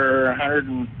are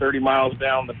 130 miles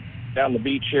down the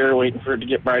beach here, waiting for it to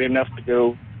get bright enough to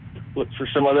go look for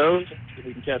some of those. If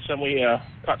we can catch some. We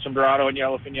caught some Dorado and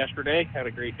yellowfin yesterday. Had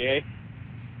a great day.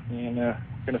 And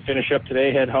going to finish up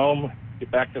today, head home, get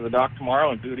back to the dock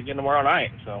tomorrow, and do it again tomorrow night.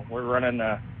 So we're running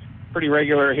pretty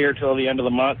regular here till the end of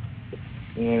the month.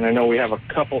 And I know we have a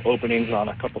couple openings on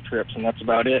a couple trips, and that's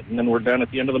about it. And then we're done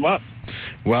at the end of the month.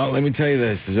 Well, let me tell you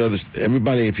this.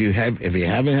 Everybody, if you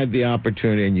haven't had the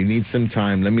opportunity and you need some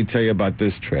time, let me tell you about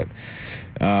this trip.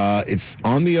 It's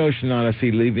on the Ocean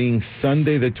Odyssey, leaving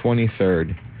Sunday the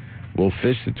 23rd. We'll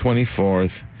fish the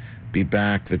 24th, be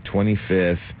back the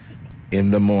 25th. In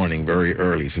the morning, very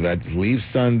early. So that leaves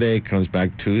Sunday, comes back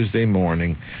Tuesday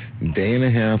morning, day and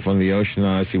a half on the Ocean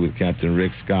Odyssey with Captain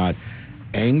Rick Scott,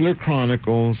 Angler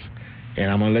Chronicles, and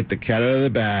I'm going to let the cat out of the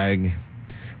bag.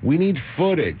 We need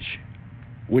footage,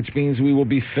 which means we will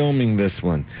be filming this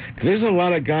one. Because there's a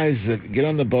lot of guys that get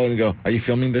on the boat and go, are you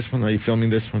filming this one? Are you filming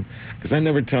this one? Because I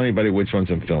never tell anybody which ones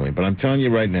I'm filming. But I'm telling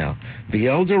you right now, the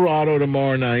El Dorado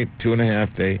tomorrow night,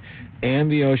 2.5 day,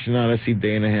 and the Ocean Odyssey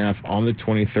day and a half on the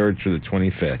 23rd through the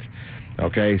 25th.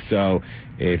 Okay, so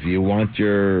if you want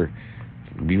to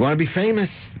be famous,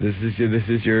 this is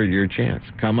your chance.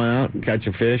 Come out, catch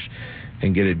a fish,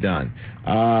 and get it done.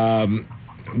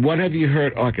 What have you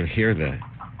heard? Oh, I can hear that.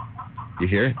 You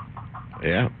hear it?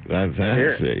 Yeah, that's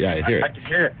it. Yeah, I hear it. I can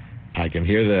hear it. I can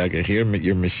hear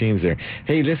your machines there.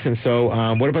 Hey, listen. So,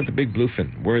 what about the big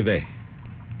bluefin? Where are they?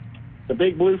 The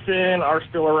big bluefin are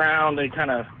still around. They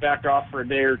kind of backed off for a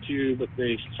day or two, but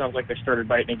they sounds like they started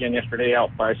biting again yesterday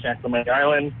out by San Clemente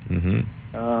Island.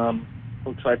 Mm-hmm.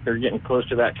 Looks like they're getting close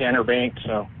to that Tanner Bank,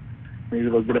 so maybe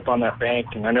they'll get up on that bank.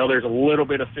 And I know there's a little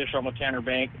bit of fish on the Tanner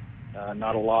Bank,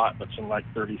 not a lot, but some like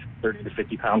 30 to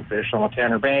 50 pound fish on the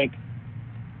Tanner Bank.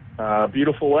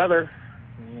 Beautiful weather,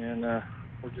 and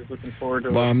we're just looking forward to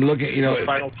the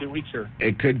final 2 weeks here.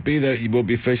 It could be that you will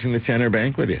be fishing the Tanner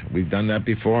Bank with you. We've done that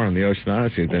before on the Ocean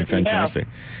Odyssey. It's been fantastic.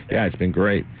 Yeah, it's been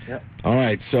great. Yep. All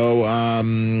right, so let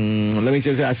me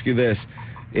just ask you this.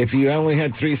 If you only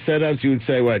had 3 setups, you would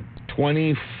say, what,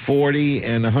 20, 40,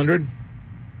 and 100?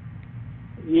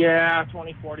 Yeah,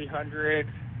 20, 40, 100.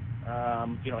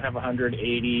 If you don't have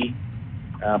 180,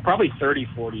 probably 30,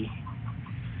 40.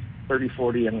 30,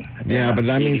 40, and yeah, but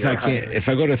that means I can't. If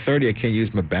I go to 30, I can't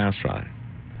use my bass rod.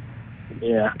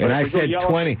 Yeah, and I said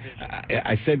 20.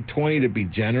 I said 20 to be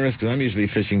generous because I'm usually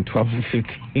fishing 12 and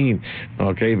 15.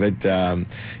 Okay, but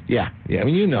yeah. I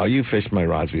mean, you fished my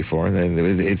rods before, and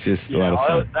it's just a lot of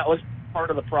fun. That was part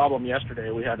of the problem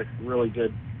yesterday. We had a really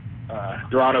good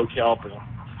Dorado kelp, and a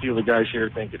few of the guys here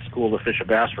think it's cool to fish a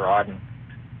bass rod, and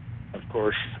of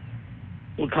course,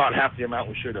 we caught half the amount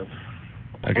we should have.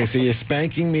 Okay, so you're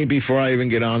spanking me before I even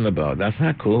get on the boat. That's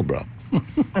not cool, bro. Well,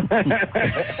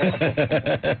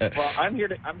 I'm here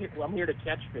to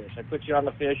catch fish. I put you on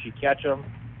the fish, you catch them.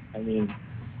 I mean,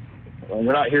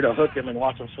 we're not here to hook them and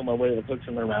watch them swim away with hooks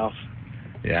in their mouth.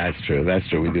 Yeah, that's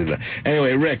true. We do that.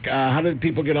 Anyway, Rick, how did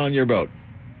people get on your boat?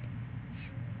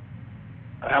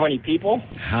 How many people?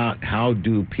 How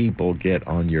do people get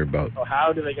on your boat? So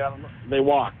how do they get on? They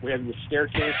walk. We have the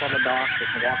staircase on the dock. They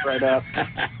can walk right up,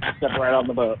 step right on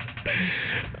the boat.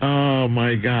 Oh,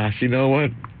 my gosh. You know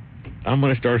what? I'm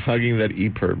going to start hugging that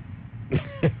EPIRB.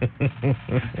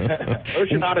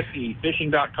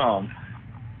 OceanOdysseyFishing.com.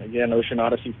 Again,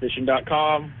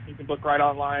 OceanOdysseyFishing.com. You can book right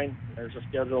online. There's a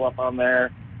schedule up on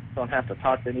there. Don't have to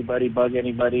talk to anybody, bug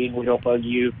anybody. We don't bug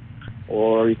you.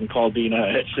 Or you can call Dina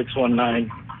at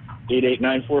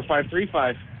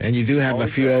 619-889-4535. And you do have a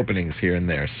few openings here and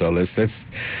there, so let's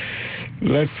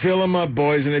fill them up,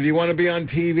 boys. And if you want to be on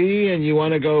TV and you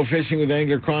want to go fishing with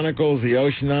Angler Chronicles, the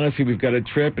Ocean Odyssey, we've got a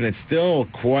trip, and it's still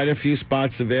quite a few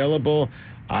spots available.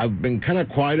 I've been kind of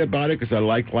quiet about it because I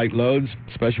like light loads,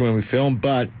 especially when we film,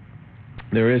 but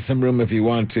there is some room if you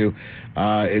want to.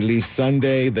 At least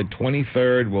Sunday, the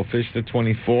 23rd. We'll fish the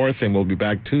 24th, and we'll be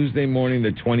back Tuesday morning,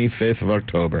 the 25th of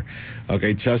October.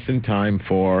 Okay, just in time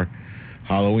for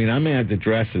Halloween. I may have to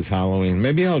dress as Halloween.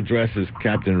 Maybe I'll dress as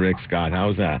Captain Rick Scott.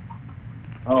 How's that?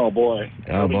 Oh, boy.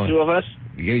 Oh, boy. 2 of us?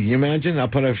 You imagine? I'll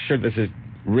put a shirt that says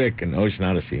Rick and Ocean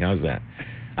Odyssey. How's that?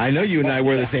 I know you and I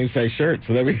wear the same size shirt,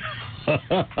 so there we go.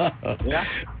 Yeah.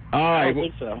 All right. I don't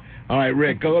think so. All right,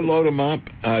 Rick, go load them up.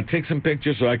 Take some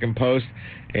pictures so I can post,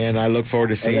 and I look forward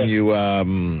to seeing you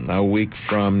a week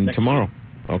from tomorrow.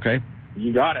 Okay?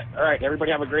 You got it. All right,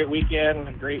 everybody have a great weekend,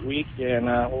 a great week, and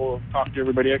we'll talk to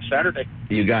everybody next Saturday.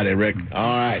 You got it, Rick.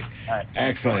 All right.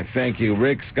 Excellent. Thank you.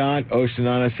 Rick Scott, Ocean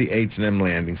Odyssey, H&M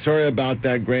Landing. Sorry about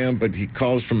that, Graham, but he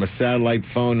calls from a satellite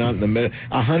phone out in the middle,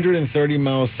 130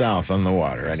 miles south on the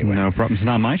water. Anyway. No problem. It's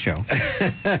not my show.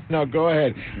 No, go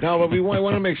ahead. No, but we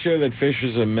want to make sure that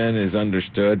Fishers of Men is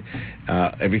understood.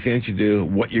 Everything that you do,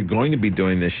 what you're going to be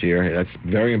doing this year, that's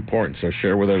very important. So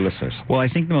share with our listeners. Well, I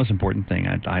think the most important thing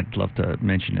I'd love to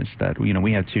mention is that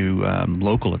we have 2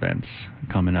 local events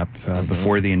coming up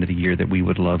before the end of the year that we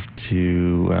would love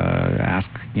to ask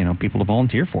people to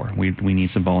volunteer for. We need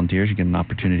some volunteers. You get an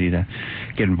opportunity to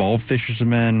get involved, Fishers of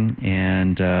Men,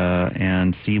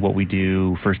 and see what we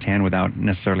do firsthand without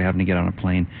necessarily having to get on a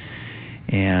plane.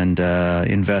 And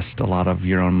invest a lot of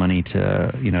your own money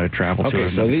to travel to.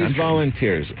 Okay, so these country.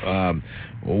 volunteers,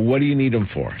 what do you need them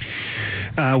for?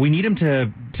 We need them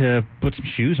to put some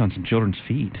shoes on some children's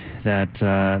feet that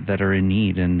are in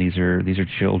need, and these are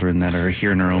children that are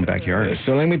here in our own backyard.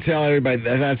 So let me tell everybody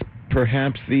that's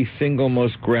perhaps the single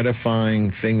most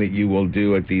gratifying thing that you will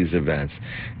do at these events.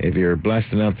 If you're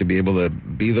blessed enough to be able to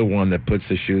be the one that puts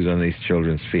the shoes on these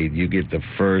children's feet, you get the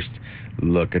first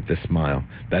look at the smile.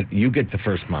 That you get the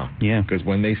first smile. Yeah. Because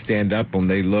when they stand up, when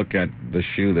they look at the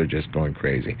shoe, they're just going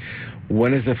crazy.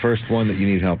 When is the first one that you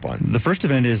need help on? The first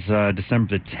event is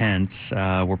December the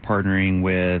 10th. We're partnering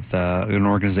with an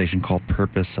organization called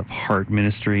Purpose of Heart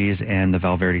Ministries and the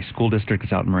Val Verde School District.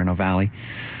 It's out in Moreno Valley.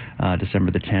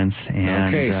 December the 10th.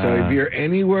 And, okay, so if you're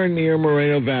anywhere near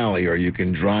Moreno Valley, or you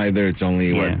can drive there, it's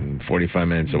only, 45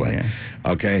 minutes away.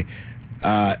 Yeah. Okay.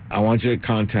 I want you to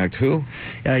contact who?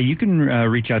 You can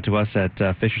reach out to us at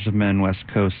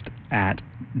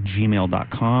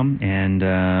fishersofmenwestcoast@gmail.com, and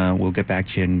we'll get back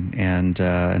to you and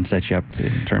set you up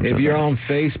in terms of... If you're on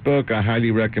Facebook, I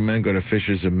highly recommend go to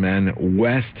Fishers of Men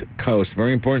West Coast.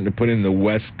 Very important to put in the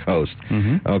West Coast.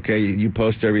 Mm-hmm. Okay, you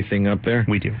post everything up there?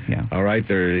 We do, yeah. All right,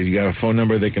 you got a phone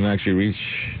number they can actually reach?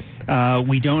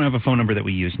 We don't have a phone number that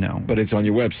we use, no. But it's on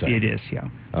your website? It is, yeah.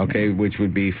 Okay, which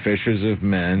would be Fishers of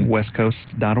Men...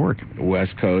 Westcoast.org.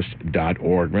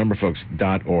 Westcoast.org. Remember, folks,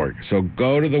 .org. So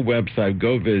go to the website,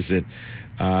 go visit.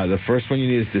 The first one you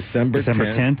need is December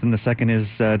 10th, and the second is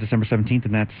December 17th,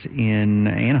 and that's in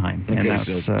Anaheim. Okay, and that's,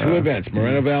 so 2 events,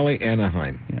 Moreno Valley,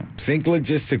 Anaheim. Yeah. Think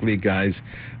logistically, guys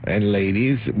and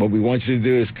ladies. What we want you to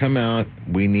do is come out.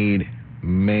 We need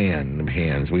man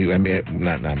hands.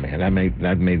 Not man.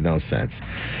 That made no sense.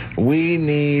 We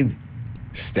need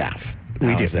staff.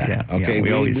 We do. That? Yeah. Okay.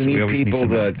 Yeah, we need people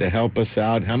need to help us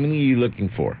out. How many are you looking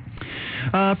for?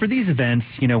 For these events,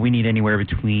 we need anywhere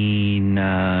between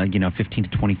 15 to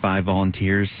 25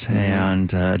 volunteers,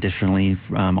 and additionally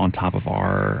on top of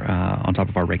our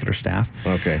regular staff.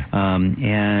 Okay.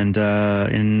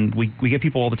 And we get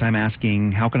people all the time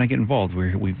asking, how can I get involved?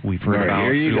 We've heard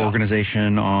about the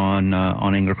organization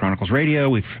on Angler Chronicles Radio.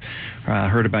 We've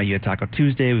heard about you at Taco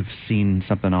Tuesday. We've seen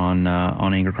something on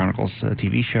Angler Chronicles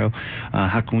TV show.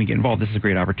 How can we get involved? This is a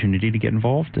great opportunity to get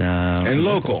involved. And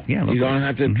local. Yeah, local. You don't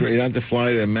have to. You don't have to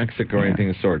fly to Mexico or anything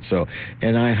of the sort. So,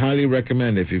 and I highly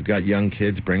recommend if you've got young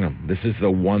kids, bring them. This is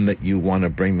the one that you want to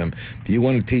bring them. You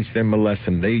want to teach them a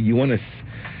lesson. You want to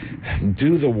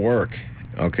do the work.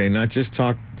 Okay, not just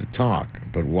talk the talk,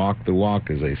 but walk the walk,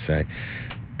 as they say.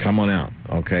 Come on out.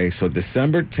 Okay, so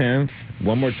December 10th.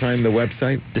 One more time, the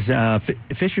website.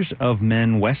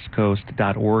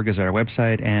 FishersOfMenWestCoast.org is our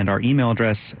website, and our email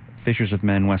address,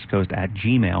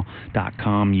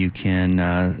 fishersofmenwestcoast@gmail.com. You can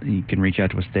reach out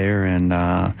to us there, and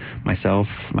myself,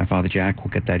 my father Jack,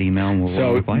 will get that email, and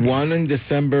we'll reply. One in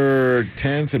December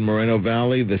 10th in Moreno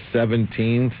Valley, the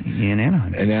 17th in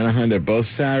Anaheim. In Anaheim, they're both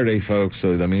Saturday, folks.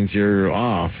 So that means you're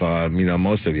off.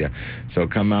 Most of you. So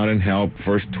come out and help.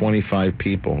 First 25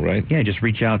 people, right? Yeah, just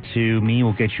reach out to me.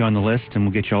 We'll get you on the list, and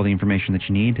we'll get you all the information that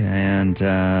you need, and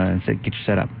get you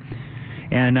set up.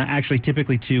 And actually,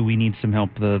 typically, too, we need some help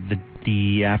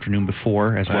the afternoon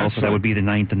before as well. So that would be the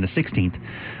 9th and the 16th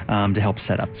to help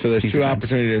set up. So there's 2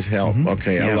 opportunities to help. Mm-hmm.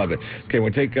 Okay, I love it. Okay,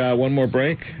 we'll take one more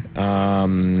break.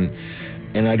 And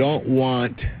I don't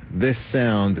want this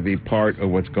sound to be part of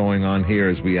what's going on here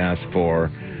as we ask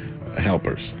for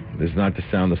helpers. This is not the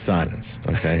sound of silence.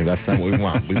 Okay, that's not what we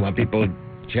want. We want people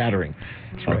chattering.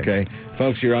 That's right. Okay,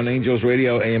 folks, you're on Angels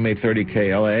Radio, AM 830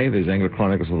 KLA. There's Angler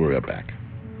Chronicles. We'll be right back.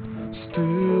 Still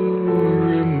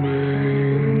remains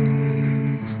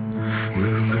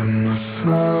within the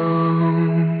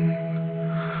sound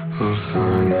of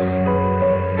silence.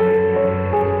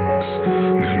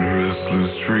 In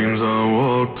restless dreams I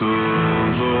walked alone.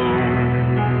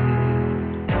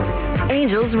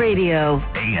 Angels Radio,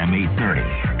 AM 830.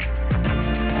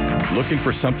 Looking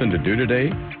for something to do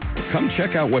today? Come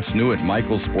check out what's new at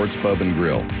Michael's Sports Pub and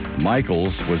Grill.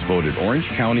 Michael's was voted Orange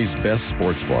County's best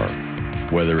sports bar.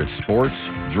 Whether it's sports,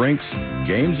 drinks,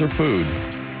 games, or food,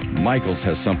 Michael's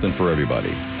has something for everybody.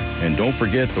 And don't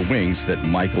forget the wings that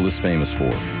Michael is famous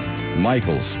for.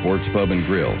 Michael's Sports Pub and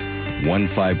Grill,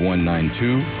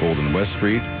 15192 Golden West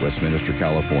Street, Westminster,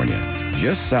 California,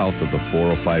 just south of the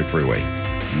 405 freeway.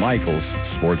 Michael's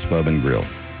Sports Pub and Grill.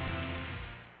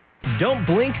 Don't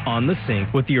blink on the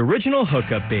sink with the original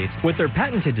hookup baits. With their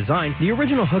patented design, the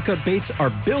original hookup baits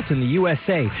are built in the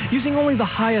USA using only the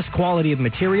highest quality of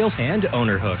materials and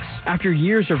owner hooks. After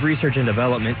years of research and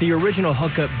development, the original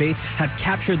hookup baits have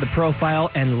captured the profile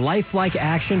and lifelike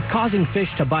action, causing fish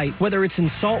to bite, whether it's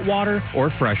in saltwater or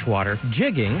freshwater,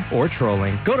 jigging or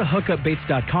trolling. Go to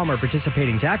hookupbaits.com or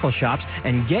participating tackle shops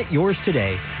and get yours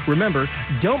today. Remember,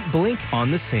 don't blink on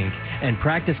the sink and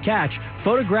practice catch,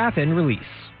 photograph, and release.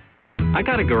 I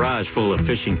got a garage full of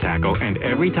fishing tackle, and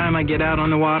every time I get out on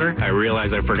the water, I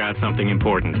realize I forgot something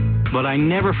important. But I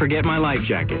never forget my life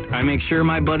jacket. I make sure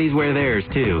my buddies wear theirs,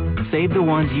 too. Save the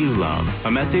ones you love. A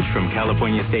message from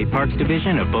California State Parks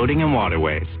Division of Boating and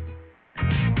Waterways.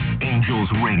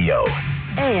 Angels Radio.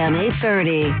 AM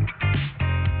 830.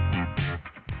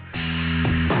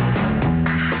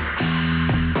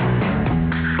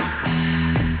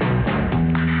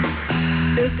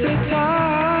 It's the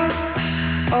time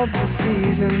of the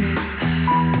season.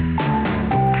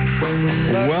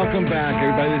 Welcome back,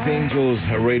 everybody. This is Angels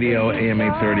Radio, AM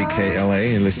 830 KLA.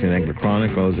 You're listening to Angler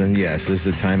Chronicles, and yes, this is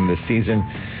the time of the season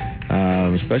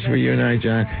Especially for you and I,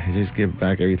 Jack. Just give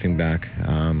back everything back.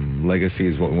 Legacy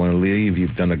is what we want to leave.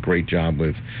 You've done a great job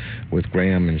with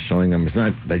Graham and showing him. It's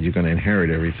not that you're going to inherit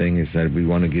everything. It's that we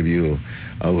want to give you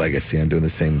a legacy. I'm doing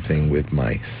the same thing with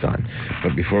my son.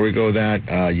 But before we go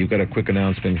that, you've got a quick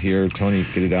announcement here. Tony,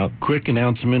 get it out. Quick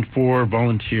announcement for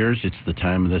volunteers. It's the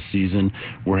time of the season.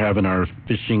 We're having our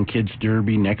Fishing Kids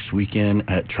Derby next weekend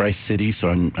at Tri-City, so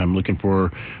I'm looking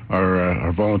for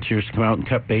our volunteers to come out and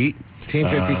cut bait. Team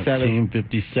 57. Team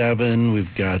 57. We've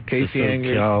got Casey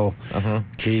Anglers.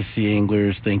 Casey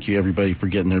Anglers. Thank you, everybody, for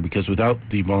getting there, because without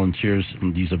the volunteers,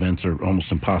 these events are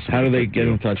almost impossible. How do they get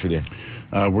in touch with you?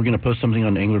 We're going to post something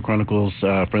on Angler Chronicles,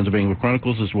 Friends of Angler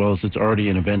Chronicles, as well as it's already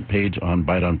an event page on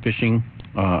Bite on Fishing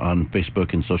on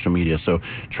Facebook and social media. So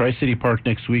Tri-City Park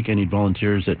next week. I need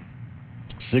volunteers at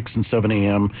 6 and 7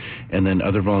 a.m. and then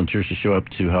other volunteers to show up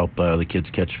to help the kids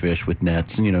catch fish with nets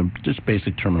and, just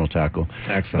basic terminal tackle.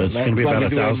 Excellent. But it's going to be about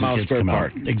 1,000 kids come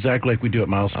out. Exactly like we do at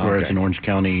Miles Square. It's in Orange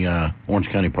County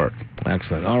Park.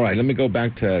 Excellent. All right, let me go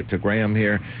back to Graham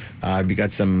here. You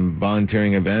got some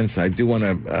volunteering events. I do want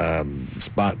to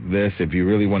spot this. If you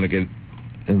really want to get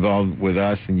involved with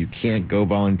us and you can't go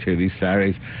volunteer these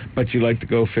Saturdays, but you like to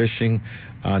go fishing,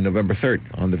 November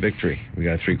 3rd on the Victory. We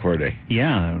got a 3-quarter day.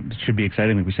 Yeah, it should be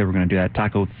exciting. Like we said, we're going to do that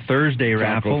Taco Thursday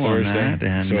raffle on that.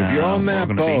 And, so if you're on that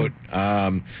boat,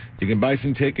 you can buy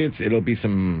some tickets. It'll be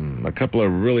a couple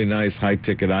of really nice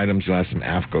high-ticket items. You'll have some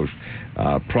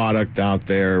AFCO product out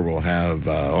there. We'll have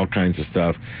all kinds of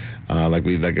stuff. Like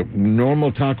a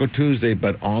normal Taco Tuesday,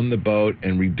 but on the boat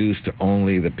and reduced to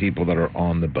only the people that are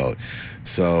on the boat.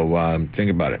 So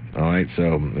think about it. All right,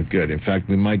 so good. In fact,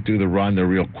 we might do the run there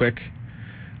real quick.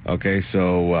 Okay,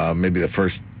 so maybe the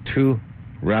first 2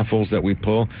 raffles that we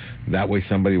pull, that way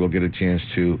somebody will get a chance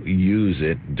to use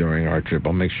it during our trip.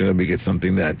 I'll make sure that we get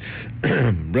something that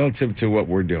relative to what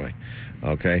we're doing,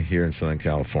 okay, here in Southern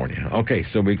California. Okay,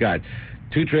 so we got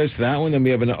 2 trips to that one, then we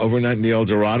have an overnight in the El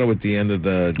Dorado at the end of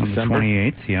the December. On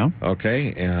the 28th, yeah.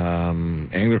 Okay,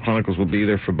 Angler Chronicles will be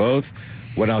there for both.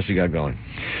 What else you got going?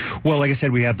 Well, like I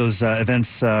said, we have those events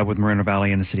with Moreno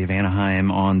Valley and the city of Anaheim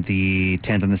on the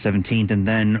 10th and the 17th. And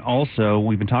then also,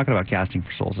 we've been talking about Casting for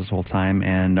Souls this whole time,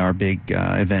 and our big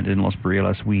event in Los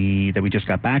Barriles that we just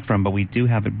got back from, but we do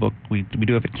have it booked. We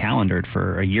do have it calendared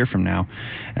for a year from now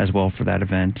as well for that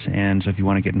event. And so if you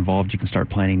want to get involved, you can start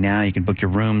planning now. You can book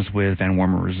your rooms with Van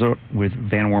Warmer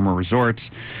Resorts.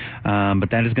 But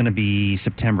that is going to be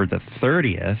September the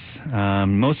 30th.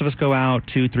 Most of us go out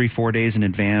 2, 3, 4 days in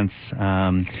advance.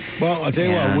 Well, I'll tell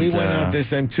you what, we went out this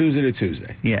time Tuesday to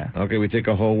Tuesday. Yeah. Okay, we take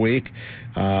a whole week.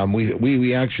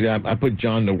 We actually, I put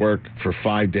John to work for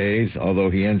 5 days, although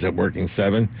he ends up working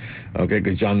 7. Okay,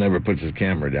 because John never puts his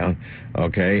camera down.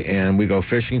 Okay, and we go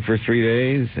fishing for 3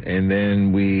 days, and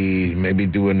then we maybe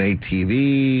do an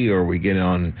ATV, or we get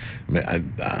on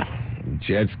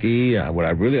jet ski. I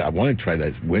want to try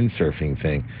that windsurfing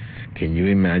thing. Can you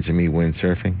imagine me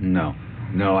windsurfing?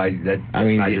 No, I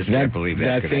just can't believe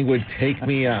that. That thing would take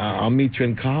me. I'll meet you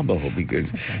in Cabo. It'll be good.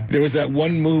 There was that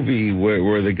one movie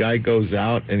where the guy goes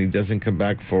out and he doesn't come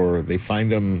back they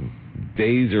find him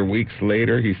days or weeks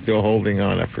later. He's still holding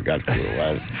on. I forgot who it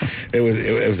was.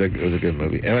 It was a good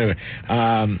movie. Anyway,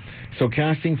 so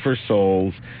Casting for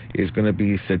Souls is going to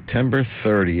be September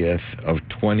 30th of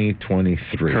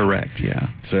 2023. Correct. Yeah.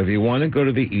 So if you want to go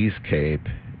to the East Cape,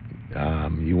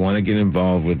 you want to get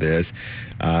involved with this,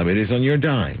 it is on your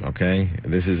dime, okay?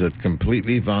 This is a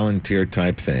completely volunteer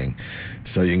type thing.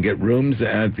 So you can get rooms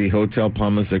at the Hotel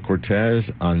Palmas de Cortez,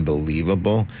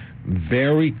 unbelievable,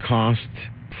 very cost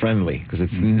friendly, because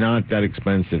it's not that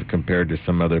expensive compared to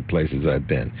some other places I've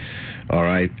been. All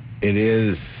right, it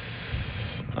is,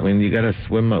 you got a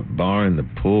swim-up bar in the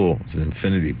pool. It's an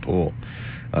infinity pool.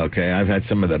 Okay, I've had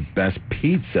some of the best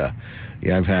pizza.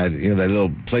 Yeah, I've had, that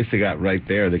little place they got right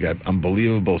there. They got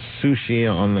unbelievable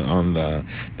sushi on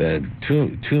the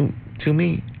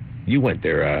Tumi. You went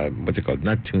there. What's it called?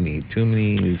 Not Tumi,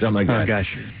 something like that. Oh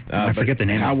gosh, I forget the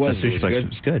name. How was the sushi place? It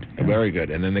was good. Yeah. Very good.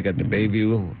 And then they got the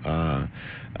Bayview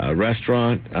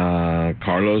restaurant.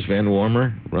 Carlos Van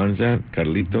Warmer runs that,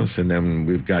 Carlitos, and then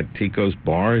we've got Tico's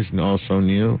Bars, and also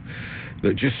new. There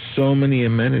are just so many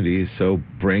amenities. So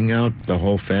bring out the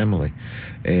whole family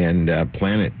and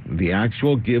plan it. The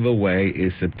actual giveaway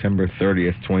is September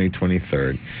 30th,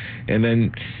 2023. And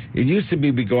then it used to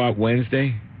be we go out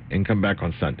Wednesday and come back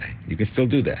on Sunday. You can still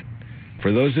do that.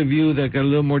 For those of you that got a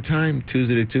little more time,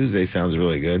 Tuesday to Tuesday sounds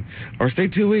really good. Or stay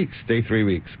 2 weeks, stay 3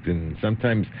 weeks. And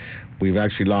sometimes we've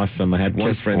actually lost some. I had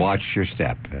one friend. Watch your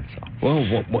step, that's all.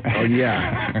 Well, oh,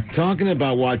 yeah. Talking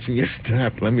about watching your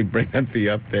step, let me bring up the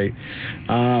update.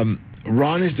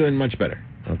 Ron is doing much better.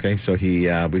 Okay, so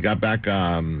we got back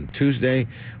Tuesday.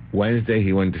 Wednesday,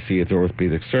 he went to see an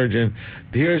orthopedic surgeon.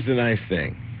 Here's the nice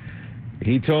thing.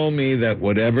 He told me that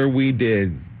whatever we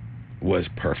did was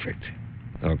perfect.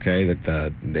 Okay,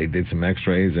 that they did some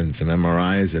X-rays and some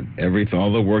MRIs, and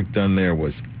all the work done there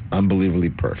was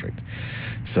unbelievably perfect.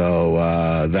 So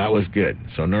that was good.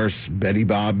 So Nurse Betty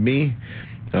bobbed me.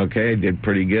 Okay, did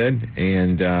pretty good,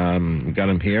 and got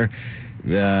him here.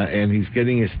 And he's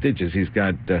getting his stitches. He's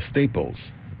got staples.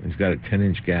 He's got a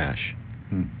 10-inch gash.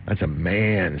 That's a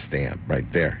man stamp right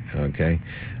there, okay?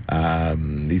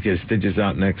 He gets stitches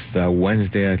out next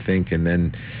Wednesday, I think, and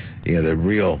then the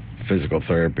real physical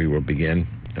therapy will begin,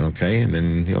 okay? And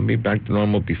then he'll be back to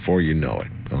normal before you know it,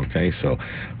 okay? So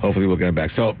hopefully we'll get him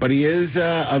back. So, but he is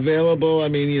available. I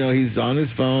mean, he's on his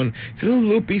phone. He's a little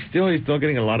loopy still. He's still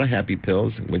getting a lot of happy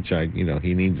pills, which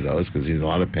he needs those because he's in a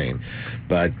lot of pain.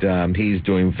 But he's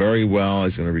doing very well.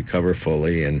 He's going to recover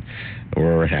fully, and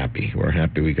we're happy. We're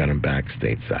happy we got him back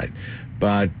stateside.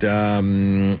 But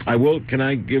can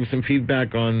I give some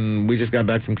feedback on, we just got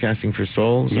back from Casting for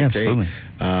Souls. Yeah, okay?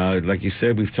 Absolutely. Like you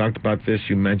said, we've talked about this.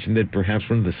 You mentioned it, perhaps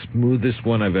one of the smoothest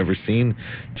one I've ever seen.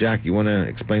 Jack, you want to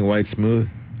explain why it's smooth?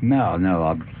 No,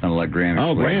 I'll let Graham explain.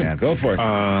 Oh, Graham, go for it.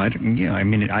 I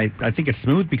think it's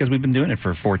smooth because we've been doing it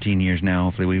for 14 years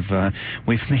now. Hopefully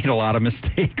we've made a lot of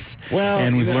mistakes,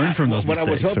 and we've learned from those mistakes. What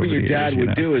I was hoping your dad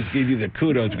would do is give you the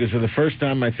kudos, because for the first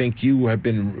time I think you have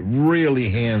been really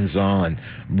hands-on,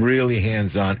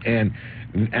 and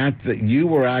you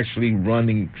were actually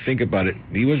running, think about it,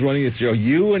 he was running the show.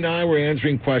 You and I were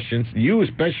answering questions, you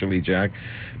especially, Jack,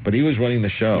 but he was running the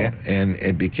show, and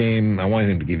it became, I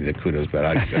wanted him to give you the kudos, but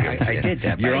I did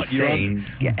that by saying,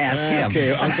 ask him.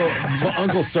 Okay,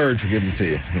 Uncle Serge will give them to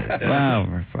you.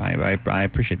 Wow, I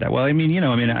appreciate that. Well, I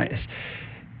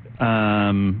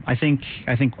think,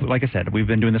 like I said, we've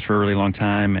been doing this for a really long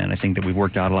time, and I think that we've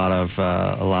worked out a lot of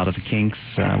the kinks.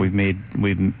 We've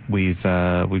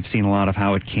seen a lot of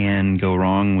how it can go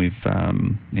wrong.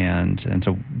 And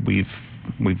so we've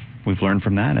learned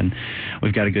from that, and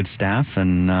we've got a good staff,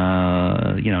 and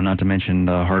not to mention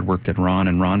the hard work that Ron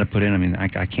and Rhonda put in. I mean,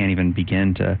 I can't even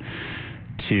begin to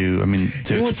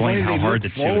explain how hard the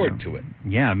two of them. To it.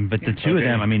 Yeah, but the two of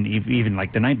them, I mean, even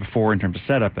like the night before in terms of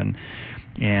setup and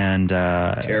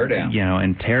tear down.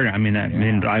 And tear down. I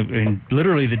mean,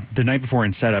 literally the night before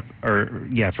in setup,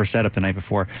 for setup the night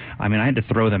before. I mean, I had to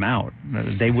throw them out.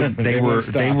 They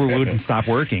wouldn't stop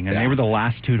working, and they were the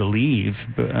last two to leave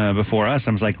before us.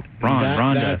 I was like,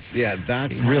 Rhonda,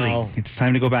 that's really, it's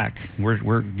time to go back.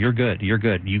 You're good.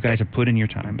 You guys have put in your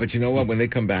time. But you know what? When they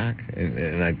come back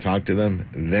and I talk to them,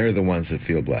 they're the ones that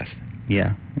feel blessed.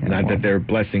 Yeah. Not that they're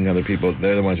blessing other people.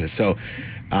 They're the ones that. So.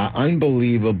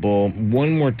 Unbelievable.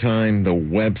 One more time, the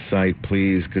website,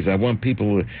 please, because I want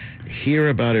people to hear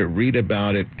about it, read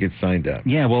about it, get signed up.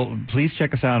 Yeah, well, please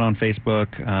check us out on Facebook,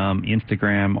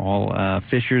 Instagram, all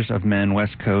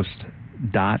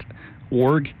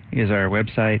fishersofmenwestcoast.org is our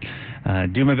website.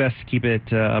 Do my best to keep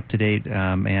it up to date.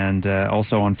 And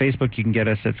also on Facebook, you can get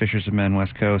us at Fishers of Men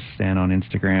West Coast, and on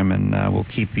Instagram, and we'll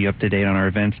keep you up to date on our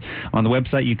events. On the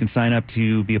website, you can sign up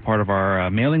to be a part of our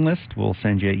mailing list. We'll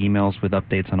send you emails with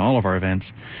updates on all of our events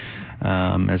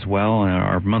as well. And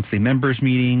our monthly members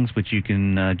meetings, which you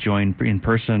can join in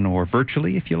person or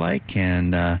virtually if you like.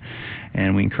 And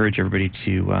we encourage everybody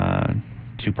to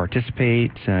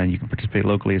participate. You can participate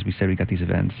locally. As we said, we got these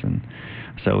events, and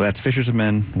so that's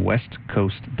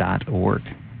fishersofmenwestcoast.org.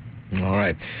 All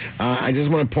right. I just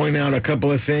want to point out a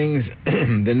couple of things.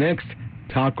 The next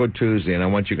Taco Tuesday, and I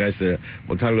want you guys we'll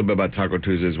talk a little bit about Taco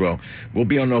Tuesday as well, will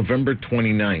be on November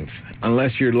 29th.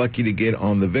 Unless you're lucky to get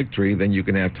on the Victory, then you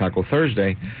can have Taco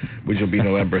Thursday, which will be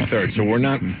November 3rd. So we're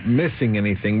not missing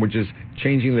anything. We're just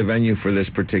changing the venue for this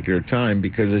particular time,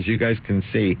 because as you guys can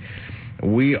see,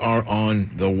 we are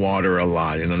on the water a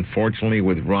lot, and unfortunately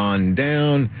with Ron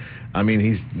down, I mean,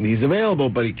 he's available,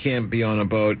 but he can't be on a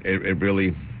boat. It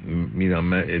really,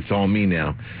 it's all me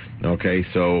now. Okay,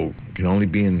 so can only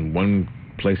be in one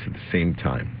place at the same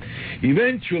time.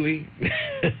 Eventually,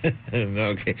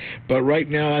 okay, but right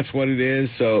now that's what it is.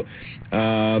 So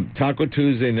Taco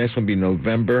Tuesday, next one will be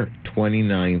November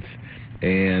 29th,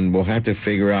 and we'll have to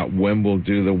figure out when we'll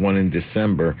do the one in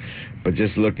December. But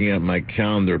just looking at my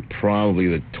calendar, probably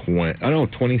the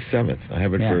 27th. I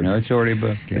have it for... No, it's already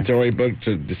booked. Yeah. It's already booked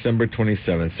to December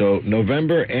 27th. So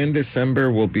November and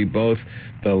December will be both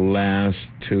the last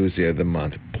Tuesday of the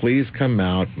month. Please come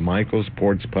out, Michael's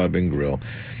Ports Pub and Grill.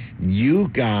 You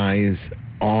guys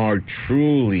are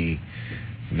truly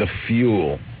the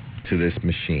fuel to this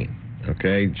machine.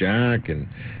 Okay? Jack and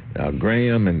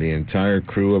Graham and the entire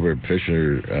crew over at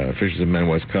Fishers of Men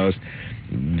West Coast.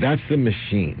 That's the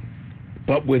machine.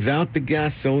 But without the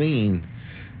gasoline,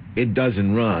 it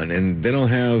doesn't run. And they don't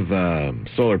have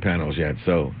solar panels yet,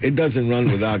 so it doesn't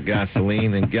run without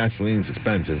gasoline, and gasoline's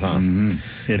expensive, huh?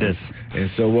 It is. And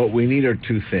so what we need are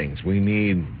two things. We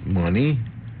need money.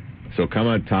 So come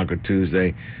out Taco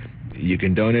Tuesday. You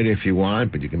can donate if you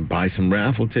want, but you can buy some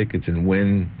raffle tickets and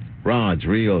win rods,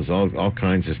 reels, all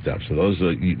kinds of stuff. So those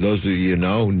of you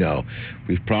know.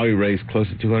 We've probably raised close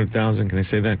to $200,000. Can I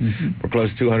say that? We're close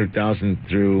to $200,000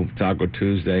 through Taco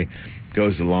Tuesday.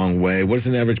 Goes a long way. What does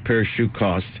an average pair of shoe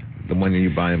cost? The one that you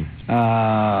buy them?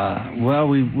 Well,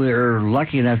 we're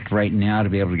lucky enough right now to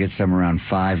be able to get some around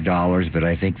 $5, but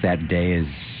I think that day is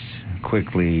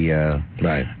quickly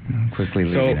quickly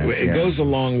leaving us. So it goes a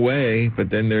long way, but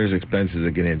then there's expenses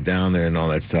of getting it down there and all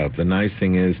that stuff. The nice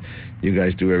thing is you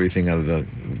guys do everything out of the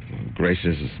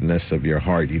graciousness of your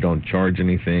heart. You don't charge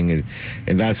anything,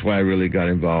 and that's why I really got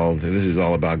involved. This is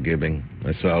all about giving.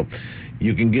 So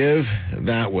you can give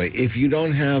that way. If you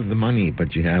don't have the money,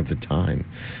 but you have the time,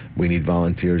 we need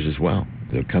volunteers as well.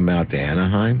 They'll come out to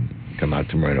Anaheim, come out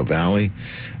to Moreno Valley.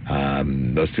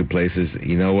 Those two places,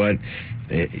 you know what?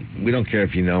 We don't care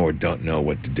if you know or don't know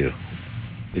what to do.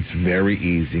 It's very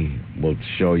easy. We'll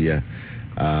show you.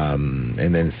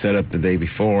 And then set up the day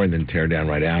before and then tear down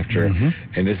right after.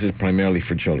 And this is primarily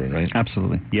for children, right?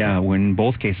 Absolutely. Yeah, in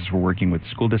both cases we're working with the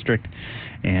school district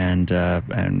and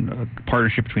a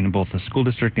partnership between both the school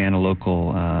district and a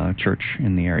local church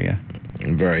in the area.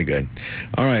 Very good.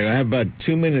 All right, I have about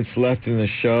 2 minutes left in the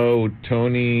show.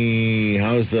 Tony,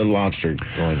 how's the lobster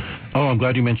going? Oh, I'm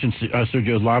glad you mentioned,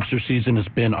 Sergio. Lobster season has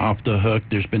been off the hook.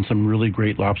 There's been some really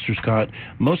great lobsters caught,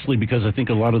 mostly because I think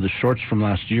a lot of the shorts from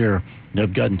last year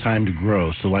have gotten time to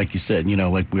grow. So like you said,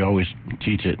 like we always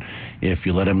teach it, if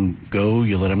you let them go,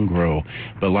 you let them grow.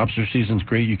 But lobster season's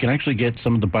great. You can actually get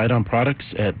some of the Bite On products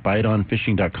at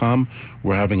biteonfishing.com.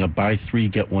 We're having a buy 3,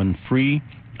 get 1 free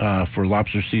for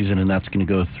lobster season, and that's going to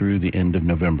go through the end of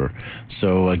November.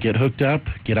 So get hooked up,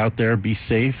 get out there, be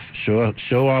safe,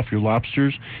 show off your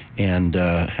lobsters, and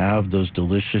have those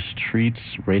delicious treats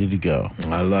ready to go.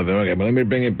 I love it. Okay, but let me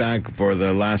bring it back for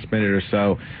the last minute or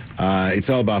so. It's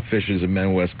all about Fishers of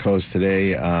Men West Coast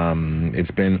today.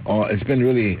 It's been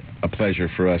really a pleasure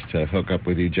for us to hook up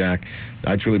with you, Jack.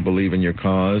 I truly believe in your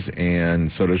cause,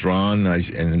 and so does Ron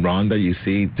and Rhonda. You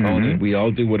see, Tony. We all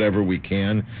do whatever we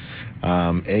can.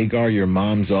 Agar, your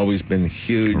mom's always been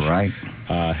huge, right?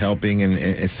 Helping,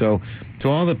 and so to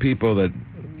all the people that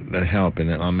help,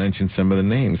 and I'll mention some of the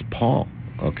names. Paul.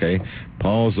 Okay,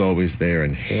 Paul's always there,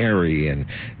 and Harry and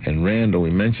Randall.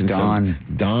 We mentioned Don,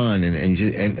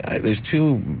 and there's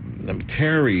two.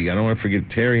 Terry. I don't want to forget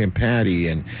Terry and Patty,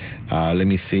 and let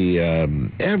me see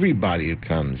everybody who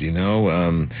comes.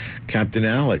 Captain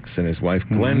Alex and his wife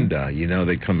Glenda.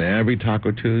 They come every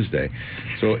Taco Tuesday.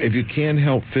 So if you can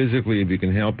help physically, if you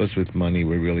can help us with money,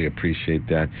 we really appreciate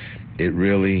that. It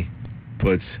really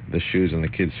puts the shoes on the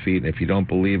kids' feet. And if you don't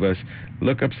believe us,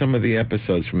 look up some of the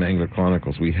episodes from Angler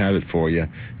Chronicles. We have it for you.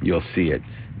 You'll see it.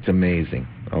 It's amazing.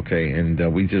 Okay,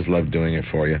 and we just love doing it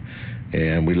for you.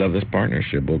 And we love this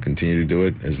partnership. We'll continue to do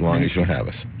it as long as you'll have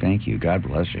us. Thank you. God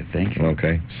bless you. Thank you.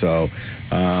 Okay. So,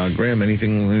 Graham, any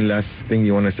last thing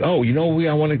you want to say? Oh,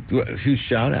 I want to do a huge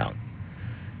shout-out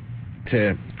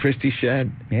to Christy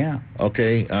Shedd. Yeah.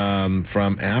 Okay,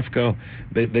 from AFCO.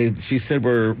 She said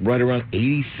we're right around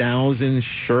 80,000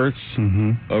 shirts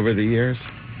over the years.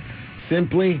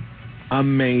 Simply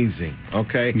amazing.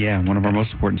 Okay? Yeah, one of our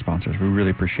most important sponsors. We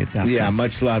really appreciate that. Yeah,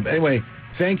 much love. Anyway,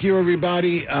 thank you,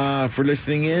 everybody, for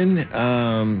listening in.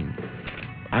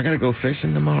 I got to go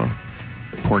fishing tomorrow.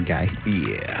 Poor guy.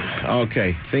 Yeah.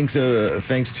 Okay. Thanks to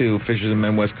Fishers of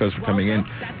Men West Coast for coming in.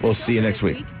 We'll see you next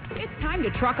week. It's time to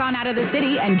truck on out of the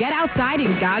city and get outside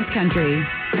in God's country.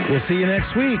 We'll see you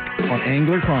next week on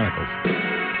Angler Chronicles.